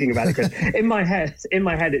way of thinking about it. Chris. In my head,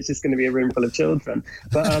 it's just going to be a room full of children.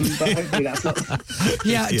 But hopefully that's not.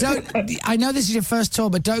 Yeah, I know this is your first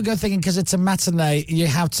tour, but don't go thinking because it's a matinee you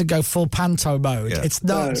have to go full panto mode. Yeah. It's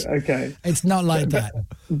not. No, okay. It's not like that.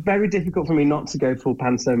 Very difficult for me not to go full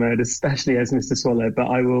panto mode, especially as Mr. Swallow. But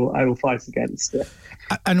I will fight against it.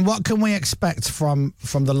 And what can we expect from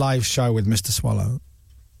the live show with Mr. Swallow?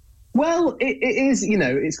 Well, it is,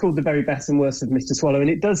 it's called The Very Best and Worst of Mr. Swallow, and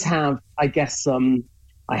it does have, I guess,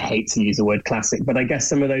 I hate to use the word classic, but I guess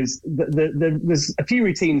some of those, there's a few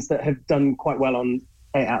routines that have done quite well on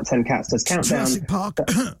 8 out of 10 Cats Does Countdown. Jurassic Park.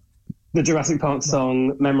 The Jurassic Park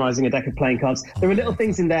song, memorising a deck of playing cards. There are little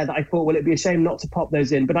things in there that I thought, well, it'd be a shame not to pop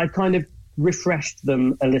those in, but I kind of refreshed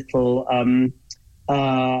them a little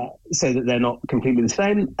so that they're not completely the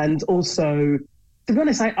same, and also... To be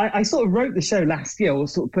honest, I sort of wrote the show last year, or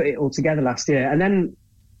sort of put it all together last year, and then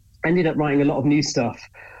ended up writing a lot of new stuff.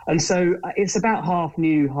 And so it's about half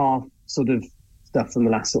new, half sort of stuff from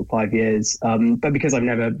the last sort of 5 years. But because I've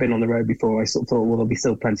never been on the road before, I sort of thought, well, there'll be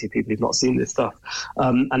still plenty of people who've not seen this stuff.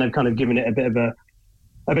 And I've kind of given it a bit of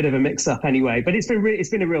a mix up anyway. But it's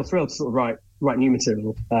been a real thrill to sort of write new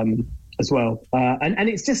material as well. And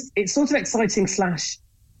it's sort of exciting /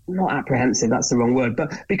 not apprehensive, that's the wrong word,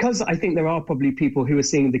 but because I think there are probably people who are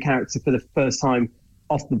seeing the character for the first time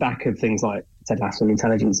off the back of things like Ted Lasso and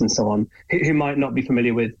Intelligence and so on, who might not be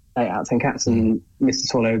familiar with 8 out of 10 Cats and Mr.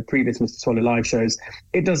 Swallow, previous Mr. Swallow live shows,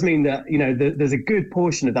 it does mean that, there's a good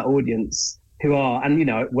portion of that audience who are, and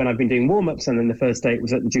when I've been doing warm-ups and then the first date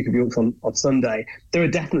was at the Duke of York's on Sunday, there are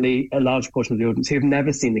definitely a large portion of the audience who have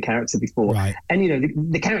never seen the character before. Right.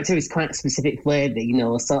 And, the character is quite specific word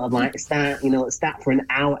that, sort of like start, start for an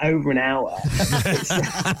hour, over an hour.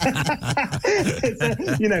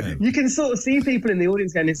 You can sort of see people in the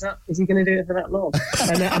audience going, is he going to do it for that long?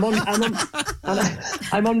 And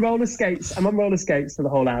I'm on roller skates. I'm on roller skates for the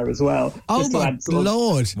whole hour as well. Oh my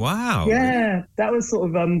Lord. Wow. Yeah, that was sort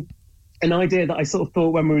of... an idea that I sort of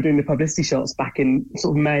thought when we were doing the publicity shots back in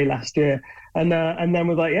sort of May last year. And then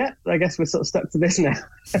we're like, yeah, I guess we're sort of stuck to this now.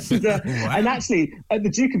 And actually, at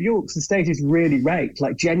the Duke of York's, the stage is really raked,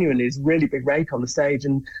 like genuinely is really big rake on the stage.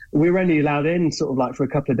 And we were only allowed in sort of like for a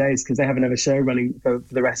couple of days because they have another show running for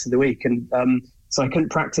the rest of the week. And so I couldn't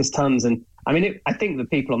practice tons. And I mean, I think the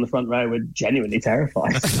people on the front row were genuinely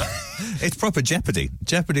terrified. It's proper Jeopardy.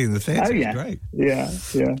 Jeopardy in the theatre. Oh, yeah. Great. Yeah.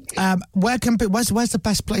 Where's the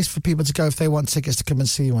best place for people to go if they want tickets to come and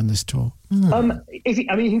see you on this tour? You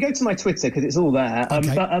can go to my Twitter because it's all there.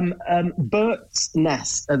 Okay. Berk's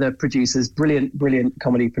Nest are the producers, brilliant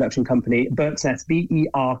comedy production company. Berk's Nest,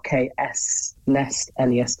 BERKS Nest,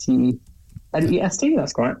 NEST. N-E-S-T,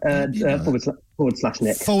 that's correct. / Nick. /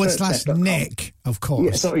 Nick, of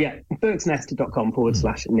course. Berksnest.com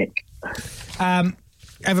 / Nick.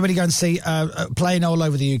 Everybody go and see playing all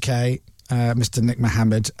over the UK, Mr. Nick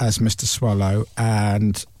Mohammed as Mr. Swallow.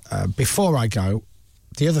 And before I go,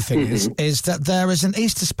 the other thing is that there is an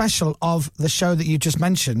Easter special of the show that you just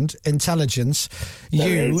mentioned, Intelligence,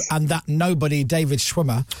 and that nobody, David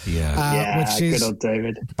Schwimmer. Which is good old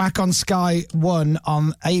David. Back on Sky 1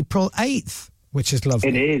 on April 8th, which is lovely.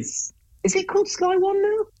 It is. Is it called Sky 1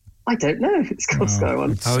 now? I don't know if it's called Sky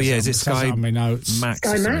One. Oh yeah, is it Sky on my notes. Max?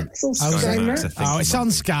 Sky Max or Sky Max? Oh, it's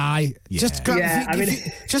on Sky. Yeah.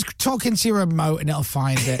 Just talk into your remote and it'll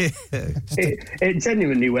find it. It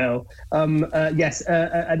genuinely will. Yes,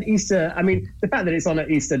 an Easter. I mean, the fact that it's on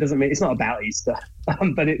at Easter doesn't mean it's not about Easter,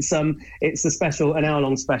 but it's a special, an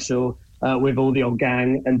hour-long special with all the old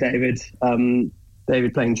gang and David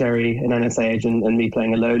playing Jerry, an NSA agent, and me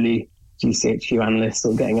playing a lowly GCHQ analyst,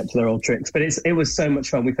 or getting up to their old tricks. But it was so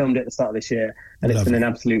much fun. We filmed it at the start of this year, and it's been an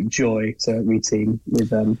absolute joy to reteam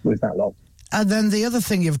with that lot. And then the other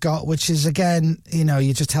thing you've got, which is, again,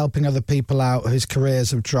 you're just helping other people out whose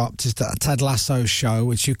careers have dropped, is that Ted Lasso show,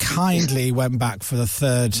 which you kindly went back for the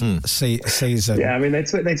third season. Yeah, I mean, they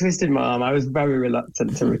twisted my arm. I was very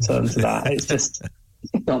reluctant to return to that. It's just...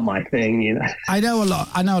 It's not my thing, I know a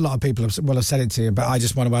lot of people will have said it to you, but I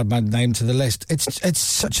just want to add my name to the list. It's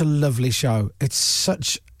such a lovely show. It's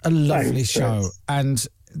such a lovely show, and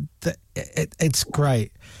it's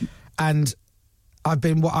great. And I've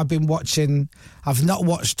been watching. I've not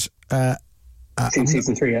watched. Seen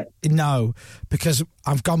season 3 yet? No, because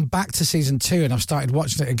I've gone back to season 2 and I've started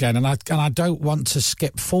watching it again, and I don't want to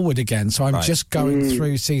skip forward again, so I'm just going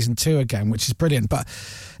through season 2 again, which is brilliant. But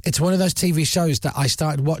it's one of those TV shows that I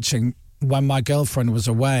started watching when my girlfriend was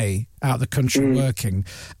away out the country working,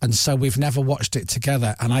 and so we've never watched it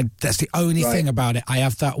together, and that's the only thing about it. I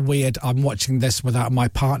have that weird I'm watching this without my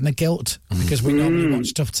partner guilt, because we normally watch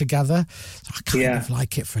stuff together, so I kind of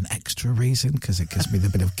like it for an extra reason, because it gives me the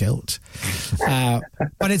bit of guilt.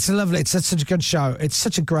 But it's such a good show. It's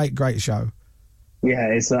such a great show.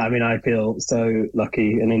 Yeah, I feel so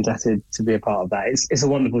lucky and indebted to be a part of that. It's a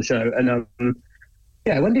wonderful show, and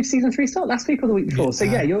yeah, when did season 3 start? Last week or the week before? So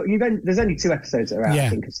there's only 2 episodes that are out, I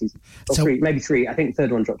think, of season 3, maybe 3. I think the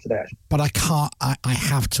third one dropped today, actually. But I can't. I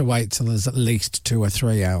have to wait till there's at least 2 or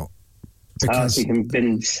 3 out. Because so you can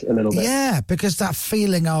binge a little bit. Yeah, because that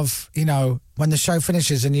feeling of when the show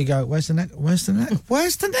finishes and you go, where's the next? Where's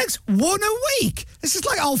the next one a week? This is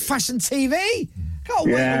like old-fashioned TV. Can't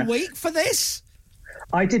wait a week for this.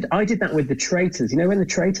 I did that with The Traitors. When The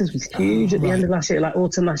Traitors was huge at the end of last year, like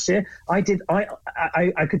autumn last year. I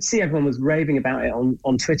could see everyone was raving about it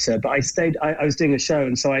on Twitter, but I was doing a show,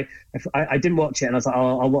 and so I didn't watch it, and I was like,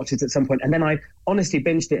 I'll watch it at some point. And then I honestly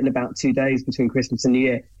binged it in about 2 days between Christmas and New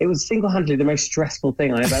Year. It was single-handedly the most stressful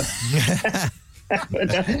thing I ever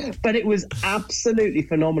but it was absolutely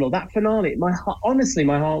phenomenal. That finale, my heart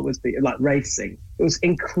was like racing. It was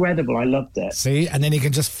incredible. I loved it. See, and then you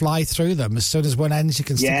can just fly through them. As soon as one ends, you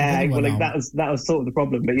can stick another one on. that was sort of the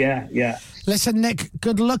problem. But yeah. Listen, Nick,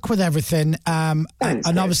 good luck with everything. Thanks,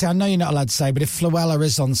 and obviously, I know you're not allowed to say, but if Fluella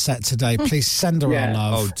is on set today, please send her our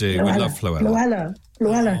love. Oh, dude, we love Fluella.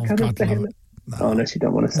 Fluella, come and say Oh, no, she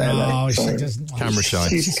don't want to say that. No, she doesn't. Camera shy.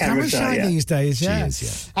 She's camera shy these days, yeah. She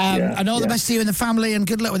is, yeah. And all the best to you and the family, and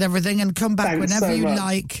good luck with everything, and come back whenever so you much.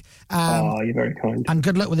 like. You're very kind. And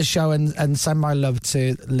good luck with the show, and send my love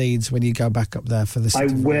to Leeds when you go back up there for the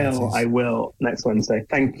I will next Wednesday.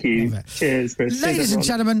 Thank you. Cheers, Chris. Ladies and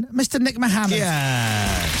gentlemen, Mr. Nick Mohammed.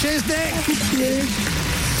 Yeah. Cheers, Nick. Cheers.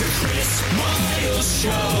 The Chris Miles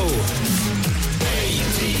Show.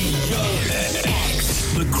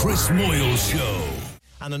 The Chris Moyle Show.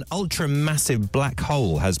 And an ultra-massive black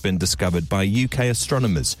hole has been discovered by UK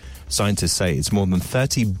astronomers. Scientists say it's more than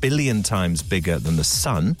 30 billion times bigger than the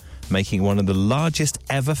Sun, making it one of the largest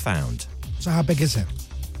ever found. So how big is it?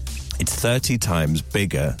 It's 30 times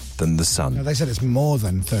bigger than the Sun. No, they said it's more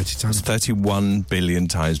than 30 times. It's 31 billion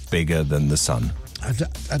times bigger than the Sun.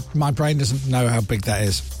 My brain doesn't know how big that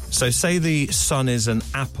is. So say the Sun is an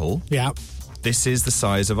apple. Yeah. This is the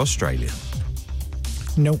size of Australia.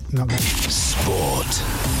 Nope, not that. Sport.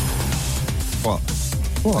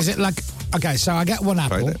 What? Is it like... Okay, so I get one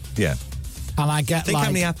apple. Yeah. And I get Think how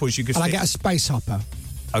many apples you could And fit. I get a space hopper.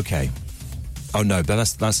 Okay. Oh, no, but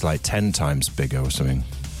that's like 10 times bigger or something.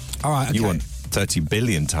 All right, okay. You want 30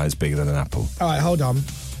 billion times bigger than an apple. All right, hold on.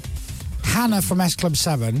 Hannah from S Club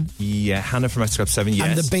 7. Yeah, Hannah from S Club 7, yes.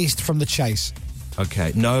 And the Beast from The Chase.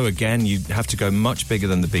 Okay. No, again, you have to go much bigger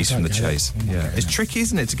than the Beast from The Chase. Yeah. It's tricky,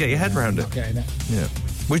 isn't it, to get your head around it? I'm not getting it. Yeah.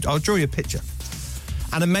 I'll draw you a picture.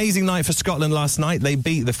 An amazing night for Scotland last night. They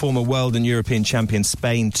beat the former world and European champion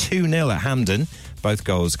Spain 2-0 at Hampden. Both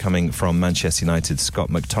goals coming from Manchester United's Scott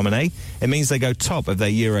McTominay. It means they go top of their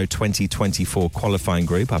Euro 2024 qualifying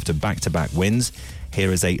group after back-to-back wins.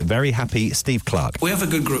 Here is a very happy Steve Clark. We have a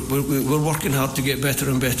good group. We're working hard to get better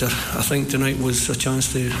and better. I think tonight was a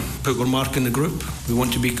chance to put our mark in the group. We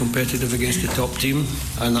want to be competitive against the top team,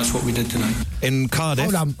 and that's what we did tonight. In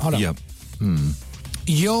Cardiff... Hold on. Yep.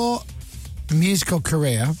 Your musical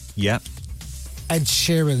career... Yep. Ed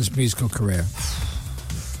Sheeran's musical career.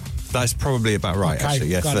 That's probably about right, Okay, actually.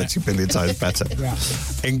 Yes, got 30 it. billion times better. Yeah.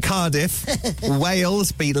 In Cardiff,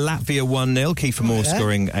 Wales beat Latvia 1-0. Kiefer Moore yeah.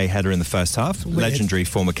 scoring a header in the first half. Weird. Legendary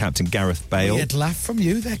former captain Gareth Bale. Weird laugh from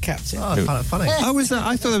you there, Captain. Oh, I found it funny. Oh, was that?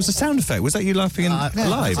 I thought that was a sound effect. Was that you laughing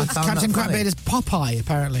live? Captain Crapbeard is Popeye,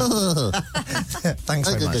 apparently. Thanks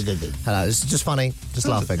very much. Hello, it's just funny, just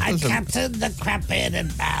laughing. I'm Captain the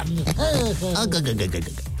Crap-Bearded Man.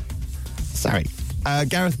 Sorry.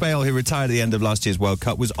 Gareth Bale, who retired at the end of last year's World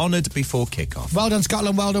Cup, was honoured before kick-off. Well done,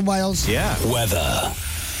 Scotland. Well done, Wales. Yeah. Weather.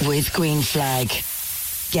 With Green Flag.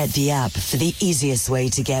 Get the app for the easiest way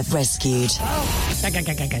to get rescued.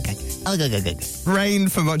 Rain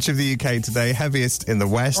for much of the UK today, heaviest in the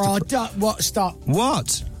west. Oh, what? Stop.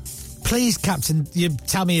 What? Please, Captain, you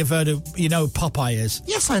tell me you've heard of, you know who Popeye is.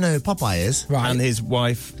 Yes, I know who Popeye is. Right. And his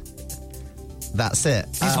wife. That's it.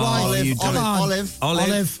 His wife.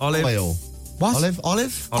 Olive oil. What?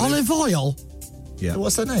 Olive oil? Yeah.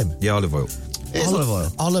 What's her name? Yeah, olive oil. It is olive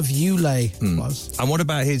oil. Olive Eulay was. And what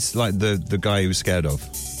about his, like, the guy he was scared of?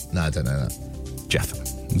 No, I don't know that. Jeff.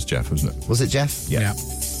 It was Jeff, wasn't it? Was it Jeff? Yeah.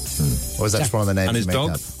 Or was that just one of the names And his you made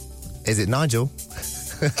dog? up? Is it Nigel?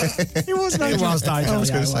 It was Nigel. It was Nigel. I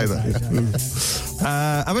was going to say Nigel.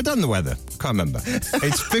 that. Have I done the weather? Can't remember.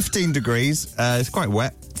 It's 15 degrees. It's quite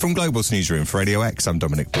wet. From Global's newsroom for Radio X, I'm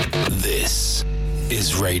Dominic. This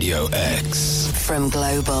is Radio X. From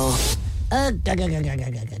Global. I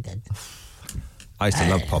used to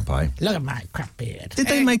love Popeye. Look at my crap beard. Did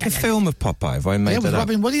they make a film of Popeye? Have I made with that up?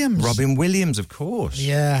 Robin Williams. Robin Williams, of course.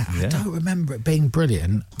 Yeah, I don't remember it being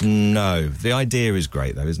brilliant. No. The idea is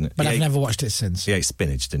great, though, isn't it? But I've never watched it since. He ate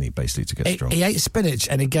spinach, didn't he, basically, to get strong? He ate spinach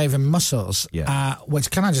and he gave him muscles. Yeah.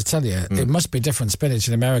 Which, can I just tell you, it must be different spinach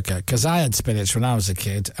in America, because I had spinach when I was a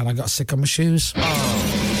kid and I got sick on my shoes. Spinach.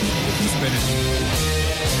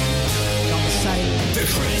 The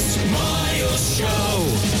Chris Miles Show.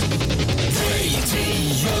 Radio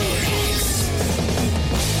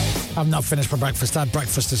X. I've not finished my breakfast. I had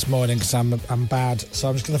breakfast this morning because I'm bad. So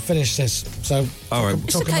I'm just going to finish this. So, all right.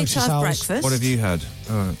 It's okay to have breakfast. What have you had?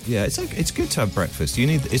 Yeah, it's good to have breakfast.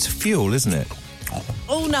 It's fuel, isn't it?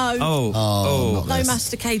 Oh, no. Oh. No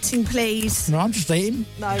masticating, please. No, I'm just eating.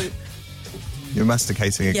 No. You're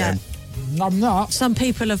masticating again. No, I'm not. Some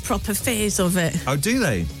people have proper fears of it. Oh, do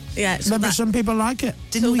they? Yeah, it's Maybe some people like it.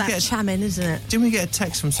 Didn't we that get chamming, isn't it? Didn't we get a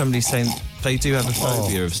text from somebody saying they do have a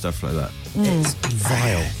phobia of stuff like that? It's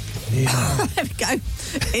vile. Yeah. There we go.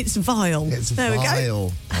 It's vile. There we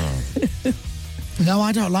go. No,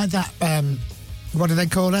 I don't like that. What do they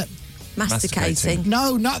call it? Masticating.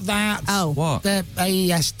 No, not that. Oh. What? The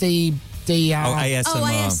ASD. ASMR. Oh,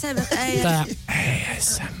 ASMR.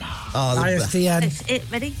 ASMR. Oh, ISDN. Is it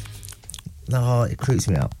ready? No, it creeps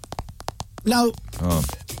me out. No. Oh.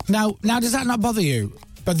 No. Now, does that not bother you?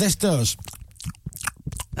 But this does.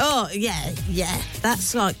 Oh, yeah.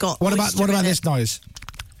 That's like got. What about this noise?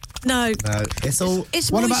 No. No, it's all.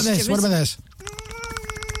 It's What moisture, about this? What about this?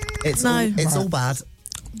 It's No. all. It's all bad.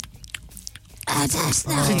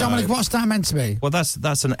 See, Dominic, what's that meant to be? Well, that's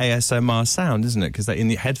an ASMR sound, isn't it? Because in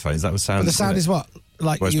the headphones, that was sound. But the sound is what?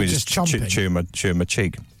 Like well, you me just chomping? chew my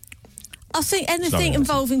cheek. I think not anything right.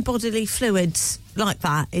 involving bodily fluids like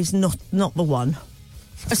that is not the one.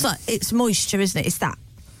 It's moisture, isn't it? It's that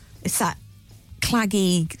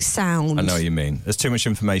claggy sound. I know what you mean. There's too much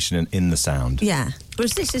information in the sound. Yeah.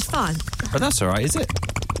 Whereas this is fine. But that's all right, is it?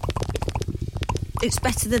 It's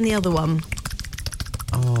better than the other one.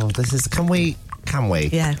 Oh, this is. Can we?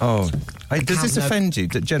 Yeah. Oh. Hey, does this offend you,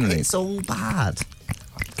 generally? It's all bad.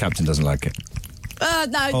 Captain doesn't like it. No.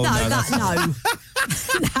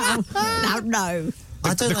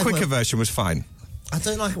 I don't The like quicker version was fine. I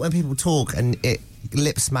don't like it when people talk and it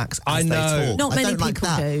lip smacks as they talk. Not many I don't like people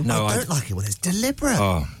that. do. No, I don't like it when it's deliberate.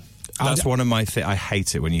 Oh, that's one of my things. I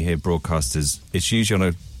hate it when you hear broadcasters. It's usually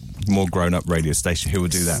on a more grown-up radio station who will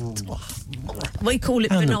do that. We call it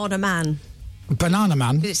Banana Man. Banana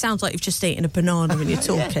Man. It sounds like you've just eaten a banana when you're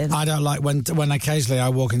talking. I don't like when occasionally I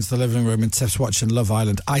walk into the living room and Tiff's watching Love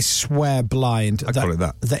Island. I swear blind call it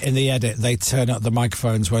that. In the edit they turn up the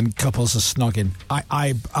microphones when couples are snogging.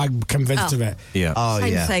 I'm convinced of it. Yeah. Oh,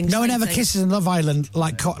 Same yeah. thing. No one same ever thing. kisses in Love Island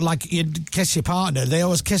like you'd kiss your partner. They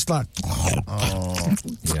always kiss like.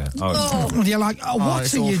 Yeah. Oh. And you're like, what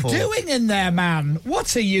it's are you awful. doing in there, man?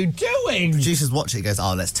 What are you doing? Producers watch it and goes,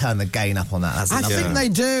 oh, let's turn the gain up on that. That's I lovely. think they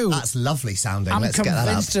do. That's lovely sounding. I'm Let's get that up.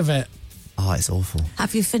 convinced of it. Oh, it's awful.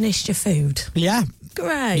 Have you finished your food? Yeah.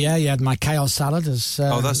 Great. Yeah. My kale salad has.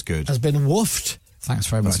 That's good. Has been woofed. Thanks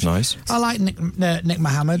very much. That's nice. I like Nick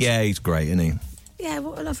Mohammed. Yeah, he's great, isn't he? Yeah,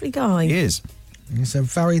 what a lovely guy. He is. He's a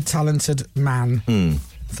very talented man.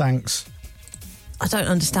 Thanks. I don't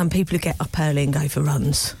understand people who get up early and go for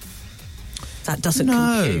runs. That doesn't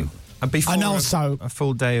No. compute. And before And also, a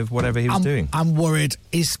full day of whatever he was doing. I'm worried.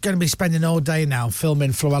 He's going to be spending all day now filming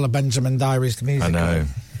Fluella Benjamin Diaries the musical. I know.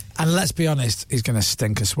 And let's be honest, he's going to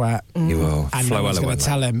stink a sweat. He will. And no one's going to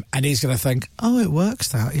tell him, and he's going to think, "Oh, it works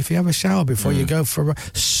that if you have a shower before you go for a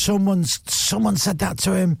someone said that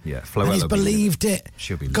to him, Yeah, and he's Fluella believed it.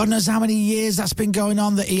 She'll be God knows how many years that's been going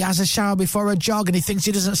on that he has a shower before a jog, and he thinks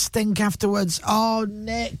he doesn't stink afterwards. Oh,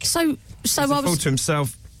 Nick. So Fault to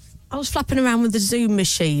himself. I was flapping around with the Zoom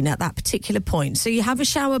machine at that particular point. So you have a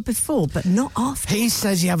shower before, but not after. He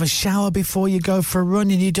says you have a shower before you go for a run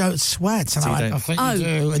and you don't sweat. And So you I don't- went, I think Oh. you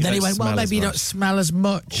do. And then he went, well, smell maybe as you much. don't smell as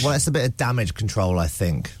much. Well, it's a bit of damage control, I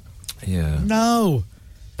think. Yeah. No.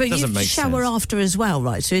 But you Doesn't have to make shower sense. after as well,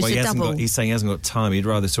 right? So it's Well, a double. he's saying he hasn't got time. He'd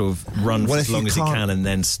rather sort of run for Well, as if long you as he can't- can and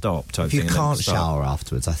then stop type If you thing. and then can't start. shower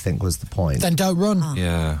afterwards, I think was the point. Then don't run.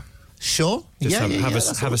 Yeah. Sure. Just yeah,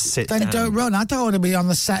 have a sit Then down. don't run. I don't want to be on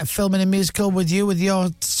the set filming a musical with you with your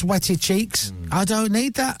sweaty cheeks. I don't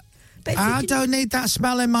need that. But if you I can- don't need that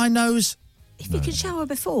smell in my nose. If you can shower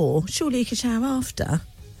before, surely you can shower after.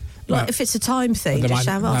 Like, Well, if it's a time thing, There just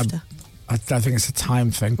might- shower no, after. I don't think it's a time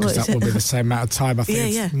thing because What is that will it? be the same amount of time. I think Yeah,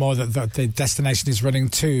 it's yeah. more that the destination is running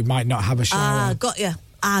to might not have a shower. Got you.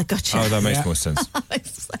 Got you. Oh, that makes Yeah. more sense.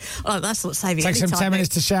 Oh, that's not saving Takes any him time. 10 minutes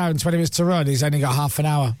to shower and 20 minutes to run. He's only got half an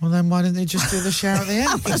hour. Well, then why didn't they just do the shower at the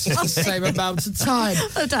end? It's the same amount of time.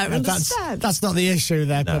 I don't understand. That's not the issue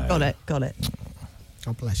there. No. But Got it.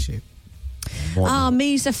 God bless you.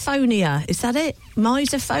 Misophonia. Is that it?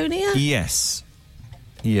 Misophonia? Yes.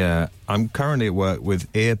 Yeah. I'm currently at work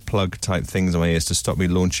with earplug type things on my ears to stop me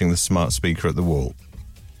launching the smart speaker at the wall.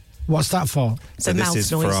 What's that for? So The this mouth is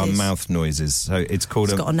for our noises. mouth noises. So it's called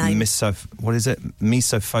It's got a name. what is it?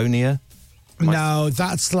 Misophonia? No,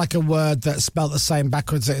 that's like a word that's spelt the same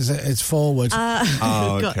backwards as it's forward.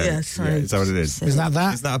 Oh, Got okay. you, sorry. Yeah, is that what it is? Isn't that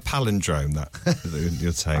that? Is that a palindrome that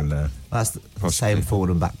you're saying there? That's the same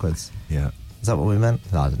forward and backwards. Yeah. Is that what we meant?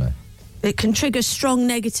 No, I don't know. It can trigger strong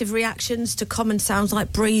negative reactions to common sounds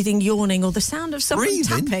like breathing, yawning, or the sound of someone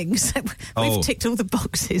Breathing? tapping. So we've Oh. ticked all the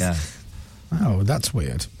boxes. Yeah. Oh, that's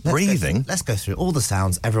weird. Breathing? Let's go through all the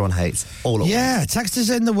sounds everyone hates. All at Yeah, text us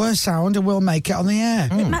in the worst sound and we'll make it on the air.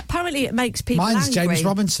 Apparently, it makes people Mine's angry. James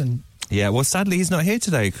Robinson. Yeah, well, sadly, he's not here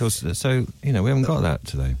today, so, we haven't got that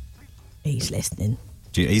today. He's listening.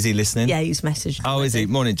 Is he listening? Yeah, he's messaged. Oh, is he?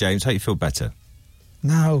 Morning, James. Hope you feel better.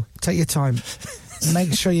 No, take your time.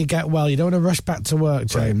 Make sure you get well. You don't want to rush back to work,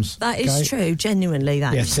 James. That is okay? true. Genuinely,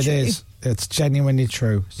 that Yes, is it true. is. It's genuinely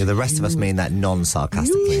true. Yeah, the rest of us mean that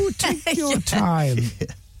non-sarcastically. You take your time.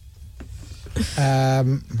 Let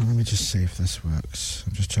me just see if this works.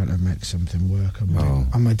 I'm just trying to make something work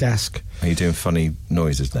on my desk. Are you doing funny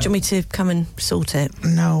noises now? Do you want me to come and sort it?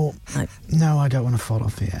 No, No. no, I don't want to fall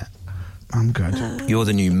off yet. I'm good. You're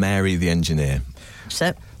the new Mary the engineer.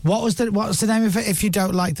 So, What's the name of it if you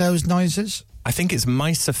don't like those noises? I think it's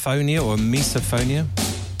misophonia or misophonia.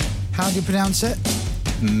 How do you pronounce it?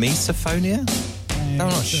 Misophonia? I'm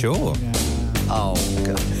not sure. Oh,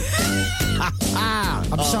 God.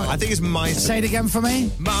 I'm sorry. I think it's Say it again for me.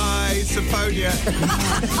 Misophonia.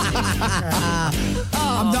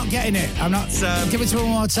 I'm not getting it. I'm not. Give it to me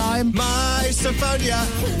one more time. Misophonia.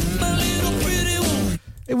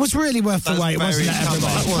 It was really worth the That's wait, wasn't it, very- come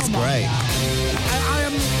everybody? on. That was great. I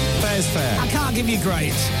am. Fair's fair. I can't give you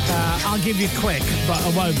great. I'll give you quick, but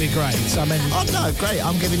it won't be great. I mean, Oh, no, great.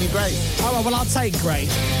 I'm giving you great. oh well, I'll take great,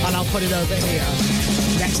 and I'll put it over here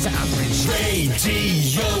next to average.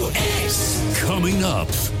 Radio X. Coming up,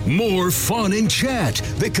 more fun and chat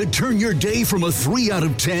that could turn your day from a 3 out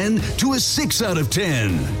of 10 to a 6 out of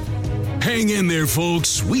 10. Hang in there,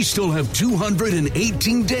 folks. We still have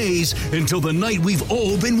 218 days until the night we've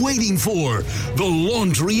all been waiting for, the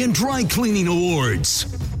Laundry and Dry Cleaning Awards.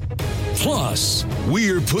 Plus,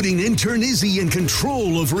 we're putting intern Izzy in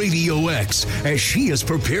control of Radio X as she has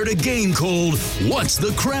prepared a game called What's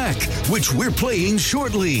the Crack, which we're playing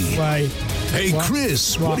shortly. Wait. Hey, What?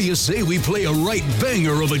 Chris, What? what do you say we play a right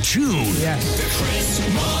banger of a tune? Yes. The Chris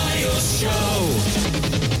Miles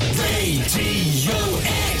Show. Radio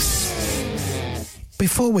X.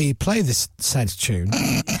 Before we play this said tune,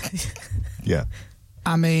 Yeah.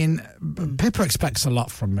 I mean, Pippa expects a lot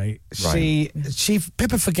from me.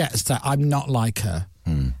 Pippa forgets that I'm not like her.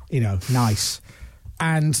 You know, nice.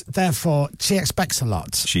 And therefore, she expects a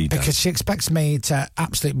lot. She does. Because she expects me to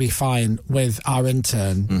absolutely be fine with our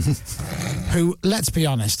intern, who, let's be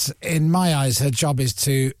honest, in my eyes, her job is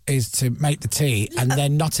to make the tea and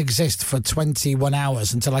then not exist for 21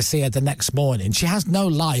 hours until I see her the next morning. She has no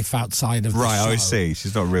life outside of the Right, show. I see.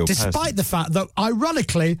 She's not a real person. Despite the fact that,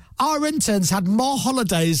 ironically, our interns had more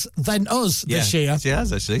holidays than us this year. She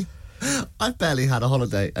has, actually. I've barely had a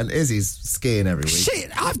holiday, and Izzy's skiing every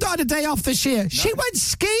week. I've not had a day off this year. No. She went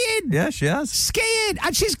skiing. Yeah, she has. Skiing,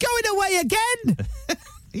 and she's going away again.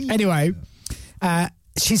 Anyway,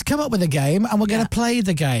 she's come up with a game, and we're going to play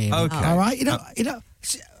the game. Okay. All right? You know,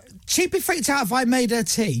 she'd be freaked out if I made her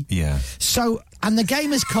tea. Yeah. So, and the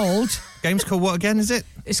game is called... Game's called what again, is it?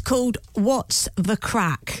 It's called What's the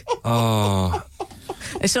Crack? Oh.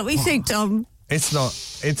 It's what we think, Tom. It's not.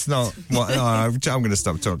 What, I'm going to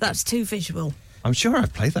stop talking. That's too visual. I'm sure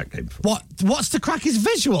I've played that game before. What's the Crack is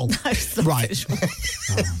visual? No, it's not right. visual.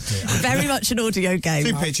 Very much an audio game.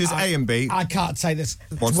 2 pictures, A and B. I can't say this.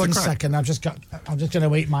 What's One the crack? second. I'm just going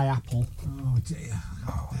to eat my apple. Oh dear.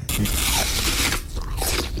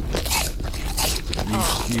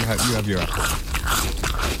 You have your apple.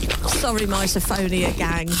 Sorry, misophonia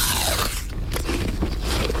gang.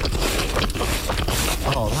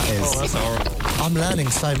 Oh, that is. Oh, that's horrible. I'm learning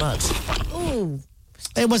so much. Ooh.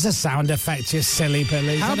 It was a sound effect, you silly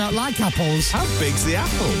Billy. I don't like apples. How big's the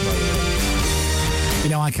apple, by the way? You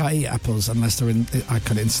know, I can't eat apples unless I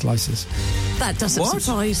cut it in slices. That doesn't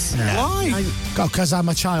surprise. Yeah. Why? Because I'm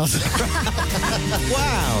a child.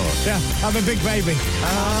 Wow. Yeah, I'm a big baby.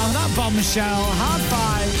 On that bombshell, high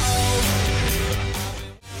five.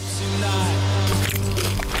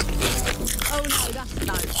 Oh no,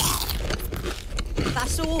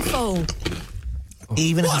 that's awful.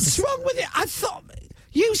 What's wrong with it? I thought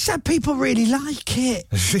you said people really like it.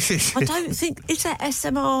 I don't think is that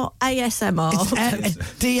ASMR. It's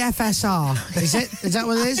DFSR. Is it? Is that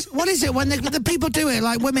what it is? What is it when the people do it?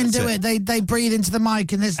 Like women do it. They breathe into the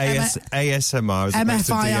mic and there's ASMR is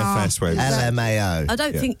MFIR. DFS where LMAO. I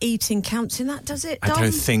don't think eating counts in that, does it, Dom? I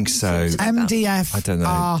don't think so. MDF. I don't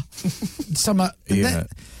know. Yeah.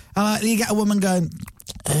 You get a woman going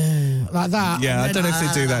like that. Yeah, I don't know if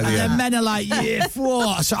they do that. And then men are like, yeah,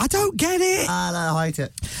 what? So I don't get it. I hate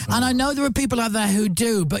it. And I know there are people out there who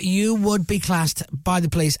do, but you would be classed by the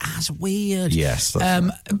police as weird. Yes.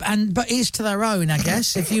 That's right. But each to their own, I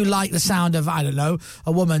guess. If you like the sound of, I don't know,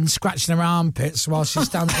 a woman scratching her armpits while she's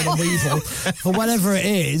stamping a weevil, or whatever it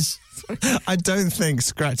is. I don't think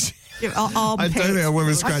scratching. I don't think a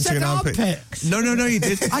woman scratching an armpit. No, you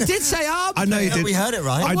did. I did say armpit. I know you did. We heard it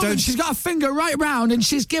right. She's got a finger right round and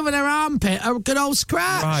she's giving her armpit a good old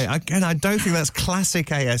scratch. Right. Again, I don't think that's classic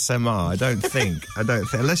ASMR. I don't think.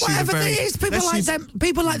 Unless she's Whatever it is, people like them.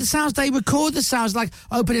 People like the sounds. They record the sounds like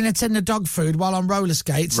opening a tin of dog food while on roller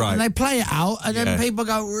skates, right. and they play it out, and then people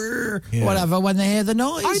go whatever when they hear the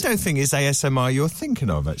noise. I don't think it's ASMR you're thinking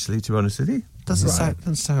of. Actually, to be honest with you, doesn't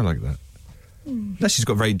sound like that. Unless she's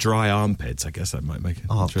got very dry armpits, I guess that might make it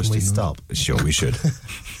interesting. Can we stop? Sure, we should.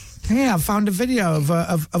 Yeah, I found a video of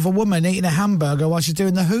a woman eating a hamburger while she's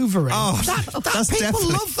doing the hoovering. Oh, that's people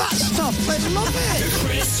definitely... love that stuff. They love it. The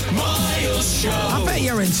Chris Miles Show. I bet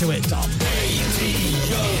you're into it, Dom.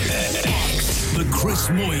 The Chris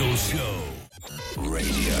Moyles Show.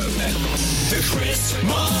 Radio X. The Chris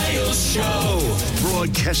Miles Show.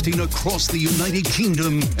 Broadcasting across the United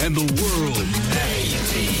Kingdom and the world.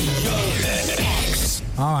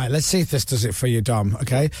 All right, let's see if this does it for you, Dom,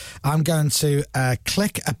 okay? I'm going to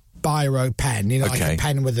click a biro pen, like a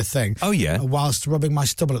pen with a thing. Oh, yeah. Whilst rubbing my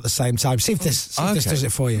stubble at the same time. See if this does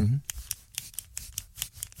it for you. Mm-hmm.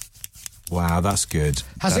 Wow, that's good.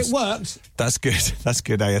 Has it worked? That's good. That's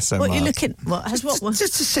good ASMR. What are you looking? What worked?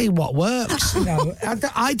 Just to see what works.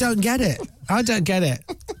 I don't get it. I don't get it.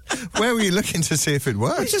 Where were you looking to see if it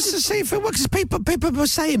works? Just to see if it works. People were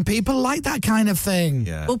saying people like that kind of thing.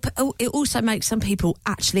 Yeah. Well, it also makes some people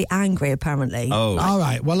actually angry. Apparently. Oh. All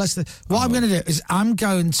right. Well, what I'm going to do is I'm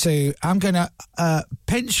going to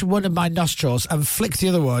pinch one of my nostrils and flick the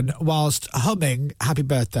other one whilst humming "Happy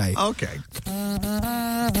Birthday." Okay.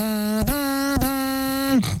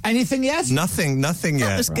 Anything yet? Nothing yet.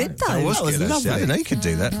 That was good though. That was good, lovely. I didn't know you could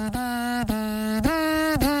do that.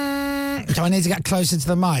 Do I need to get closer to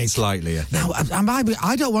the mic? Slightly, yeah. No,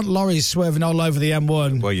 I don't want lorries swerving all over the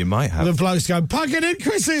M1. Well, you might have. The blokes going, "Plug it in,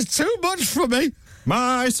 Chris, it's too much for me."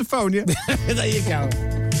 Misophonia. There you go.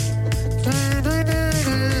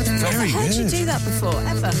 Very How did you good. do that before?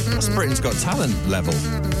 Ever? That's Britain's Got Talent level.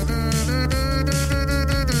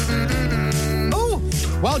 Oh,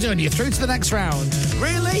 well done. You're through to the next round.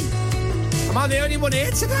 Really? Am I the only one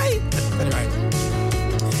here today? Anyway.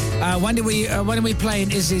 When are we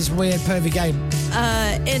playing Izzy's weird pervy game?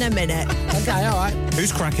 In a minute. Okay, all right.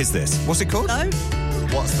 Whose crack is this? What's it called? No.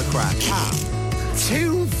 What's the crack?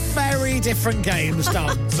 Two very different games,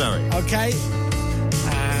 Dom. Sorry. Okay.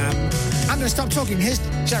 I'm going to stop talking. Here's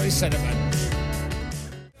Jerry Cinnamon.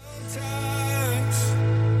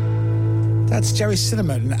 That's Jerry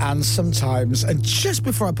Cinnamon, and sometimes, and just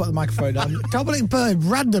before I put the microphone on, Dominic Byrne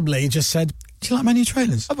randomly just said, "Do you like my new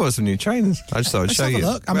trainers?" I bought some new trainers. I just thought I'd show you.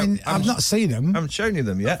 Look, I mean, I've not seen them. I haven't shown you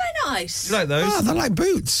them yet. They're nice. You like those? Oh, they're like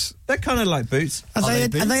boots. They're kind of like boots. Are they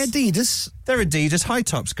Adidas? They're Adidas high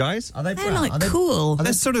tops, guys. Are they They're brown? like cool.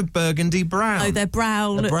 They're sort of burgundy brown. Oh, they're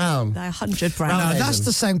brown. They're brown. They're 100 brown. No, that's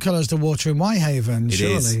the same colour as the water in Whitehaven, It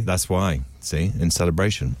surely. is. That's why. See, in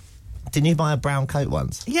celebration. Didn't you buy a brown coat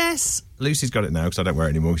once? Yes. Lucy's got it now because I don't wear it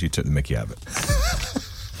anymore because you took the mickey out of it.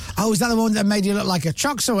 Oh, is that the one that made you look like a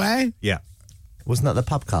chocks away? Yeah. Wasn't that the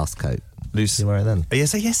pubcast coat? Lucy, you wear it then?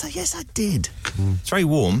 Yes, I did. It's very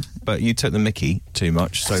warm, but you took the mickey too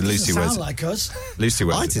much, so Lucy wears Sound it. like us. Lucy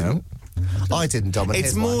wears I it didn't. now. I didn't, Dominic. It's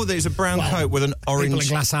Here's more why. that it's a brown coat with an People in orange.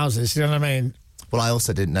 glass houses, you know what I mean? Well, I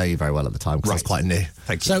also didn't know you very well at the time because I was quite new.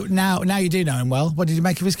 Thank you. So now you do know him well. What did you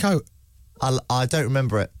make of his coat? I don't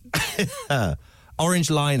remember it. Orange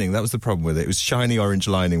lining, that was the problem with it. It was shiny orange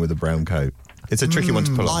lining with a brown coat. It's a tricky one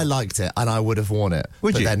to pull I off. liked it and I would have worn it.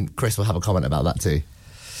 Would but you? then Chris will have a comment about that too.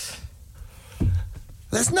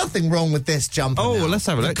 There's nothing wrong with this jumper. Oh, now. well, let's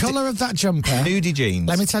have a The look. colour of that jumper. Nudie jeans.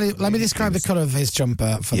 Let me describe the colour of his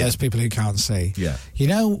jumper for Yeah. those people who can't see. Yeah. You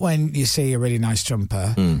know when you see a really nice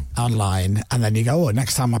jumper online and then you go, oh,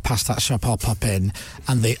 next time I pass that shop I'll pop in,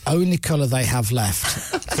 and the only colour they have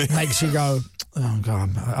left makes you go, oh,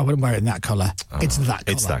 God, I wouldn't wear it in that colour. It's that colour.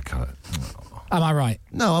 It's that colour. Am I right?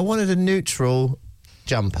 No, I wanted a neutral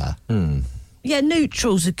jumper. Yeah,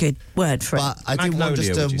 neutral's a good word for But it. I didn't want Magnolia,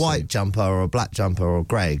 just a would you white say? jumper or a black jumper or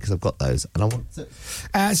grey because I've got those. And I want to...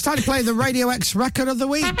 It's time to play the Radio X record of the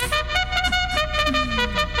week.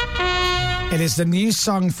 It is the new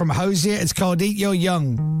song from Hosier. It's called Eat Your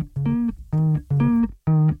Young.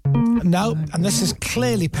 No, and this is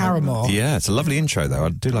clearly Paramore. Yeah, it's a lovely intro, though. I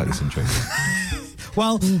do like this intro.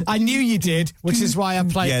 Well, I knew you did, which is why I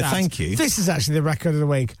played Yeah, that. thank you. This is actually the record of the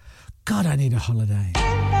week. God, I need a holiday.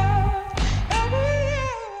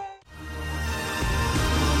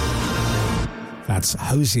 That's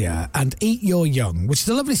Hosier and Eat Your Young, which is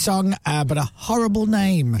a lovely song, but a horrible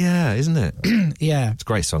name. Yeah, isn't it? Yeah. It's a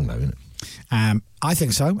great song, though, isn't it? I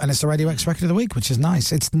think so, and it's the Radio X record of the week, which is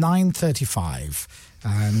nice. It's 9:35,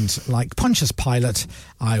 and like Pontius Pilate,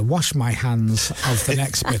 I wash my hands of the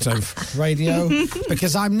next bit of radio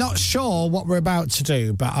because I'm not sure what we're about to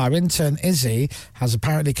do, but our intern Izzy has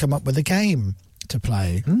apparently come up with a game to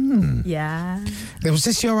play. Yeah. Was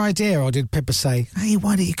this your idea, or did Pippa say, hey,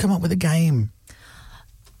 why don't you come up with a game?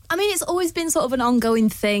 I mean, it's always been sort of an ongoing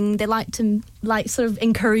thing. They like to sort of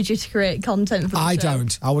encourage you to create content for the I show.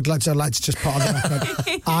 don't. I would like to just put on the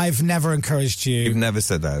record. I've never encouraged you. You've never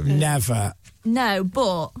said that, have you? Never. No,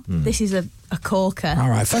 but this is a corker. All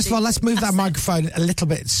right. First of all, let's move that microphone a little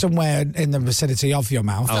bit somewhere in the vicinity of your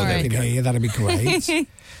mouth. Oh, there I we can go. hear you. That'd be great.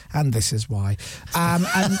 And this is why. And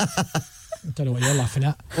I don't know what you're laughing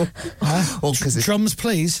at. Well, 'cause it's- Drums,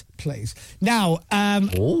 please. Now,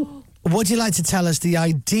 would you like to tell us the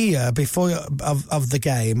idea before of the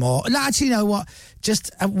game? Or no, actually, you know what? Just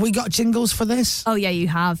we got jingles for this? Oh, yeah, you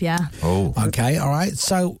have, yeah. Oh. Okay, all right.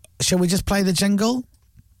 So, shall we just play the jingle?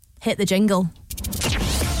 Hit the jingle.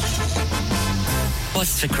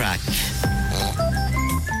 What's the crack?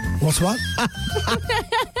 What's what?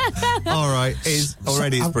 All right. It's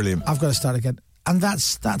brilliant. I've got to start again. And that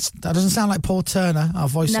doesn't sound like Paul Turner, our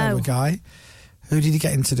voiceover guy. Who did you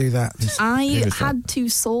get him to do that? I had to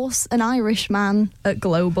source an Irish man at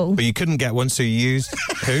Global. But you couldn't get one, so you used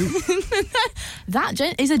who?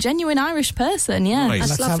 That is a genuine Irish person, yeah. Nice.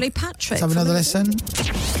 That's lovely, Patrick. Let's have another listen.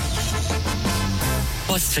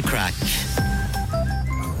 What's the crack?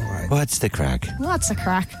 What's the crack? What's a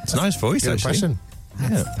crack? It's a nice voice, Good actually. impression.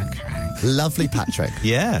 Yeah. Lovely Patrick.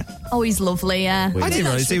 Yeah. Oh, he's lovely, yeah. I didn't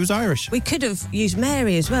realise he was Irish. We could have used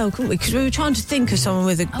Mary as well, couldn't we? Because we were trying to think of someone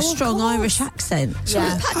with a strong Irish accent. So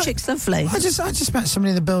Yeah. Patrick's lovely. I just met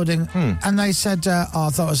somebody in the building and they said, I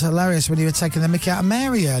thought it was hilarious when you were taking the mickey out of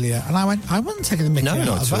Mary earlier. And I went, I wasn't taking the mickey No, out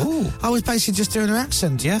not of at her. all. I was basically just doing her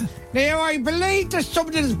accent. Yeah. Now, I believe there's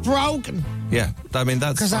something that's broken. Yeah. I mean,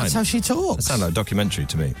 that's Because fine. that's how she talks. That sounds like a documentary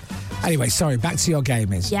to me. Anyway, sorry, back to your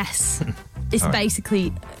game is. Yes. It's All right.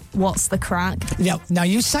 basically what's the crack. Now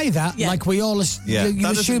you say that like we all Yeah, you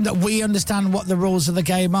that assume that we understand what the rules of the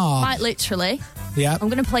game are. Quite literally. Yeah. I'm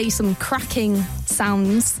going to play some cracking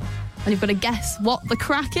sounds, and you've got to guess what the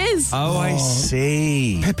crack is. Oh, I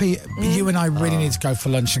see. Pippi, you and I really need to go for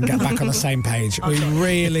lunch and get back on the same page. We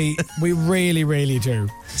really, really do.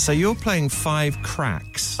 So you're playing 5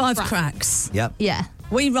 cracks. 5 cracks. Yep. Yeah.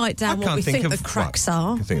 We write down what we think the cracks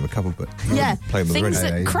are. I can think of a couple, but Yeah, play them things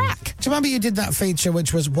already. that crack. Do you remember you did that feature,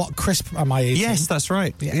 which was what crisp am I eating? Yes, that's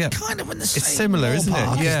right. Yeah, kind of in the same it's similar, isn't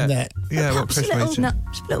ballpark, it? Yeah, isn't it? yeah. What Perhaps crisp a am I little, eating?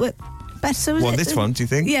 just a little bit better, is What, it? this one, do you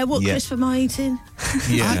think? Yeah, what Yeah. crisp am I eating?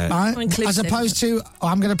 Yeah. More inclusive. As opposed to,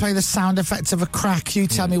 I'm going to play the sound effects of a crack. You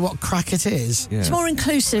tell me what crack it is. Yeah. It's more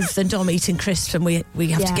inclusive than Dom eating crisps, and we have to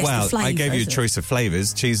guess the Well, flavour. I gave you a isn't it? choice of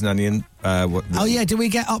flavours: cheese and onion. Oh, yeah, do we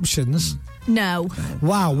get options? No.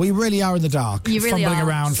 Wow, we really are in the dark. You really fumbling are.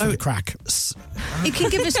 around for the crack. You can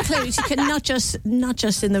give us clues. You can nudge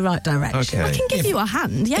us in the right direction. I can give you a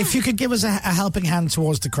hand, yeah. If you could give us a helping hand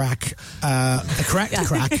towards the crack, the correct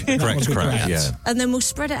crack. that would Correct be crack, great. yeah. And then we'll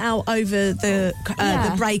spread it out over the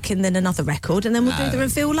break and then another record, and then we'll do the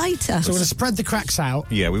reveal later. So we're going to spread the cracks out.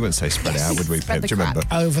 Yeah, we wouldn't say spread it out, would we, Spread Pip? the Do you remember?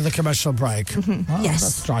 Over the commercial break. Oh, Yes.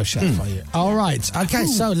 That's Drive Chef for you. All right. Okay,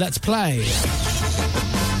 so let's play.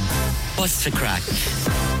 What's the crack?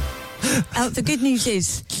 The good news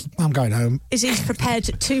is I'm going home. he's prepared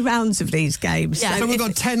 2 rounds of these games. So we've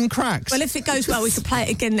got 10 cracks. Well, if it goes well, we can play it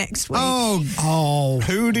again next week. Oh.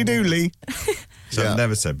 Hooty dooley. So I've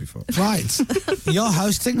never said before. Right. You're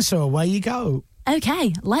hosting, so away you go.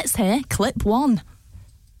 Okay, let's hear clip 1.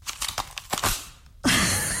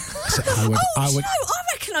 I would, I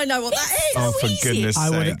reckon I know what that is. Oh, for goodness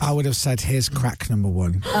sake. I would have said, here's crack number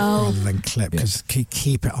 1 rather than clip, because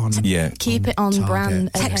keep it on. Yeah. Keep it on target.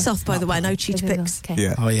 brand. Text off, by the way, no cheat pics. Okay.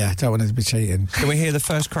 Yeah. Oh, yeah, don't want to be cheating. Can we hear the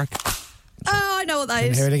first crack? Oh, I know what that Can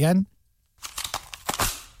you is. hear it again?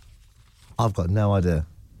 I've got no idea.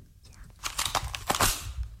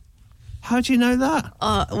 How do you know that?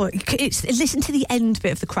 Well, listen to the end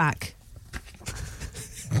bit of the crack.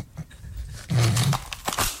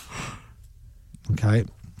 Okay.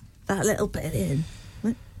 That little bit in.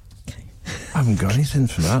 I haven't got anything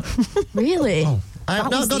for that. Really? I have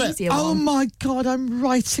That not was got the it. easier Oh, one. my God, I'm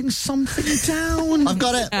writing something down. I've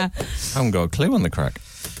got it. I haven't got a clue on the crack.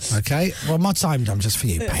 Okay, well, my time done just for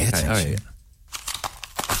you. Pay attention.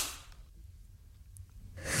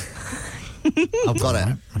 Okay, I've got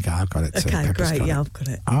it. Okay, I've got it too. Okay, Pepper's great. got Yeah, it. I've got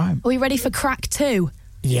it. All right. Are we ready for crack 2?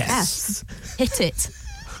 Yes. Hit it.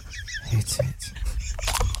 Hit it.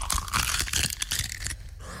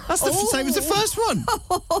 That's the same as the first one.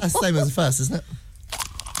 That's the same as the first, isn't it?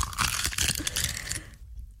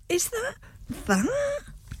 Is that?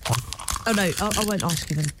 Oh, no, I won't ask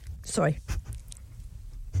you then. Sorry.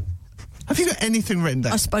 Have you got anything written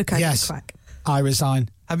down? I spoke over Yes. the crack. I resign.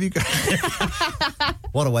 Have you got...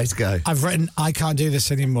 What a way to go. I've written, I can't do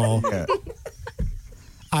this anymore. Yeah.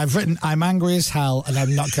 I've written, I'm angry as hell and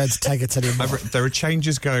I'm not going to take it anymore. There are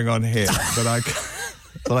changes going on here that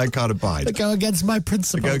I can't abide. They go against my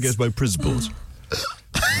principles. They go against my principles.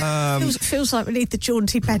 Feels like we need the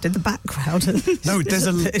jaunty bed in the background. No,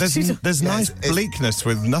 there's nice bleakness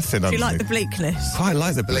with nothing Do underneath. you like the bleakness? Quite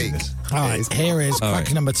like the bleakness. All right, here is All crack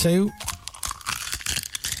right. number 2.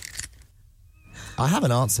 I have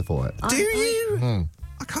an answer for it. Do you?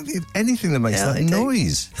 I can't think of anything that makes Yeah, that I do.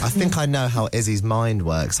 noise. I think I know how Izzy's mind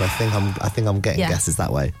works. I think I'm getting Yeah. guesses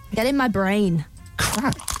that way. Get in my brain.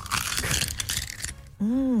 Crap.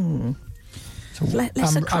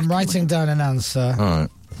 Let's I'm writing down an answer. All right.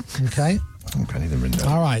 Okay. I haven't got anything written down.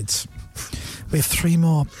 All right. We have 3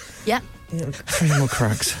 more. Yep. 3 more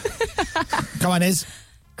cracks. Come on, Iz.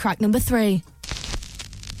 Crack number 3.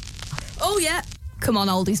 Oh, yeah. Come on,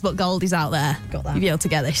 oldies but goldies out there. Got that. You'll be able to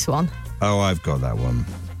get this one. Oh, I've got that one.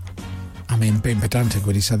 I mean, being pedantic,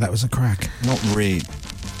 would he said that was a crack? Not really.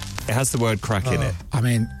 It has the word crack in it. I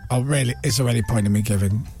mean, really, is there any point in me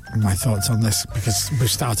giving my thoughts on this? Because we've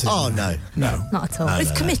started. Oh, no. No. Not at all.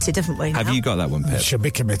 We've committed, haven't we? Have now? you got that one, It Pip? should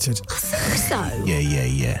be committed. I think so.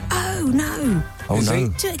 Yeah. Oh, no. Oh, no.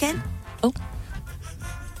 Do it again. Oh.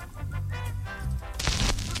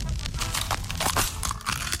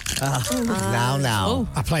 Now.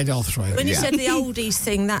 I played all 3. When you said the oldies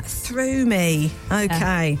thing, that threw me.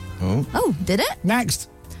 Okay. Oh, did it? Next.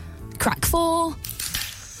 Crack 4.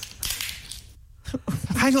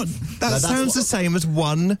 Hang on. That that's sounds the same as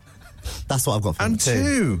 1 That's what I've got for and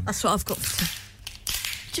 2. That's what I've got.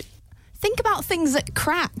 Think about things that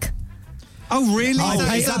crack. Oh, really?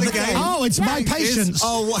 Is that the game? Oh, it's my patience.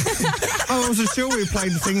 Oh, what? I wasn't sure we were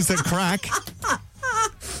playing things that crack.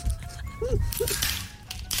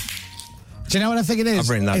 Do you know what I think it is? I've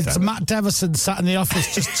written that It's down. Matt Devison sat in the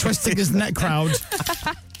office just twisting his neck round.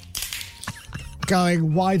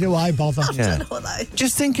 Going, why do I bother? Yeah.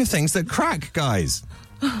 Just think of things that crack, guys.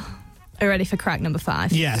 Are you ready for crack number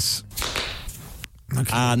 5? Yes.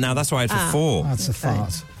 Now that's why I had for 4. That's a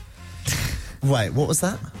fart. Wait, what was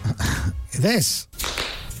that? This.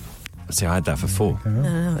 See, I had that for 4.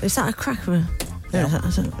 No, is that a crack?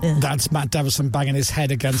 That's Matt Deverson banging his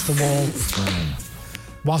head against the wall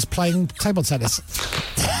whilst playing table tennis.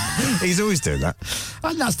 He's always doing that.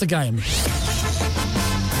 And that's the game.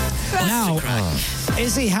 Now,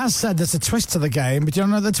 Izzy has said there's a twist to the game, but do you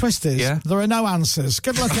know what the twist is? Yeah. There are no answers.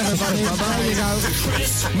 Good luck, everybody. There you go.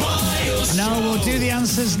 No, we'll do the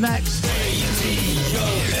answers next.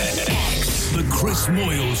 The Chris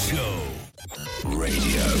Moyle Show.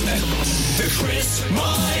 Radio X. The Chris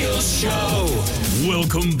Moyle Show.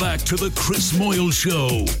 Welcome back to the Chris Moyle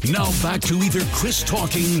Show. Now back to either Chris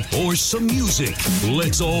talking or some music.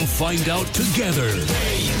 Let's all find out together.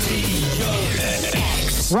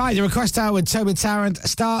 Right, the request hour with Toby Tarrant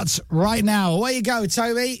starts right now. Away you go,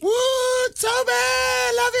 Toby. Woo, Toby!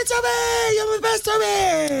 Love you, Toby! You're the best,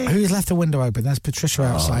 Toby! Who's left the window open? That's Patricia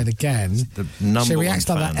outside again. The number She reacts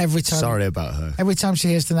one like fan. that every time. Sorry about her. Every time she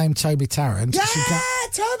hears the name Toby Tarrant. Yeah, she got,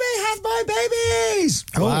 Toby has my babies!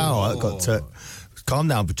 Oh. Wow, that got to... Calm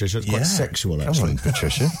down, Patricia. It's quite sexual, actually. Come on,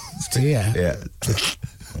 Patricia. yeah.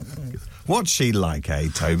 What's she like,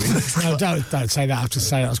 Toby? No, don't say that. I have to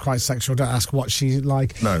say that was quite sexual. Don't ask what she's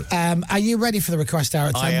like. No. Are you ready for the request hour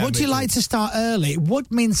at 10? I am, Would you like to start early? It would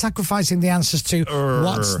mean sacrificing the answers to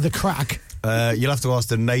what's the crack. You'll have to ask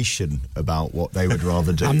the nation about what they would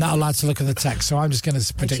rather do. I'm not allowed to look at the text, so I'm just going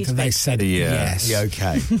to predict that they said yes. Yeah,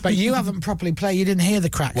 okay. But you haven't properly played. You didn't hear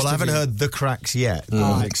the cracks. Well, I haven't did you? heard the cracks yet.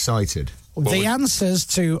 I'm excited. The answers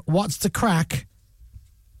to what's the crack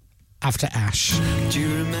after Ash. Do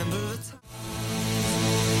you remember?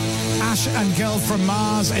 Ash and Girl from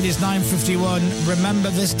Mars, it is 9:51. Remember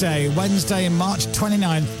this day, Wednesday, March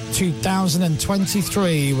 29th,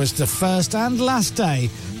 2023 was the first and last day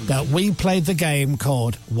that we played the game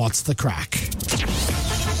called What's the Crack?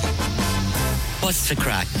 What's the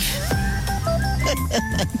crack?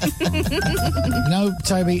 No,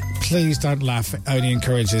 Toby, please don't laugh. It only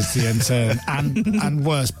encourages the intern and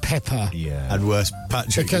worse, Pippa. Yeah. And worse,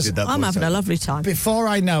 Patrick, Because you did that I'm voice having a over. lovely time. Before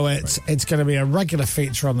I know it, it's going to be a regular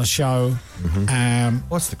feature on the show.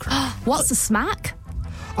 What's the crack? What's the smack?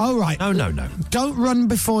 Oh, right. No. Don't run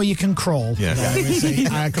before you can crawl. Yeah. There, Izzy. I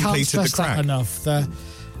can't Completed stress the that crack. enough.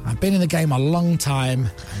 I've been in the game a long time,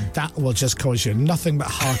 and that will just cause you nothing but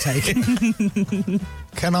heartache.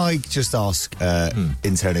 Can I just ask,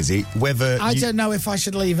 intern Izzy, whether I don't know if I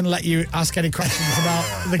should leave and let you ask any questions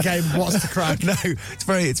about the game. What's the crack? No,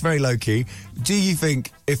 it's very low key. Do you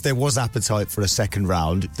think if there was appetite for a second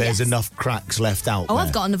round, there's enough cracks left out? Oh, there?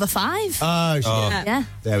 I've got another 5. Oh, shit. Yeah.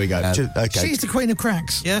 There we go. Okay. She's the queen of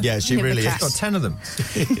cracks. Yeah, she Queen of really the is. cracks. Got 10 of them.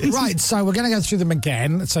 Right, so we're going to go through them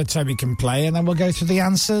again so Toby can play, and then we'll go through the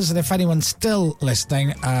answers. And if anyone's still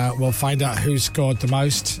listening, we'll find out who scored the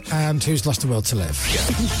most and who's lost the will to live.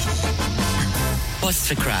 What's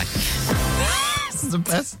the crack? This is the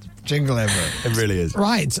best jingle ever. It really is.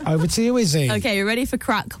 Right, over to you, Izzy. Okay, you ready for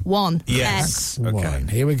crack 1? Yes. Okay. One.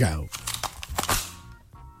 Here we go.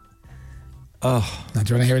 Oh. Now, do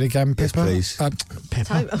you want to hear it again, Pippa? Yes, please.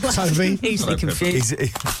 Pippa. Toby. Easily confused.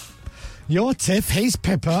 Your Tiff, he's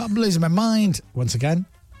Pippa. I'm losing my mind. Once again.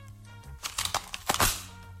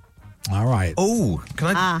 All right. Oh,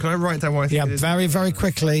 can I write down what I think Yeah, it is? very, very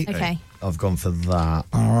quickly. Okay. I've gone for that.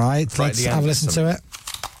 All right, Right, let's the have a listen answer. to it.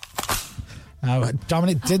 Now,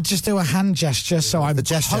 Dominic did just do a hand gesture, so I'm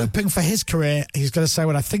hoping for his career he's going to say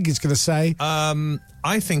what I think he's going to say.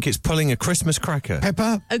 I think it's pulling a Christmas cracker.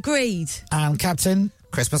 Pippa Agreed. and Captain.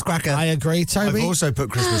 Christmas cracker. I agree, Toby. I've also put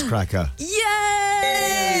Christmas cracker. Yay!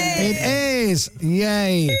 It is.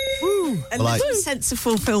 Yay. A little sense of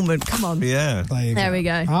fulfillment. Come on. Yeah. There we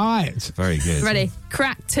go. All right. Very good. Ready?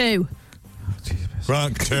 Crack 2.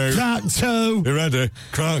 Crack 2. Crack 2. You ready?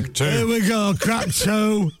 Crack 2. Here we go. Crack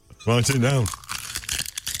 2. Write it down.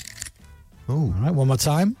 All right, one more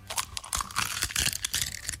time.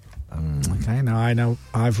 Okay, now I know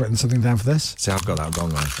I've written something down for this. See, I've got that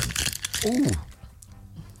wrong, I think. Ooh.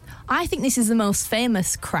 I think this is the most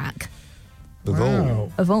famous crack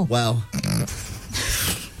Wow. of all. Well,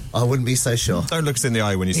 I wouldn't be so sure. Don't look us in the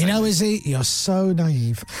eye when you say You know, Izzy, you're so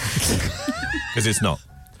naive. because it's not.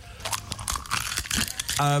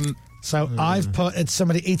 So I've put it's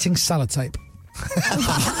somebody eating sellotape. It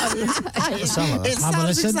Have a sounds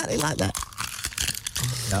listen. exactly like that.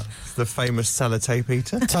 Yep. It's the famous sellotape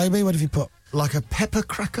eater. Toby, what have you put? Like a pepper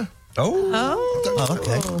cracker? Oh. Oh,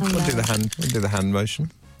 okay. We'll do the hand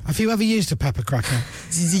motion. Have you ever used a pepper cracker?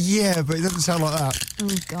 Yeah, but it doesn't sound like that. Oh,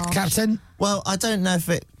 God. Captain? Well, I don't know if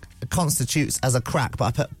it constitutes as a crack, but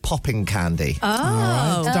I put popping candy. Oh.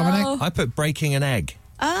 All right. Dominic? I put breaking an egg.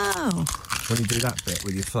 Oh. When you do that bit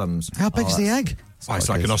with your thumbs. How big's the egg? Oh, it's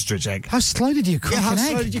like an ostrich egg. How slow did you crack an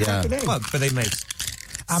egg? Well, but they made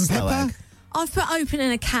And Slow Pippa? egg. I've put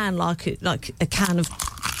opening a can like a can of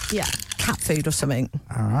cat food or something.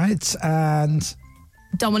 All right, and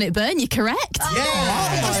Dominic Byrne, you're correct.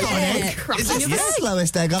 That's not an egg. Cracking It's your the egg.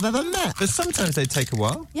 slowest egg I've ever met. But sometimes they take a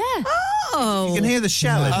while. Yeah. Oh. You can hear the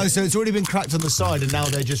shell. Oh, so it's already been cracked on the side and now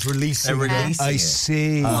they're just releasing They're releasing I it.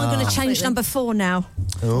 see. Oh, I'm going to change number 4 now.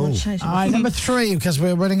 Oh. Change all right, number 3, because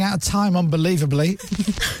we're running out of time, unbelievably.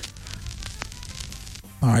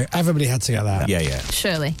 All right, everybody had to get that. Yeah.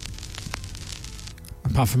 Surely.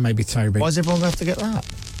 Apart from maybe Toby. Why does everyone have to get that?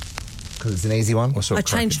 Because it's an easy one. What sort I of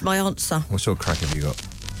crack? changed my answer. What sort of crack have you got?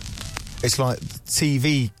 It's like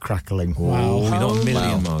TV crackling. Wow. You're not a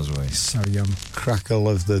million Wow. miles away. So young. Crackle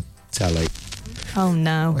of the telly. Oh,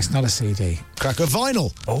 no. It's not a CD. Crackle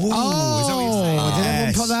vinyl. Oh, is that what you're saying? Did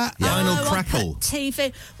everyone put that? Vinyl I crackle. put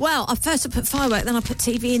TV. Well, I put firework, then I put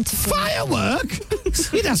TV into Firework?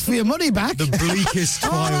 You'd ask for your money back. The bleakest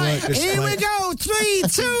All right, firework display. here we go. 3,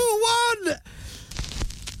 2, 1.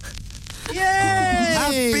 Yay!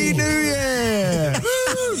 Happy New Year!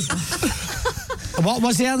 What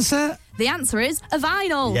was the answer? The answer is a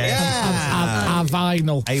vinyl. A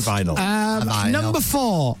vinyl. A vinyl. vinyl. Number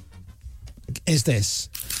 4 is this.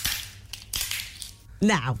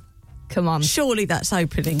 Now. Come on. Surely that's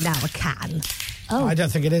opening now a can. Oh. I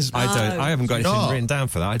don't think it is. I haven't got anything written down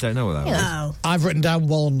for that. I don't know what that was. No. I've written down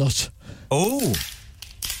walnut. Oh.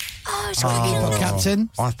 Captain.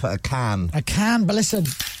 I've put a can. A can, but listen.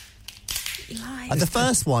 The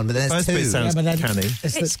first one, but then there's First bit two. sounds but then canny.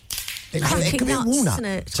 It's It Cracking could be a nuts, walnut. isn't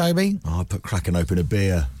it? Toby. Oh, I put cracking open a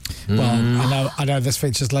beer. Well, I know this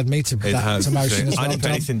feature's led me to It that has. emotion as I well. didn't put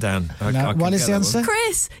Tom. anything down. I No, couldn't what is get the that answer? one.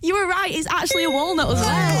 Chris, you were right. It's actually a walnut as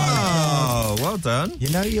well. Oh, well done. You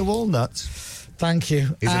know your walnuts. Thank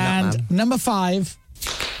you. He's a nut And man. number 5.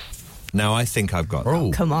 Now I think I've got that.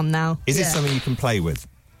 Oh. Come on now. Is it something you can play with?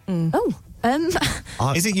 Oh.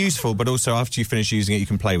 Is it useful, but also after you finish using it, you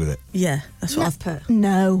can play with it? Yeah, that's what I've put.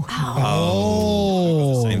 No.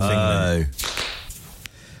 Oh. Same thing then.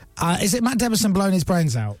 Is it Matt Deverson blowing his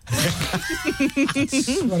brains out?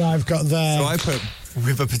 That's what I've got there. So I put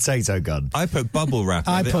With a potato gun. I put bubble wrap.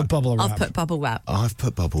 I with it. put bubble wrap. I've put bubble wrap. I've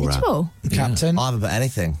put bubble wrap. Captain. I haven't put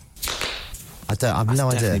anything. I've no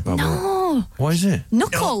idea. No. What is it?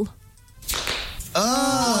 Knuckle.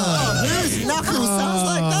 Whose knuckle sounds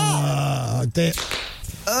like that?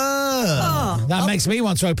 That makes me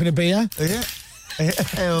want to open a beer Yeah. and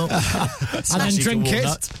then drink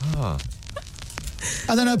it, Oh,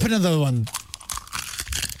 and then open another one.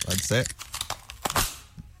 that's it.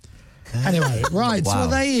 Anyway, right. Wow. Well,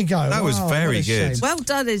 there you go. That was Wow, very what a good. shame. Well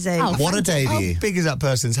done, Izzy. What a debut. How big is that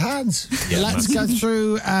person's hands? Let's go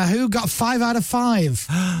through who got 5 out of 5.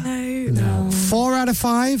 No. 4 out of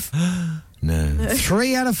 5. No.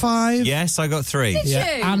 3 out of 5. Yes, I got 3.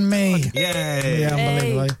 Yeah, and me. Yay. Yeah,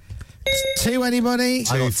 unbelievably. 2 anybody?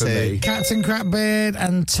 I got for two. me. Captain Crapbeard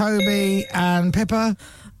and Toby and Pippa.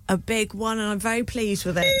 A big one, and I'm very pleased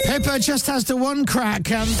with it. Pippa just has the 1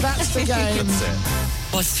 crack, and that's the game.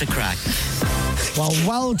 What's the crack?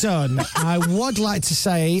 Well done. I would like to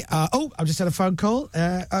say, I've just had a phone call.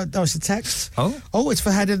 It's a text. Oh, it's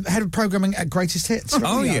for head of programming at Greatest Hits.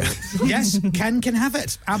 Oh, yeah. Yes, Ken can have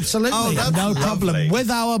it. Absolutely. Oh, that's no lovely. problem. With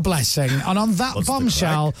our blessing. And on that What's the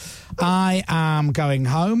bombshell, I am going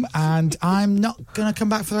home and I'm not going to come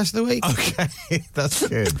back for the rest of the week. Okay, that's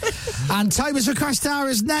good. And Toby's Request Hour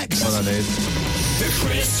is next. Well, that is. The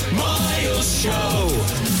Chris Miles Show.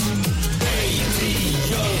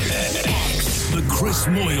 The Chris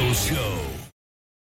Moyle Show.